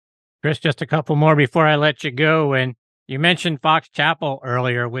so. Chris, just a couple more before I let you go. And you mentioned Fox Chapel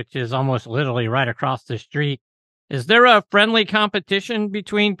earlier, which is almost literally right across the street. Is there a friendly competition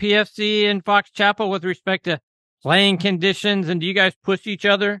between PFC and Fox Chapel with respect to playing conditions? And do you guys push each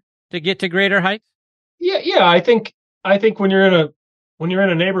other to get to greater heights? Yeah. I think when you're in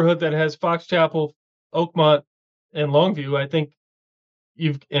a neighborhood that has Fox Chapel, Oakmont, and Longview, I think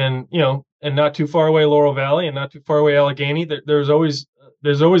and not too far away Laurel Valley and not too far away Allegheny, there's always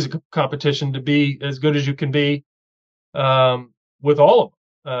a competition to be as good as you can be, with all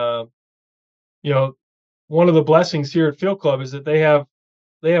of them. One of the blessings here at Field Club is that they have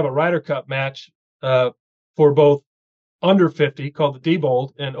a Ryder Cup match for both under 50 called the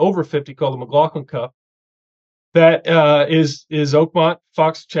Diebold and over 50 called the McLaughlin Cup. That is Oakmont,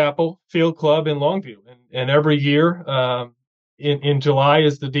 Fox Chapel, Field Club, and Longview, and every year in July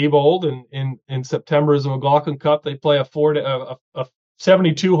is the Diebold, and in September is the McLaughlin Cup. They play a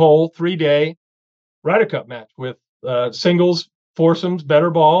 72-hole 3-day Ryder Cup match with singles, foursomes, better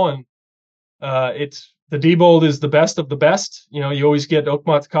ball, and it's the Diebold is the best of the best. You always get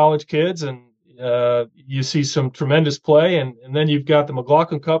Oakmont's college kids, and you see some tremendous play, and then you've got the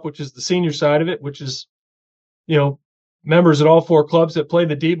McLaughlin Cup, which is the senior side of it, which is members at all 4 clubs that play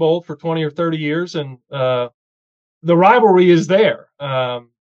the Diebold for 20 or 30 years, and the rivalry is there.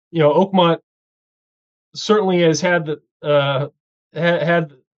 Oakmont certainly has had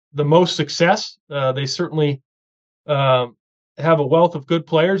the most success. They certainly have a wealth of good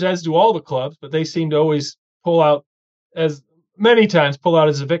players, as do all the clubs, but they seem to always pull out as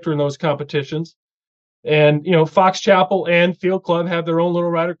a victor in those competitions. And Fox Chapel and Field Club have their own little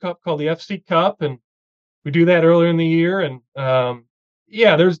Ryder Cup called the FC Cup, and we do that earlier in the year. And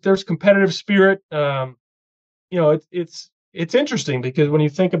there's competitive spirit. It's interesting because when you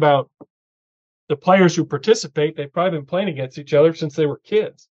think about the players who participate, they've probably been playing against each other since they were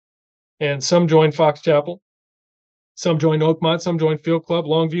kids. And some join Fox Chapel, some join Oakmont, some join Field Club,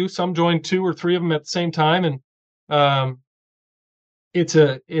 Longview, some join 2 or 3 of them at the same time. And it's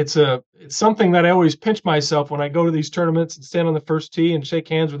something that I always pinch myself when I go to these tournaments and stand on the first tee and shake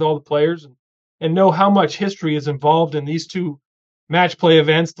hands with all the players and know how much history is involved in these 2 match play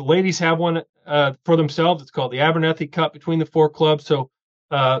events. The ladies have one for themselves. It's called the Abernethy Cup between the 4 clubs. So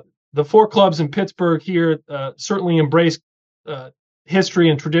the 4 clubs in Pittsburgh here certainly embrace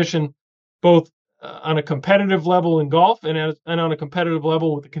history and tradition, both on a competitive level in golf and on a competitive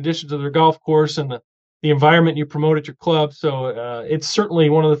level with the conditions of their golf course and the environment you promote at your club. So it's certainly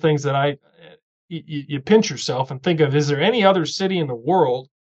one of the things that you pinch yourself and think of, is there any other city in the world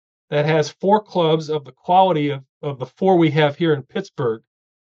that has 4 clubs of the quality of the 4 we have here in Pittsburgh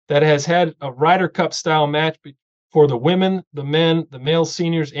that has had a Ryder Cup style match for the women, the men, the male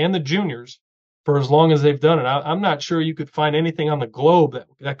seniors, and the juniors for as long as they've done it? I'm not sure you could find anything on the globe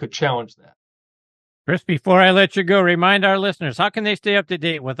that could challenge that. Chris, before I let you go, remind our listeners, how can they stay up to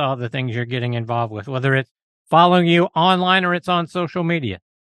date with all the things you're getting involved with, whether it's following you online or it's on social media?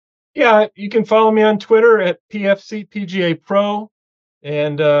 Yeah, you can follow me on Twitter at PFC PGA Pro,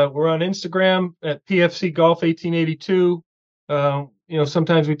 and we're on Instagram at PFC Golf 1882.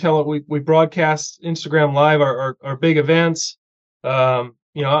 Sometimes we broadcast Instagram Live our big events. I'm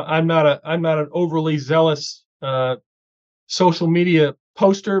not an overly zealous social media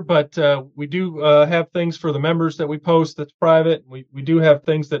poster, but we do have things for the members that we post that's private. We do have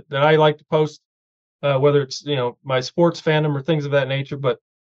things that I like to post, whether it's my sports fandom or things of that nature. But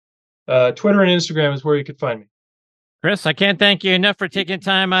Twitter and Instagram is where you could find me. Chris, I can't thank you enough for taking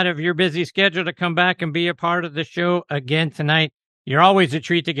time out of your busy schedule to come back and be a part of the show again tonight. You're always a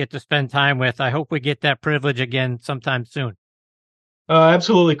treat to get to spend time with. I hope we get that privilege again sometime soon.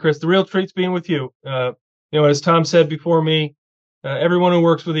 Absolutely, Chris. The real treat's being with you. As Tom said before me, everyone who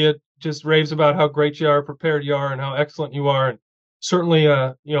works with you just raves about how great you are, prepared you are, and how excellent you are. And certainly,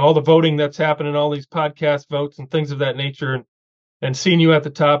 all the voting that's happening, all these podcast votes and things of that nature, and seeing you at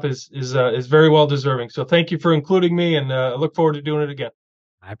the top is very well deserving. So thank you for including me, and I look forward to doing it again.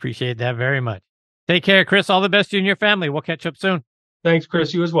 I appreciate that very much. Take care, Chris. All the best to you and your family. We'll catch up soon. Thanks,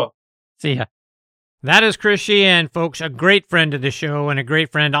 Chris. You as well. See ya. That is Chris Sheehan, folks, a great friend of the show and a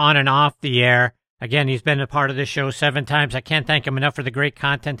great friend on and off the air. Again, he's been a part of this show 7 times. I can't thank him enough for the great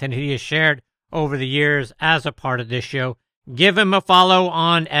content that he has shared over the years as a part of this show. Give him a follow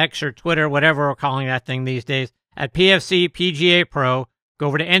on X or Twitter, whatever we're calling that thing these days, at PFC PGA Pro. Go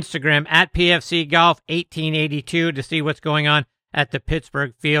over to Instagram at PFC Golf 1882 to see what's going on at the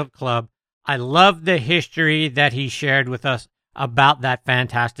Pittsburgh Field Club. I love the history that he shared with us about that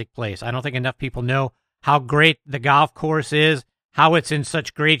fantastic place. I don't think enough people know how great the golf course is, how it's in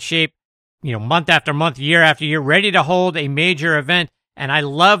such great shape, month after month, year after year, ready to hold a major event. And I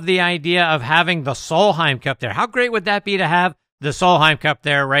love the idea of having the Solheim Cup there. How great would that be to have the Solheim Cup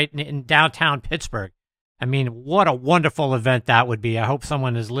there right in downtown Pittsburgh? I mean, what a wonderful event that would be. I hope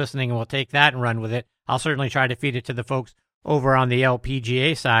someone is listening and will take that and run with it. I'll certainly try to feed it to the folks over on the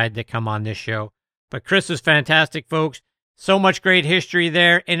LPGA side that come on this show. But Chris is fantastic, folks. So much great history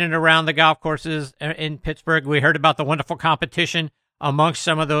there in and around the golf courses in Pittsburgh. We heard about the wonderful competition amongst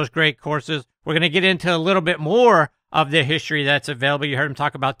some of those great courses. We're going to get into a little bit more of the history that's available. You heard him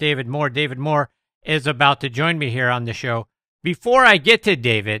talk about David Moore. David Moore is about to join me here on the show. Before I get to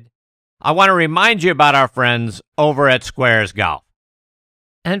David, I want to remind you about our friends over at Squares Golf.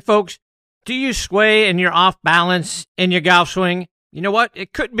 And folks, do you sway and you're off balance in your golf swing? You know what?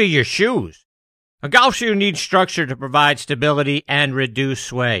 It could be your shoes. A golf shoe needs structure to provide stability and reduce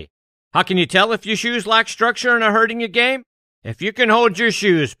sway. How can you tell if your shoes lack structure and are hurting your game? If you can hold your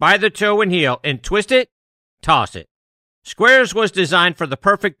shoes by the toe and heel and twist it, toss it. Squares was designed for the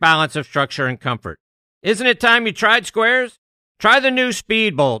perfect balance of structure and comfort. Isn't it time you tried Squares? Try the new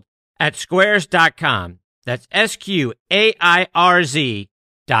Speedbolt at squares.com. That's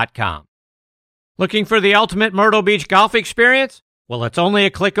SQAIRZ.com. Looking for the ultimate Myrtle Beach golf experience? Well, it's only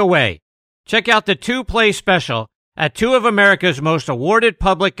a click away. Check out the 2-play special at 2 of America's most awarded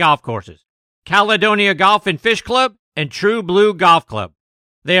public golf courses, Caledonia Golf and Fish Club and True Blue Golf Club.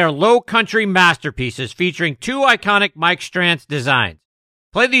 They are low country masterpieces featuring 2 iconic Mike Strantz designs.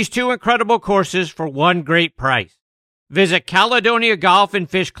 Play these 2 incredible courses for one great price. Visit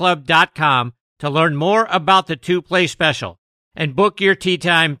CaledoniaGolfandFishClub.com to learn more about the 2-play special and book your tee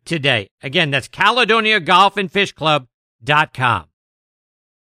time today. Again, that's CaledoniaGolfandFishClub.com.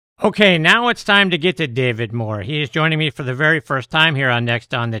 Okay, now it's time to get to David Moore. He is joining me for the very first time here on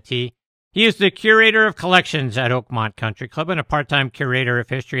Next on the Tee. He is the Curator of Collections at Oakmont Country Club and a part-time Curator of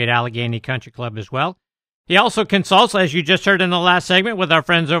History at Allegheny Country Club as well. He also consults, as you just heard in the last segment, with our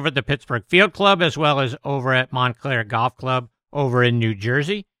friends over at the Pittsburgh Field Club as well as over at Montclair Golf Club over in New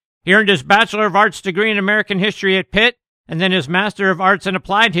Jersey. He earned his Bachelor of Arts degree in American History at Pitt and then his Master of Arts in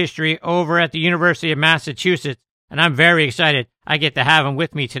Applied History over at the University of Massachusetts. And I'm very excited I get to have him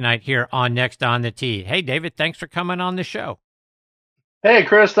with me tonight here on Next on the Tee. Hey, David, thanks for coming on the show. Hey,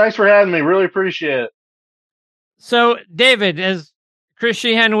 Chris, thanks for having me. Really appreciate it. So, David, as Chris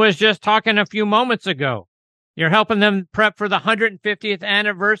Sheehan was just talking a few moments ago, you're helping them prep for the 150th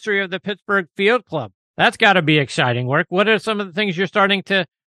anniversary of the Pittsburgh Field Club. That's got to be exciting work. What are some of the things you're starting to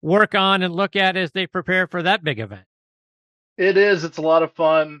work on and look at as they prepare for that big event? It is. It's a lot of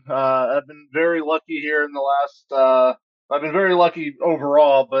fun. I've been very lucky here in the last, I've been very lucky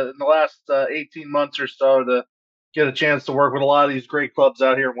overall, but in the last 18 months or so to get a chance to work with a lot of these great clubs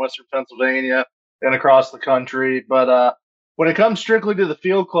out here in Western Pennsylvania and across the country. But when it comes strictly to the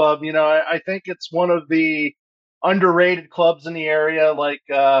Field Club, I think it's one of the underrated clubs in the area. Like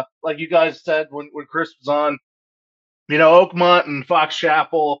you guys said when Chris was on, Oakmont and Fox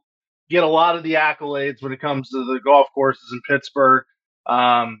Chapel get a lot of the accolades when it comes to the golf courses in Pittsburgh.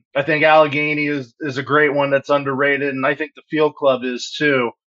 I think Allegheny is a great one that's underrated, and I think the Field Club is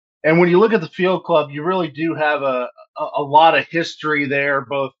too. And when you look at the Field Club, you really do have a lot of history there,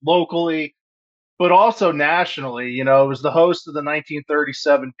 both locally, but also nationally. It was the host of the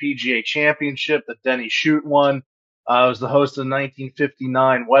 1937 PGA Championship that Denny Shute won. It was the host of the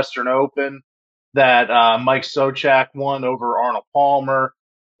 1959 Western Open that Mike Sochak won over Arnold Palmer.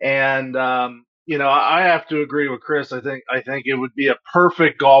 And I have to agree with Chris. I think it would be a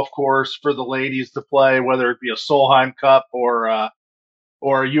perfect golf course for the ladies to play, whether it be a Solheim Cup or a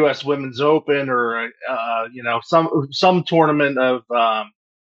U.S. Women's Open or some tournament of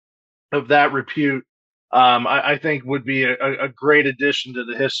that repute. I think would be a great addition to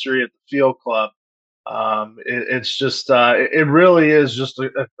the history at the Field Club. It's just it really is just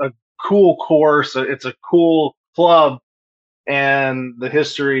a cool course. It's a cool club, and the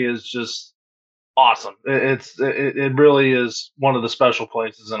history is just awesome. It really is one of the special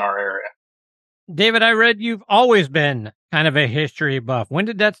places in our area. David, I read you've always been kind of a history buff. When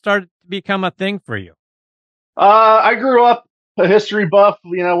did that start to become a thing for you? I grew up a history buff.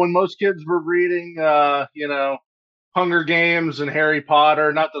 When most kids were reading, Hunger Games and Harry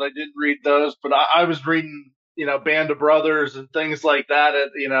Potter. Not that I didn't read those, but I was reading, Band of Brothers and things like that at,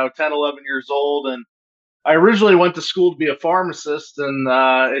 10, 11 years old. And I originally went to school to be a pharmacist, and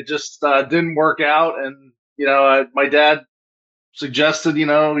it just didn't work out. And, my dad suggested,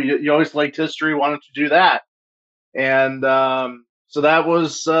 you always liked history. Why don't you do that? And so that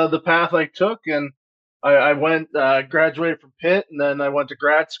was the path I took. And I went, graduated from Pitt, and then I went to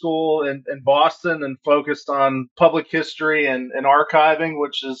grad school in Boston and focused on public history and archiving,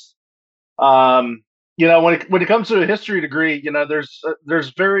 which is, when it comes to a history degree, there's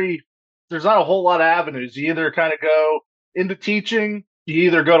not a whole lot of avenues. You either kind of go into teaching, you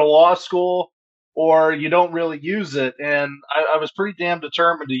either go to law school, or you don't really use it. And I was pretty damn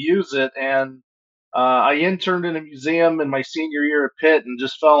determined to use it. And I interned in a museum in my senior year at Pitt and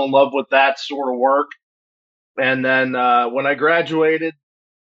just fell in love with that sort of work. And then when I graduated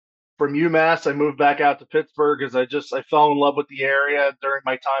from UMass, I moved back out to Pittsburgh because I fell in love with the area during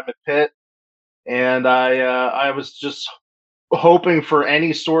my time at Pitt. And I was just hoping for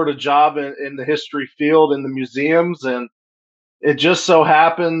any sort of job in the history field in the museums. And it just so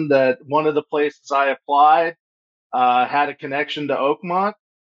happened that one of the places I applied had a connection to Oakmont,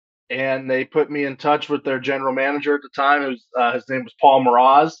 and they put me in touch with their general manager at the time. His name was Paul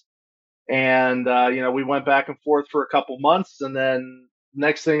Mraz. And, we went back and forth for a couple months. And then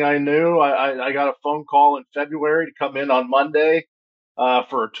next thing I knew, I got a phone call in February to come in on Monday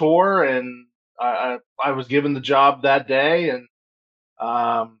for a tour. And I was given the job that day. And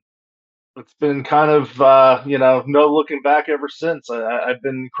it's been kind of, no looking back ever since. I've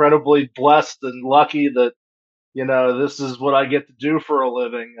been incredibly blessed and lucky that, this is what I get to do for a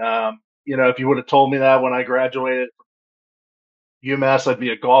living. If you would have told me that when I graduated UMass, I'd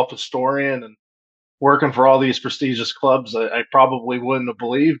be a golf historian and working for all these prestigious clubs, I probably wouldn't have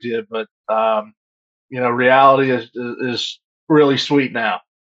believed you. But, reality is really sweet now.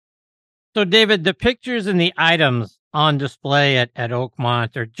 So, David, the pictures and the items on display at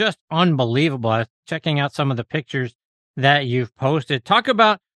Oakmont are just unbelievable. I was checking out some of the pictures that you've posted. Talk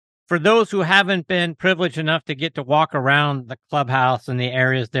about, for those who haven't been privileged enough to get to walk around the clubhouse and the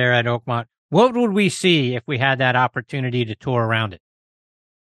areas there at Oakmont, what would we see if we had that opportunity to tour around it?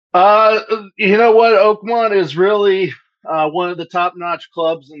 You know what? Oakmont is really one of the top-notch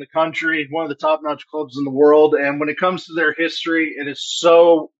clubs in the country, one of the top-notch clubs in the world. And when it comes to their history, it is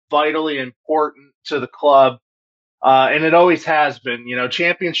so vitally important to the club. And it always has been.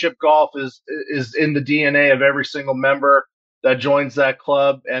 Championship golf is in the DNA of every single member that joins that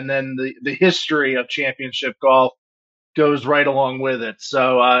club. And then the history of championship golf goes right along with it.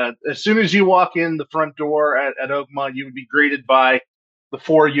 So as soon as you walk in the front door at Oakmont, you would be greeted by the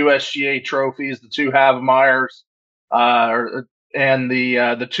 4 USGA trophies, the 2 Havemeyers, and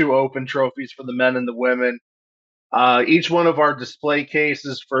the 2 Open trophies for the men and the women. Each one of our display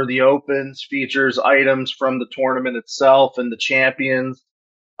cases for the Opens features items from the tournament itself and the champions.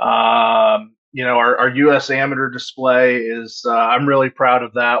 Our U.S. amateur display is, I'm really proud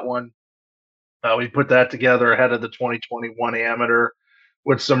of that one. We put that together ahead of the 2021 amateur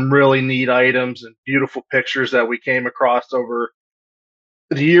with some really neat items and beautiful pictures that we came across over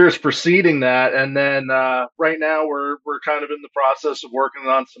the years preceding that. And then right now we're kind of in the process of working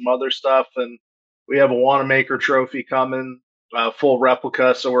on some other stuff, and we have a Wanamaker trophy coming, full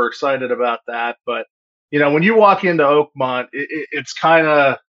replica, so we're excited about that. But when you walk into Oakmont, it's kind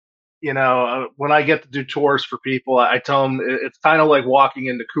of, when I get to do tours for people, I tell them it's kind of like walking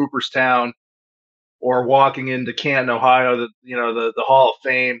into Cooperstown or walking into Canton, Ohio, the Hall of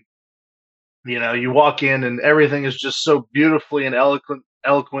Fame. You walk in and everything is just so beautifully and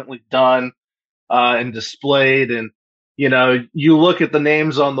eloquently done and displayed. And, you look at the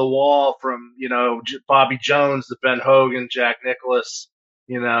names on the wall from, Bobby Jones to Ben Hogan, Jack Nicklaus,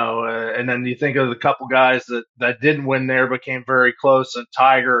 and then you think of the couple guys that didn't win there but came very close, and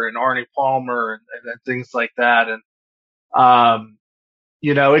Tiger and Arnie Palmer and things like that. And,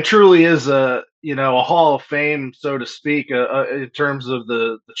 it truly is a Hall of Fame, so to speak, in terms of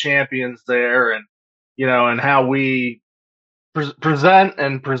the champions there, and and how we present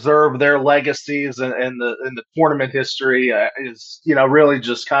and preserve their legacies, and the tournament history is really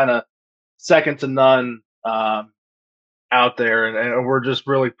just kind of second to none out there, and we're just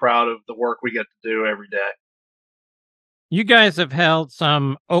really proud of the work we get to do every day. You guys have held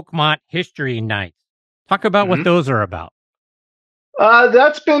some Oakmont history nights. Talk about what those are about.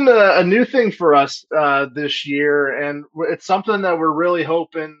 That's been a new thing for us this year, and it's something that we're really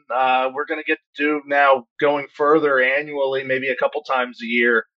hoping we're going to get to do now going further annually, maybe a couple times a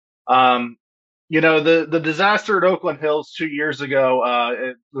year. The disaster at Oakland Hills 2 years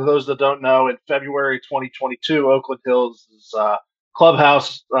ago, for those that don't know, in February 2022, Oakland Hills'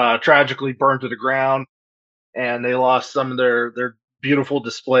 clubhouse tragically burned to the ground, and they lost some of their beautiful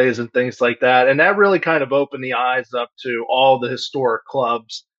displays and things like that. And that really kind of opened the eyes up to all the historic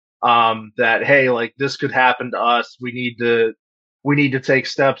clubs, that, hey, like, this could happen to us. We need to take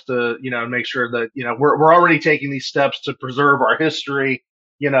steps to, make sure that, we're already taking these steps to preserve our history.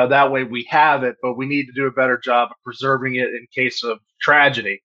 That way we have it, but we need to do a better job of preserving it in case of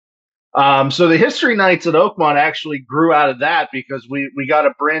tragedy. So the history nights at Oakmont actually grew out of that, because we got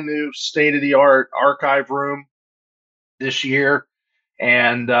a brand new state of the art archive room this year.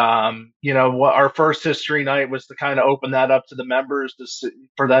 And, what our first history night was to kind of open that up to the members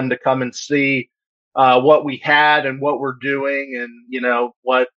for them to come and see, what we had and what we're doing, and,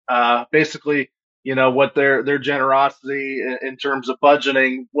 what, basically, what their generosity in terms of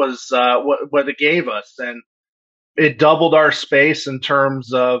budgeting was, what it gave us. And it doubled our space in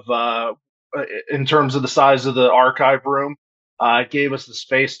terms of the size of the archive room. It gave us the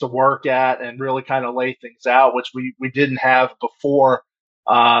space to work at and really kind of lay things out, which we didn't have before.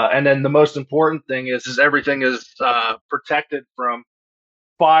 And then the most important thing is everything is protected from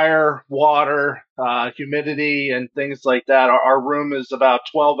fire, water, humidity, and things like that. Our room is about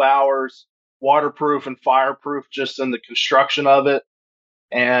 12 hours waterproof and fireproof just in the construction of it.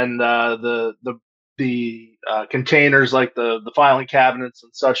 And the containers, like the filing cabinets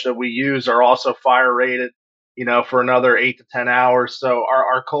and such that we use, are also fire rated, for another 8 to 10 hours. So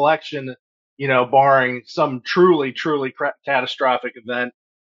our collection, barring some truly catastrophic event,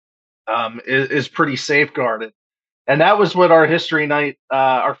 is pretty safeguarded. And that was what our history night,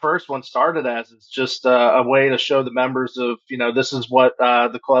 our first one, started as. It's just a way to show the members of, this is what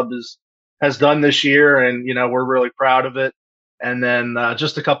the club has done this year, and we're really proud of it. And then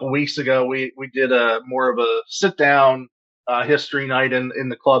just a couple weeks ago, we did a more of a sit down history night in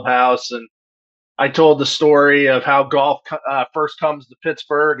the clubhouse, and I told the story of how golf first comes to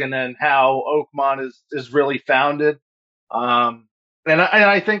Pittsburgh, and then how Oakmont is really founded. And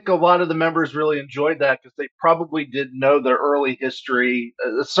I think a lot of the members really enjoyed that, because they probably didn't know the early history,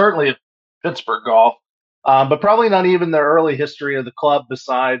 certainly of Pittsburgh golf, but probably not even the early history of the club,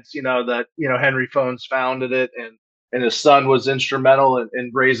 besides, that, Henry Phones founded it, and his son was instrumental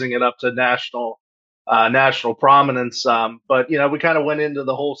in raising it up to national prominence. But, we kind of went into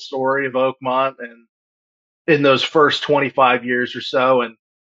the whole story of Oakmont and in those first 25 years or so. And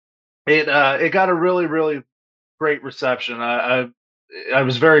it got a really, really great reception. I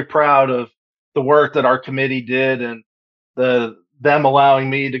was very proud of the work that our committee did, and them allowing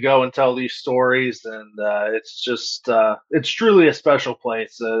me to go and tell these stories. And it's just it's truly a special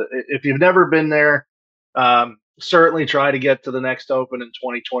place. If you've never been there, certainly try to get to the next Open in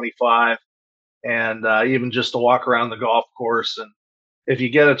 2025, and even just to walk around the golf course. And if you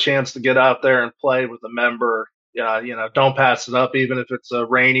get a chance to get out there and play with a member, don't pass it up, even if it's a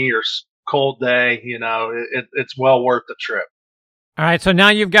rainy or cold day. It's well worth the trip. All right, so now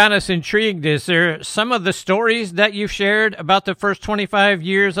you've got us intrigued. Is there some of the stories that you've shared about the first 25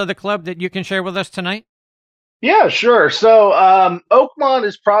 years of the club that you can share with us tonight? Yeah, sure. So Oakmont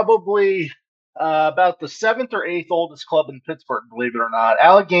is probably about the 7th or 8th oldest club in Pittsburgh, believe it or not.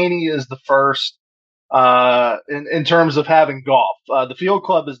 Allegheny is the first in terms of having golf. The Field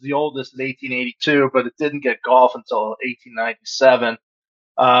Club is the oldest in 1882, but it didn't get golf until 1897.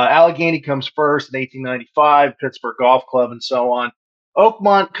 Allegheny comes first in 1895, Pittsburgh Golf Club, and so on.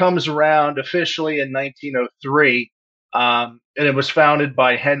 Oakmont comes around officially in 1903, and it was founded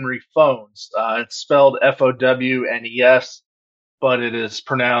by Henry Phones. It's spelled Fownes, but it is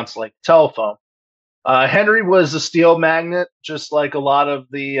pronounced like telephone. Henry was a steel magnate, just like a lot of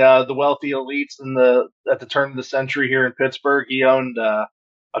the wealthy elites at the turn of the century here in Pittsburgh. He owned a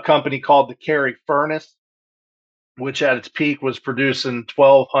company called the Cary Furnace, which at its peak was producing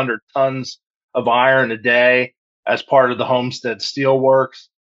 1,200 tons of iron a day as part of the Homestead Steel Works.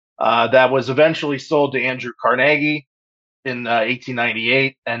 That was eventually sold to Andrew Carnegie, in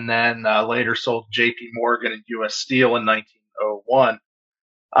 1898, and then later sold J.P. Morgan and U.S. Steel in 1901.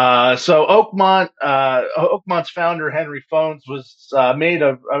 So Oakmont's founder, Henry Phones, was made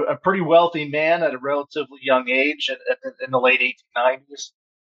a pretty wealthy man at a relatively young age in the late 1890s.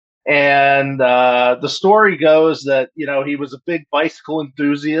 And the story goes that, he was a big bicycle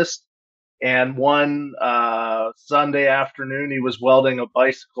enthusiast. And one Sunday afternoon, he was welding a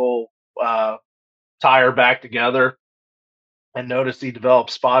bicycle tire back together and noticed he developed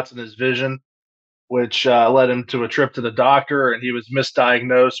spots in his vision, which led him to a trip to the doctor, and he was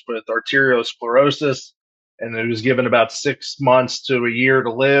misdiagnosed with arteriosclerosis, and he was given about 6 months to a year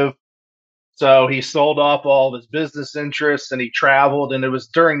to live. So he sold off all of his business interests and he traveled. And it was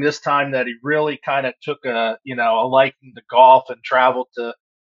during this time that he really kind of took a liking to golf and traveled to,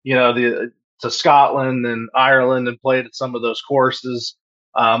 to Scotland and Ireland and played at some of those courses.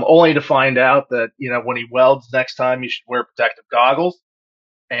 Only to find out that, when he welds next time, he should wear protective goggles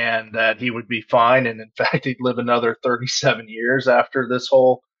and that he would be fine. And in fact, he'd live another 37 years after this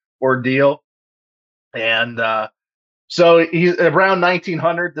whole ordeal. And, so he's around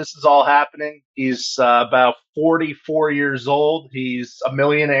 1900. This is all happening. He's about 44 years old. He's a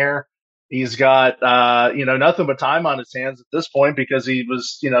millionaire. He's got, nothing but time on his hands at this point because he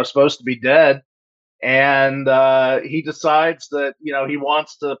was, supposed to be dead. And he decides that, he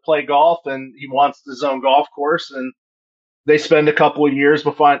wants to play golf and he wants his own golf course. And they spend a couple of years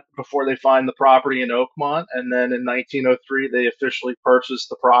before they find the property in Oakmont. And then in 1903, they officially purchase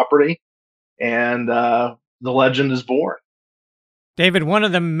the property. And the legend is born. David, one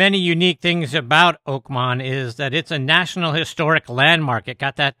of the many unique things about Oakmont is that it's a National Historic Landmark. It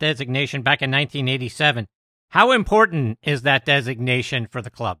got that designation back in 1987. How important is that designation for the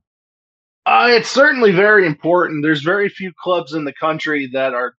club? It's certainly very important. There's very few clubs in the country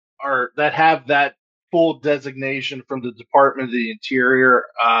that that have that full designation from the Department of the Interior.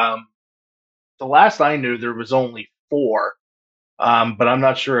 The last I knew, there was only 4. But I'm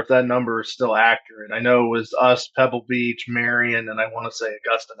not sure if that number is still accurate. I know it was us, Pebble Beach, Marion, and I want to say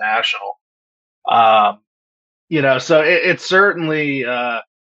Augusta National. So it's certainly a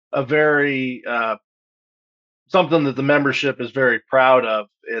very something that the membership is very proud of.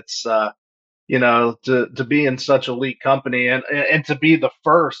 It's to be in such elite company and to be the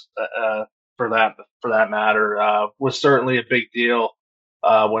first for that matter was certainly a big deal.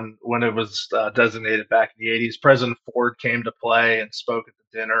 When it was designated back in the 80s, President Ford came to play and spoke at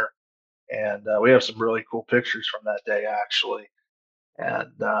the dinner, and we have some really cool pictures from that day, actually.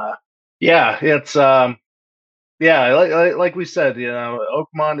 And it's like we said,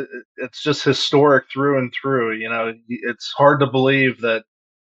 Oakmont, it's just historic through and through. It's hard to believe that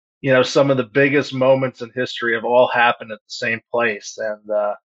some of the biggest moments in history have all happened at the same place, and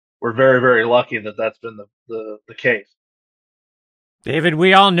we're very, very lucky that that's been the case. David,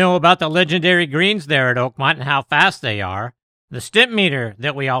 we all know about the legendary greens there at Oakmont and how fast they are. The Stimpmeter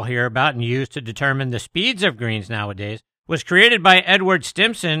that we all hear about and use to determine the speeds of greens nowadays was created by Edward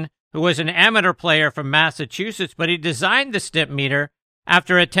Stimpson, who was an amateur player from Massachusetts, but he designed the Stimpmeter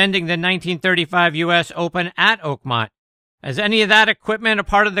after attending the 1935 U.S. Open at Oakmont. Is any of that equipment a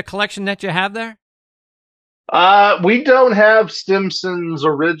part of the collection that you have there? We don't have Stimpson's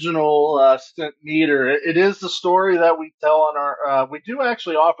original Stimpmeter. It is the story that we tell on our. We do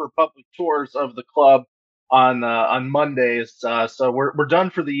actually offer public tours of the club on Mondays. So we're done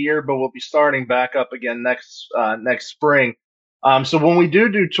for the year, but we'll be starting back up again next spring. So when we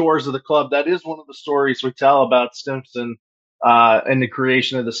do tours of the club, that is one of the stories we tell about Stimpson and the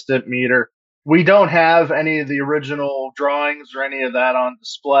creation of the Stimpmeter. We don't have any of the original drawings or any of that on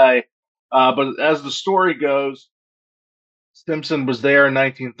display. But as the story goes, Stimpson was there in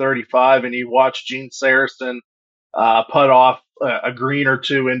 1935 and he watched Gene Saracen putt off a green or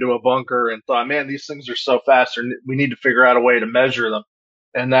two into a bunker and thought, man, these things are so fast. We need to figure out a way to measure them.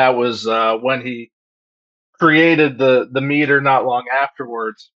 And that was when he created the meter not long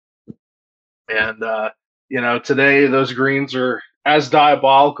afterwards. And, today those greens are as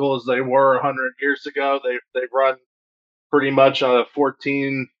diabolical as they were 100 years ago. They run pretty much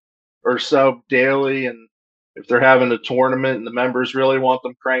 14 or so daily, and if they're having a tournament and the members really want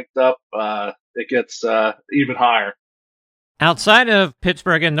them cranked up, it gets even higher. Outside of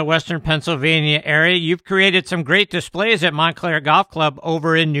Pittsburgh and the Western Pennsylvania area, you've created some great displays at Montclair Golf Club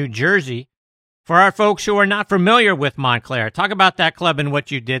over in New Jersey. For our folks who are not familiar with Montclair, talk about that club and what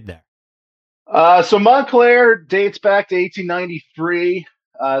you did there. So Montclair dates back to 1893.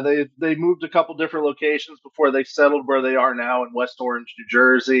 They moved a couple different locations before they settled where they are now in West Orange, New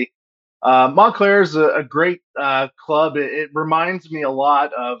Jersey. Montclair is a great club. It reminds me a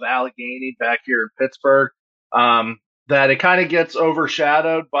lot of Allegheny back here in Pittsburgh. that it kind of gets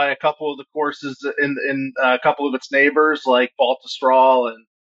overshadowed by a couple of the courses in a couple of its neighbors like Baltusrol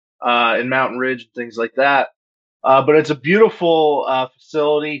and Mountain Ridge and things like that. But it's a beautiful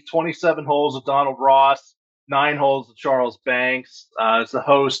facility. 27 holes of Donald Ross, 9 holes of Charles Banks. It's the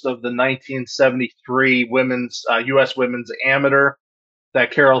host of the 1973 women's U.S. Women's Amateur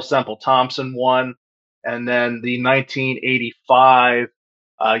that Carol Semple Thompson won, and then the 1985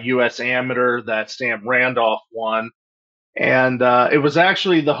 U.S. Amateur that Sam Randolph won. And it was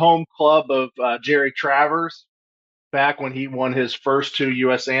actually the home club of Jerry Travers back when he won his first 2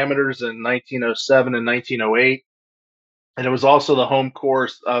 U.S. Amateurs in 1907 and 1908. And it was also the home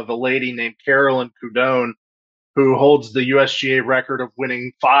course of a lady named Carolyn Coudon, who holds the USGA record of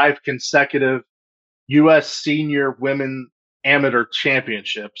winning 5 consecutive U.S. Senior Women Amateur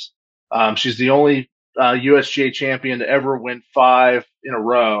Championships. She's the only USGA champion to ever win 5 in a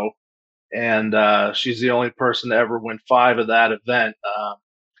row, and she's the only person to ever win 5 of that event.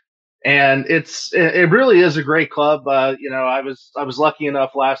 And it really is a great club. I was lucky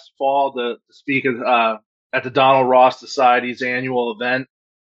enough last fall to speak at the Donald Ross Society's annual event,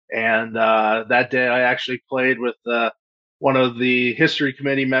 and that day I actually played with one of the history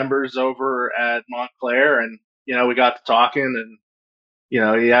committee members over at Montclair, and we got to talking, and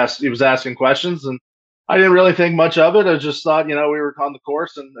he was asking questions, and I didn't really think much of it. I just thought we were on the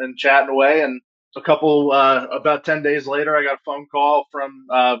course and chatting away, and about 10 days later, I got a phone call from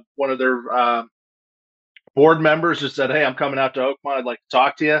one of their board members who said, "Hey, I'm coming out to Oakmont. I'd like to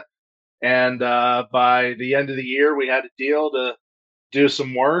talk to you." And by the end of the year, we had a deal to do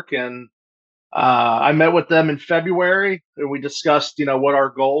some work, and I met with them in February, and we discussed, what our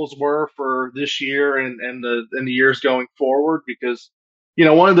goals were for this year and the years going forward. Because,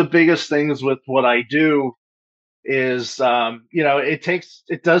 one of the biggest things with what I do is,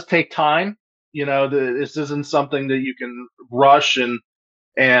 it does take time. This isn't something that you can rush and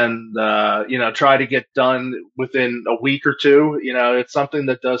try to get done within a week or two. It's something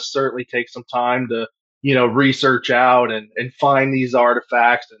that does certainly take some time to research out and find these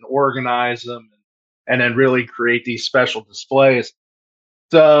artifacts and organize them and then really create these special displays.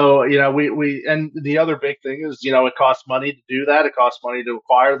 So, and the other big thing is, it costs money to do that. It costs money to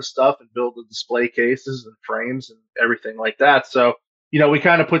acquire the stuff and build the display cases and frames and everything like that. So, we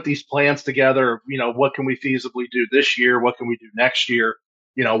kind of put these plans together. What can we feasibly do this year? What can we do next year?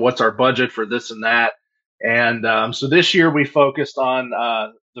 What's our budget for this and that? And so this year we focused on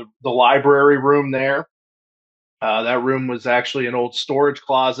the library room there. That room was actually an old storage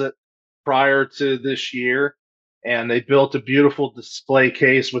closet prior to this year, and they built a beautiful display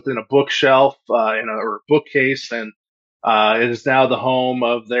case within a bookshelf or a bookcase, and it is now the home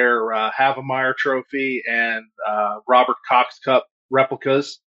of their Havemeyer Trophy and Robert Cox Cup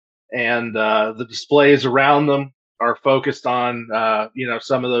replicas, and the displays around them are focused on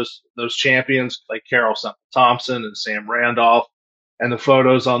some of those champions like Carol Semple Thompson and Sam Randolph. And the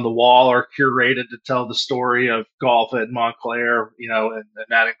photos on the wall are curated to tell the story of golf at Montclair, and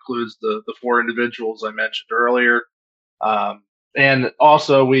that includes the 4 individuals I mentioned earlier. And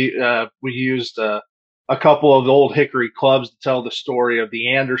also we used a couple of the old Hickory clubs to tell the story of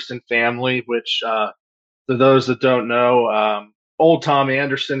the Anderson family, which, to those that don't know, old Tom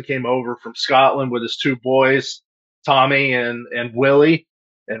Anderson came over from Scotland with his 2 boys, Tommy and Willie.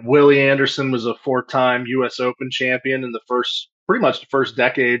 And Willie Anderson was a 4-time U.S. Open champion in pretty much the first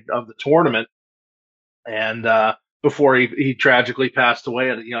decade of the tournament. And before he tragically passed away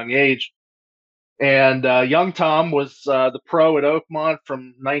at a young age. And young Tom was the pro at Oakmont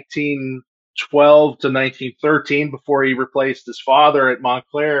from 1912 to 1913 before he replaced his father at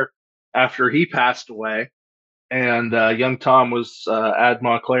Montclair after he passed away. And young Tom was at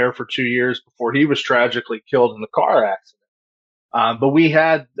Montclair for 2 years before he was tragically killed in the car accident. But we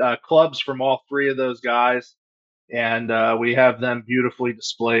had clubs from all 3 of those guys, and we have them beautifully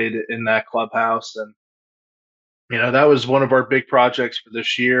displayed in that clubhouse. And, that was one of our big projects for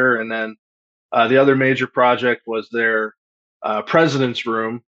this year. And then the other major project was their president's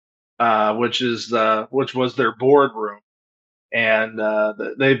room, which was their board room. And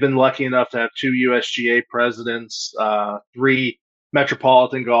they've been lucky enough to have 2 USGA presidents, 3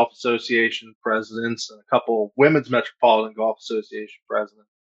 Metropolitan Golf Association presidents, and a couple Women's Metropolitan Golf Association presidents.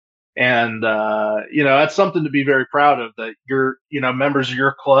 And, that's something to be very proud of, that your, members of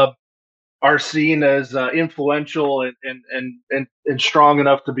your club are seen as influential and strong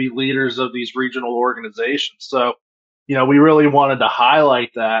enough to be leaders of these regional organizations. So, we really wanted to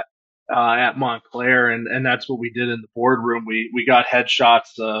highlight that at Montclair, and that's what we did in the boardroom. We got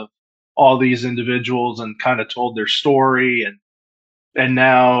headshots of all these individuals and kind of told their story, and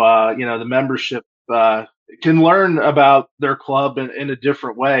now the membership can learn about their club in a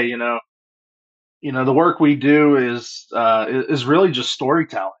different way. The work we do is really just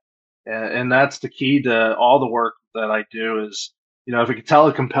storytelling, and that's the key to all the work that I do. Is if you can tell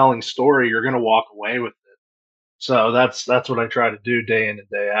a compelling story, you're going to walk away with it. So that's what I try to do day in and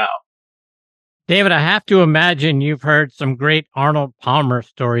day out. David, I have to imagine you've heard some great Arnold Palmer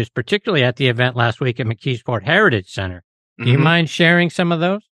stories, particularly at the event last week at McKeesport Heritage Center. Do you mind sharing some of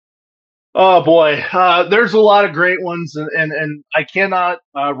those? Oh boy, there's a lot of great ones, and I cannot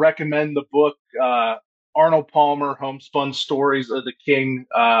recommend the book Arnold Palmer Homespun Stories of the King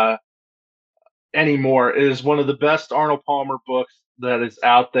anymore. It is one of the best Arnold Palmer books that is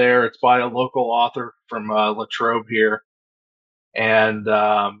out there. It's by a local author from Latrobe here. And,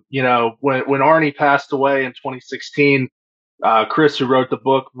 when Arnie passed away in 2016, Chris, who wrote the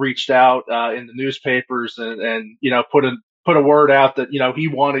book, reached out in the newspapers and put a word out that, he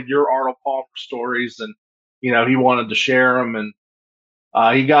wanted your Arnold Palmer stories and, he wanted to share them. And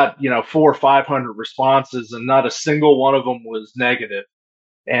he got, 400 or 500 responses, and not a single one of them was negative.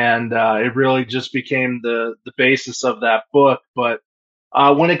 And it really just became the basis of that book. But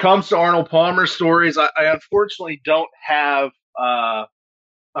when it comes to Arnold Palmer stories, I unfortunately don't have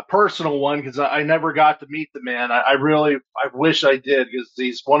a personal one because I never got to meet the man. I wish I did, because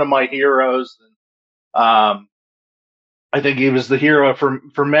he's one of my heroes. And I think he was the hero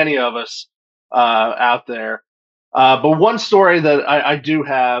for many of us out there. But one story that I do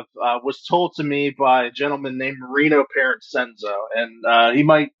have was told to me by a gentleman named Marino Parensenzo, and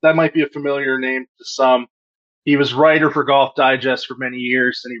that might be a familiar name to some. He was writer for Golf Digest for many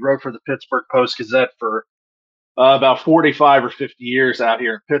years, and he wrote for the Pittsburgh Post-Gazette for about 45 or 50 years out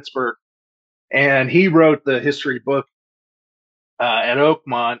here in Pittsburgh. And he wrote the history book at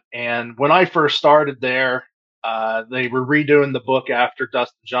Oakmont. And when I first started there, they were redoing the book after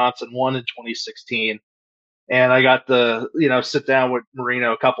Dustin Johnson won in 2016. And I got to, sit down with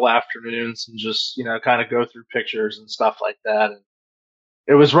Marino a couple afternoons and just, kind of go through pictures and stuff like that. And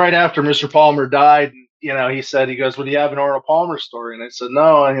it was right after Mr. Palmer died. And, he goes, well, do you have an Arnold Palmer story? And I said,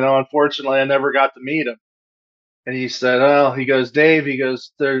 no, unfortunately, I never got to meet him. And he said, oh, he goes, Dave,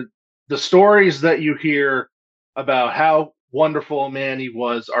 the stories that you hear about how wonderful a man he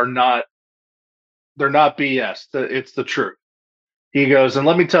was they're not BS. It's the truth. He goes, and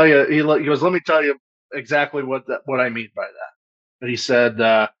let me tell you, let me tell you exactly what I mean by that. And he said,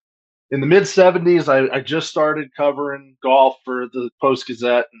 in the mid 70s, I just started covering golf for the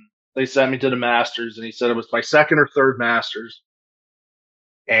Post-Gazette, and they sent me to the Masters. And he said it was my second or third Masters.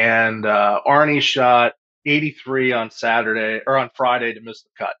 And Arnie shot 83 on Friday to miss the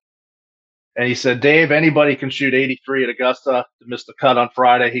cut. And he said, Dave, anybody can shoot 83 at Augusta to miss the cut on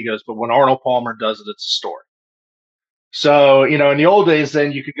Friday. He goes, but when Arnold Palmer does it, it's a story. So, in the old days,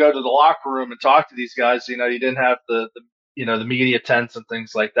 then you could go to the locker room and talk to these guys. You didn't have the media tents and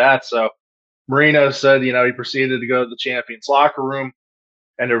things like that. So Marino said, he proceeded to go to the Champions locker room,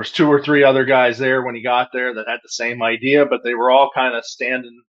 and there was 2 or 3 other guys there when he got there that had the same idea, but they were all kind of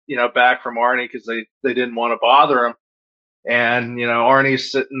standing, back from Arnie because they didn't want to bother him. And, Arnie's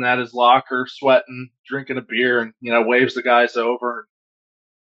sitting at his locker, sweating, drinking a beer, and, waves the guys over.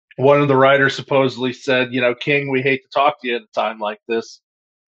 One of the writers supposedly said, King, we hate to talk to you at a time like this.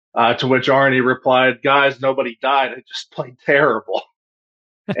 To which Arnie replied, guys, nobody died. I just played terrible.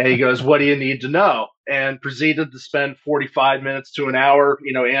 And he goes, what do you need to know? And proceeded to spend 45 minutes to an hour,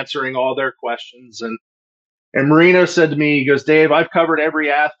 answering all their questions. And Marino said to me, he goes, Dave, I've covered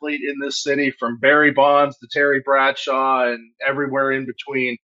every athlete in this city from Barry Bonds to Terry Bradshaw and everywhere in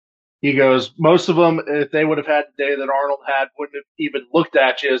between. He goes, most of them, if they would have had the day that Arnold had, wouldn't have even looked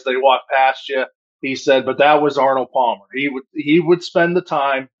at you as they walked past you. He said, but that was Arnold Palmer. He would spend the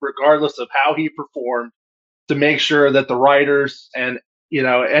time, regardless of how he performed, to make sure that the writers and,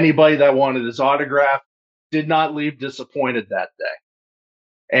 anybody that wanted his autograph did not leave disappointed that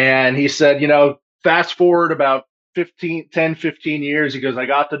day. And he said, fast forward about 15 years, he goes, I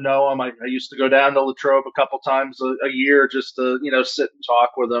got to know him. I used to go down to Latrobe a couple times a year just to, sit and talk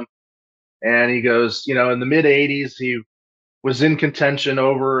with him. And he goes, in the mid 80s, he was in contention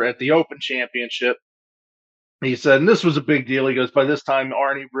over at the Open Championship. He said, and this was a big deal. He goes, by this time,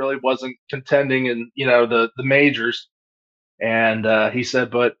 Arnie really wasn't contending in, the majors. And he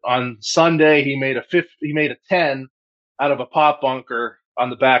said, but on Sunday, he made a 10 out of a pop bunker on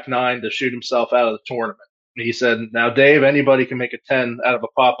the back 9 to shoot himself out of the tournament. And he said, now, Dave, anybody can make a 10 out of a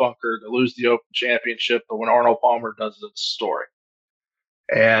pop bunker to lose the Open Championship, but when Arnold Palmer does it, it's a story.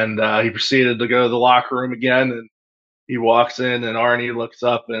 And he proceeded to go to the locker room again, and he walks in, and Arnie looks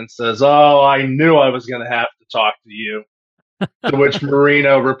up and says, oh, I knew I was going to have to talk to you. To which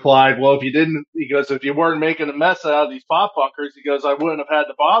Marino replied, "Well, if you didn't," he goes, "if you weren't making a mess out of these pop bunkers," he goes, "I wouldn't have had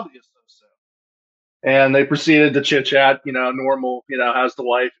to bother you so soon." And they proceeded to chit chat, normal, how's the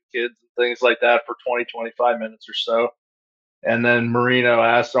wife and kids and things like that for 20, 25 minutes or so. And then Marino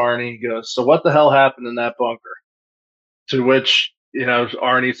asked Arnie, he goes, "So what the hell happened in that bunker?" To which,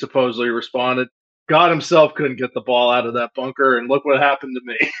 Arnie supposedly responded, "God himself couldn't get the ball out of that bunker, and look what happened to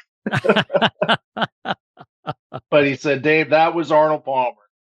me." But he said, "Dave, that was Arnold Palmer."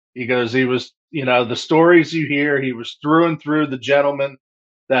 He goes, he was, the stories you hear, he was through and through the gentleman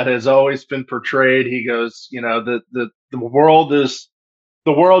that has always been portrayed. He goes, the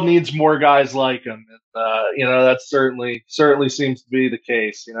world needs more guys like him. And, that certainly seems to be the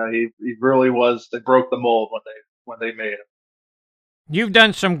case. He really was, they broke the mold when they made him. You've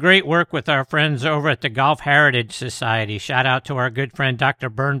done some great work with our friends over at the Golf Heritage Society. Shout out to our good friend, Dr.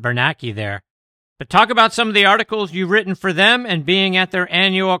 Bern Bernanke there. But talk about some of the articles you've written for them and being at their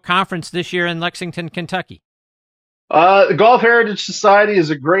annual conference this year in Lexington, Kentucky. The Golf Heritage Society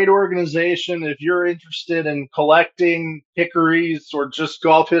is a great organization. If you're interested in collecting hickories or just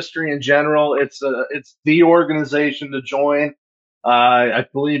golf history in general, it's the organization to join. I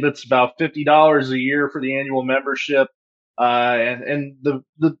believe it's about $50 a year for the annual membership. And the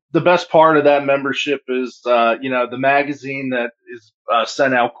best part of that membership is, the magazine that is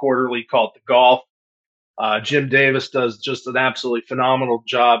sent out quarterly called The Golf. Jim Davis does just an absolutely phenomenal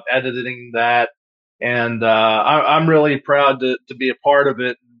job editing that. And I'm really proud to be a part of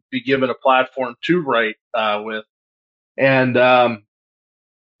it and be given a platform to write with. And, I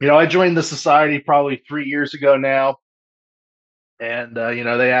joined the society probably 3 years ago now. And,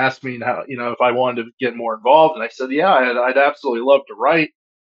 they asked me how, if I wanted to get more involved. And I said, yeah, I'd absolutely love to write.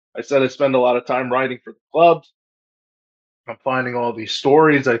 I said I spend a lot of time writing for the clubs. I'm finding all these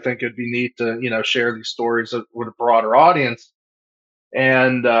stories. I think it'd be neat to, share these stories with a broader audience.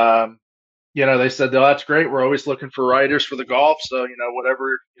 And, they said, "Oh, that's great. We're always looking for writers for the golf. So,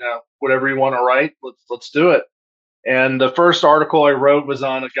 whatever you want to write, let's do it." And the first article I wrote was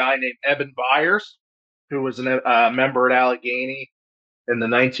on a guy named Eben Byers, who was a member at Allegheny and the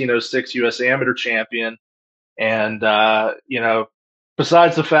 1906 U.S. Amateur champion. And,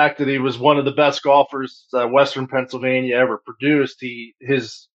 besides the fact that he was one of the best golfers Western Pennsylvania ever produced,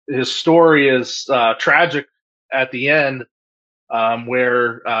 his story is tragic at the end,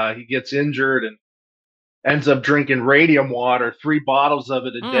 where he gets injured and ends up drinking radium water, 3 bottles of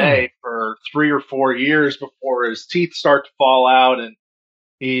it a day for 3 or 4 years before his teeth start to fall out, and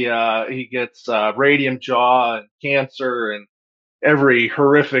he gets radium jaw and cancer and every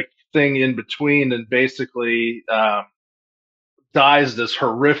horrific thing in between, and basically dies this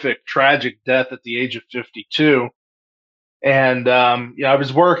horrific, tragic death at the age of 52. And I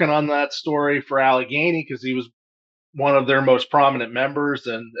was working on that story for Allegheny because he was one of their most prominent members,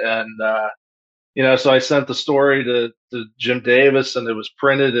 and so I sent the story to Jim Davis, and it was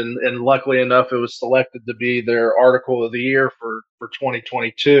printed, and luckily enough, it was selected to be their article of the year for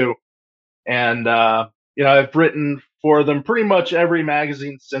 2022. And I've written for them pretty much every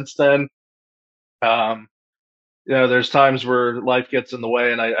magazine since then. There's times where life gets in the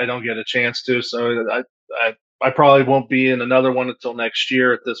way and I don't get a chance to, so I probably won't be in another one until next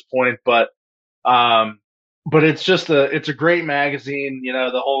year at this point, but it's it's a great magazine.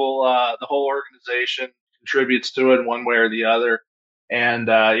 The whole organization contributes to it in one way or the other. And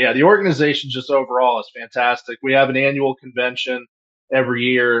the organization just overall is fantastic. We have an annual convention every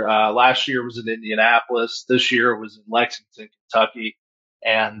year. Last year was in Indianapolis. This year it was in Lexington, Kentucky.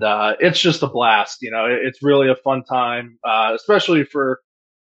 And it's just a blast. It's really a fun time, especially for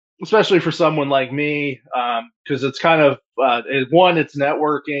someone like me, because it's kind of it's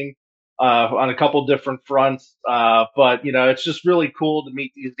networking on a couple different fronts, but it's just really cool to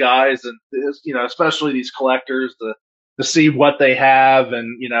meet these guys, and especially these collectors, to see what they have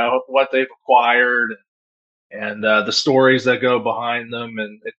and what they've acquired, and the stories that go behind them,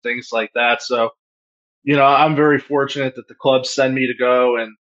 and things like that. So I'm very fortunate that the clubs send me to go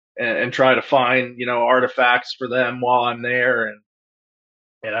and try to find artifacts for them while I'm there. And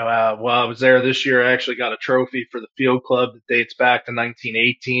while I was there this year, I actually got a trophy for the field club that dates back to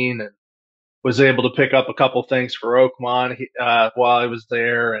 1918, and was able to pick up a couple things for Oakmont while I was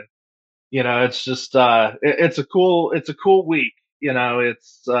there. And it's just it's a cool week. We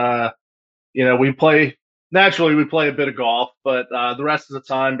play a bit of golf, but the rest of the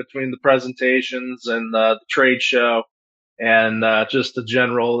time between the presentations and the trade show and just the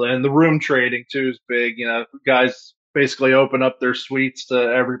general, and the room trading too is big. Guys basically open up their suites to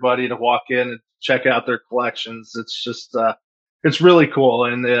everybody to walk in and check out their collections. It's just it's really cool.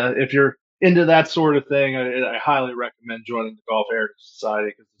 And if into that sort of thing, I highly recommend joining the Golf Heritage Society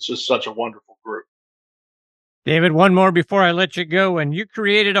because it's just such a wonderful group. David, one more before I let you go. And you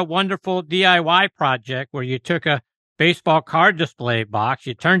created a wonderful DIY project where you took a baseball card display box,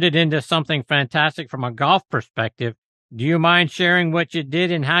 you turned it into something fantastic from a golf perspective. Do you mind sharing what you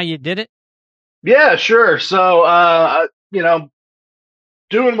did and how you did it? Yeah, sure. So,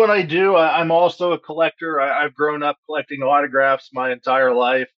 doing what I do, I'm also a collector. I've grown up collecting autographs my entire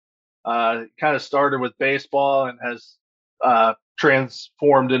life. Kind of started with baseball and has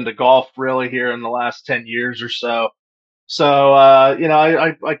transformed into golf really here in the last 10 years or so. So,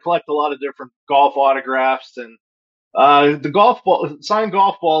 I collect a lot of different golf autographs, and the signed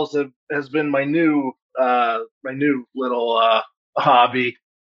golf balls has been my new little hobby.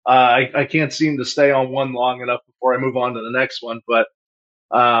 I can't seem to stay on one long enough before I move on to the next one, but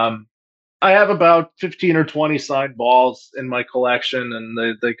I have about 15 or 20 signed balls in my collection,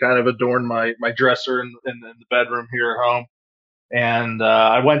 and they kind of adorn my dresser in the bedroom here at home. And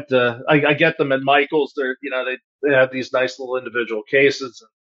I get them at Michael's. They have these nice little individual cases.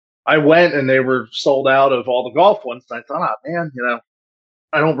 I went and they were sold out of all the golf ones. And I thought, oh man,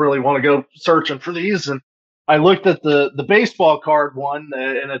 I don't really want to go searching for these. And I looked at the baseball card one,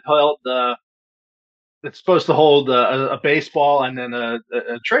 and it's supposed to hold a baseball and then a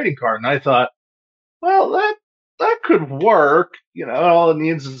trading card. And I thought, well, that could work. All it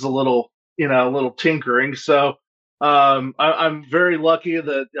needs is a little tinkering. So I'm very lucky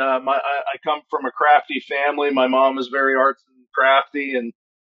that I come from a crafty family. My mom is very arts and crafty, and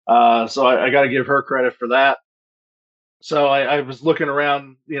so I got to give her credit for that. So I was looking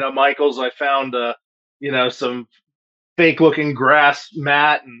around, Michael's. I found some fake looking grass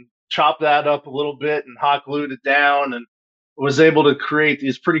mat and chopped that up a little bit and hot glued it down, and was able to create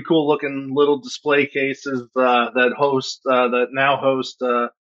these pretty cool looking little display cases that now host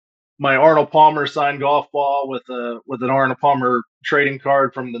my Arnold Palmer signed golf ball with an Arnold Palmer trading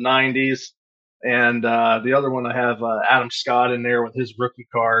card from the 90s, and the other one I have Adam Scott in there with his rookie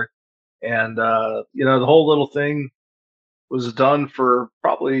card, and the whole little thing was done for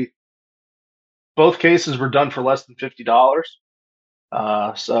probably, both cases were done for less than $50.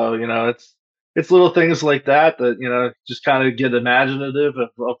 So it's little things like that just kind of get imaginative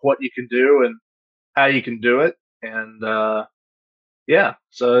of what you can do and how you can do it. And yeah,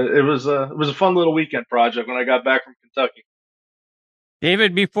 so it was a fun little weekend project when I got back from Kentucky.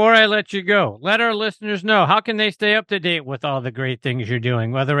 David, before I let you go, let our listeners know, how can they stay up to date with all the great things you're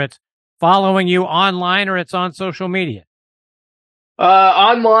doing, whether it's following you online or it's on social media?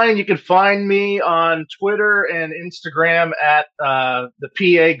 Online, you can find me on Twitter and Instagram at the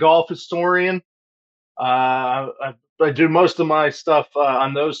PA Golf Historian. I do most of my stuff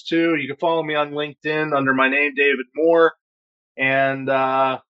on those two. You can follow me on LinkedIn under my name, David Moore, and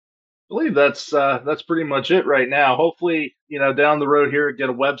I believe that's pretty much it right now. Hopefully, down the road here, get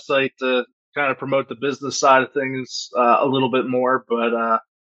a website to kind of promote the business side of things a little bit more. But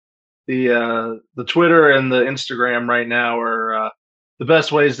the Twitter and the Instagram right now are the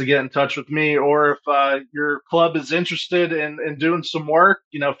best ways to get in touch with me. Or if your club is interested in doing some work,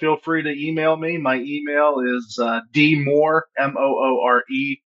 feel free to email me. My email is dmoore, Moore,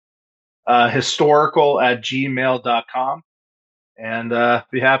 historical@gmail.com. And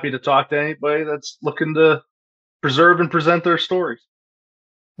be happy to talk to anybody that's looking to preserve and present their stories.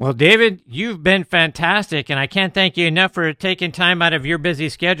 Well, David, you've been fantastic, and I can't thank you enough for taking time out of your busy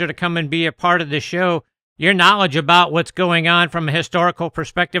schedule to come and be a part of the show. Your knowledge about what's going on from a historical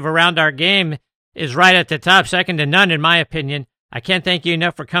perspective around our game is right at the top, second to none, in my opinion. I can't thank you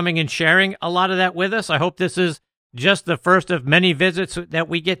enough for coming and sharing a lot of that with us. I hope this is just the first of many visits that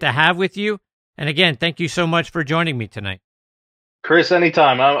we get to have with you. And again, thank you so much for joining me tonight. Chris,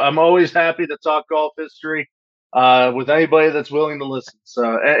 anytime. I'm always happy to talk golf history with anybody that's willing to listen.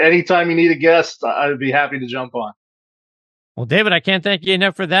 So anytime you need a guest, I'd be happy to jump on. Well, David, I can't thank you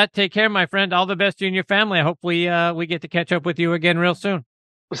enough for that. Take care, my friend. All the best to you and your family. I hope we get to catch up with you again real soon.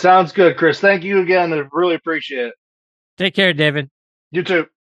 Sounds good, Chris. Thank you again. I really appreciate it. Take care, David. You too.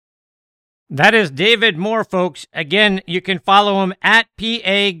 That is David Moore, folks. Again, you can follow him at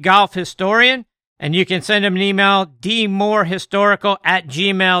PA Golf Historian, and you can send him an email.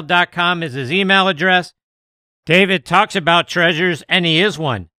 dmoorehistorical@gmail.com is his email address. David talks about treasures, and he is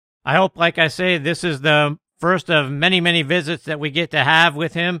one. I hope, like I say, this is the first of many, many visits that we get to have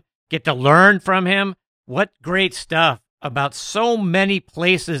with him, get to learn from him. What great stuff about so many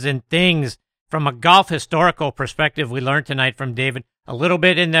places and things from a golf historical perspective we learned tonight from David. A little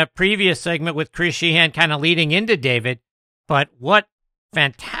bit in the previous segment with Chris Sheehan kind of leading into David, but what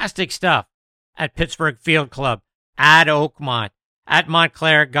fantastic stuff at Pittsburgh Field Club, at Oakmont, at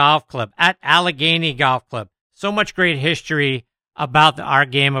Montclair Golf Club, at Allegheny Golf Club. So much great history about our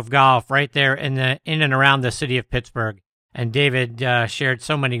game of golf right there in and around the city of Pittsburgh. And David shared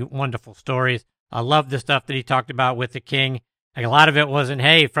so many wonderful stories. I love the stuff that he talked about with the King. Like, a lot of it wasn't,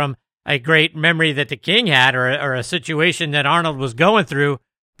 hey, from a great memory that the King had or a situation that Arnold was going through,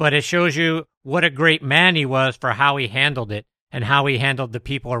 but it shows you what a great man he was for how he handled it and how he handled the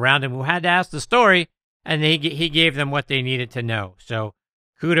people around him who had to ask the story, and he gave them what they needed to know. So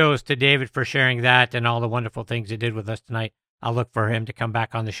kudos to David for sharing that and all the wonderful things he did with us tonight. I'll look for him to come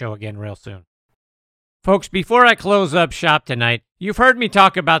back on the show again real soon. Folks, before I close up shop tonight, you've heard me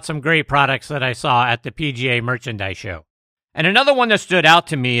talk about some great products that I saw at the PGA Merchandise Show. And another one that stood out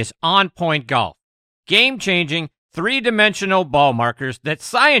to me is On Point Golf. Game-changing, three-dimensional ball markers that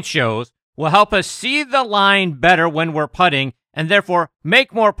science shows will help us see the line better when we're putting and therefore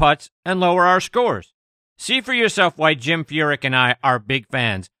make more putts and lower our scores. See for yourself why Jim Furyk and I are big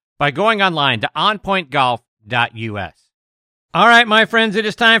fans by going online to onpointgolf.us. All right, my friends, it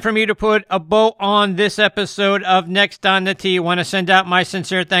is time for me to put a bow on this episode of Next on the Tee. I want to send out my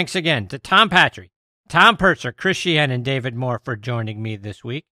sincere thanks again to Tom Patri, Tom Purtzer, Chris Sheehan, and David Moore for joining me this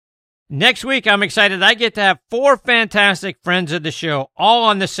week. Next week, I'm excited. I get to have 4 fantastic friends of the show all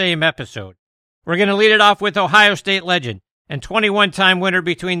on the same episode. We're going to lead it off with Ohio State legend and 21-time winner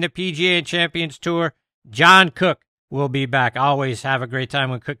between the PGA and Champions Tour, John Cook, will be back. I always have a great time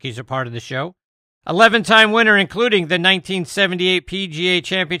when Cookie's a part of the show. 11-time winner, including the 1978 PGA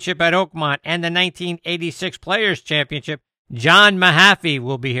Championship at Oakmont and the 1986 Players Championship, John Mahaffey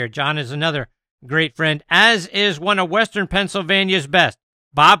will be here. John is another great friend, as is one of Western Pennsylvania's best,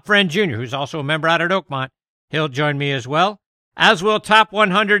 Bob Friend Jr., who's also a member out at Oakmont. He'll join me as well, as will top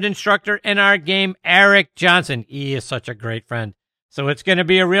 100 instructor in our game, Eric Johnson. He is such a great friend. So it's going to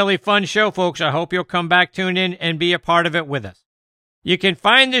be a really fun show, folks. I hope you'll come back, tune in, and be a part of it with us. You can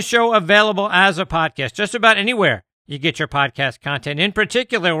find this show available as a podcast just about anywhere you get your podcast content. In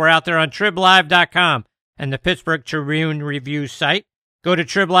particular, we're out there on TribLive.com and the Pittsburgh Tribune Review site. Go to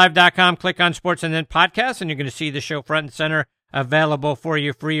TribLive.com, click on Sports and then Podcasts, and you're going to see the show front and center available for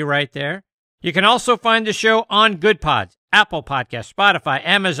you free right there. You can also find the show on Good Pods, Apple Podcasts, Spotify,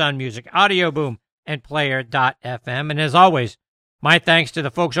 Amazon Music, Audio Boom, and Player.fm. And as always, my thanks to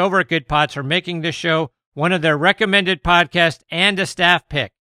the folks over at Good Pods for making this show one of their recommended podcasts and a staff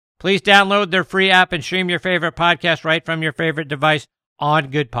pick. Please download their free app and stream your favorite podcast right from your favorite device on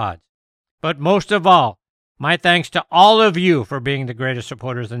Good Pods. But most of all, my thanks to all of you for being the greatest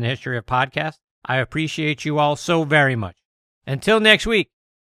supporters in the history of podcasts. I appreciate you all so very much. Until next week,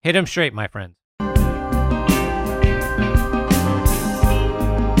 hit 'em straight, my friends.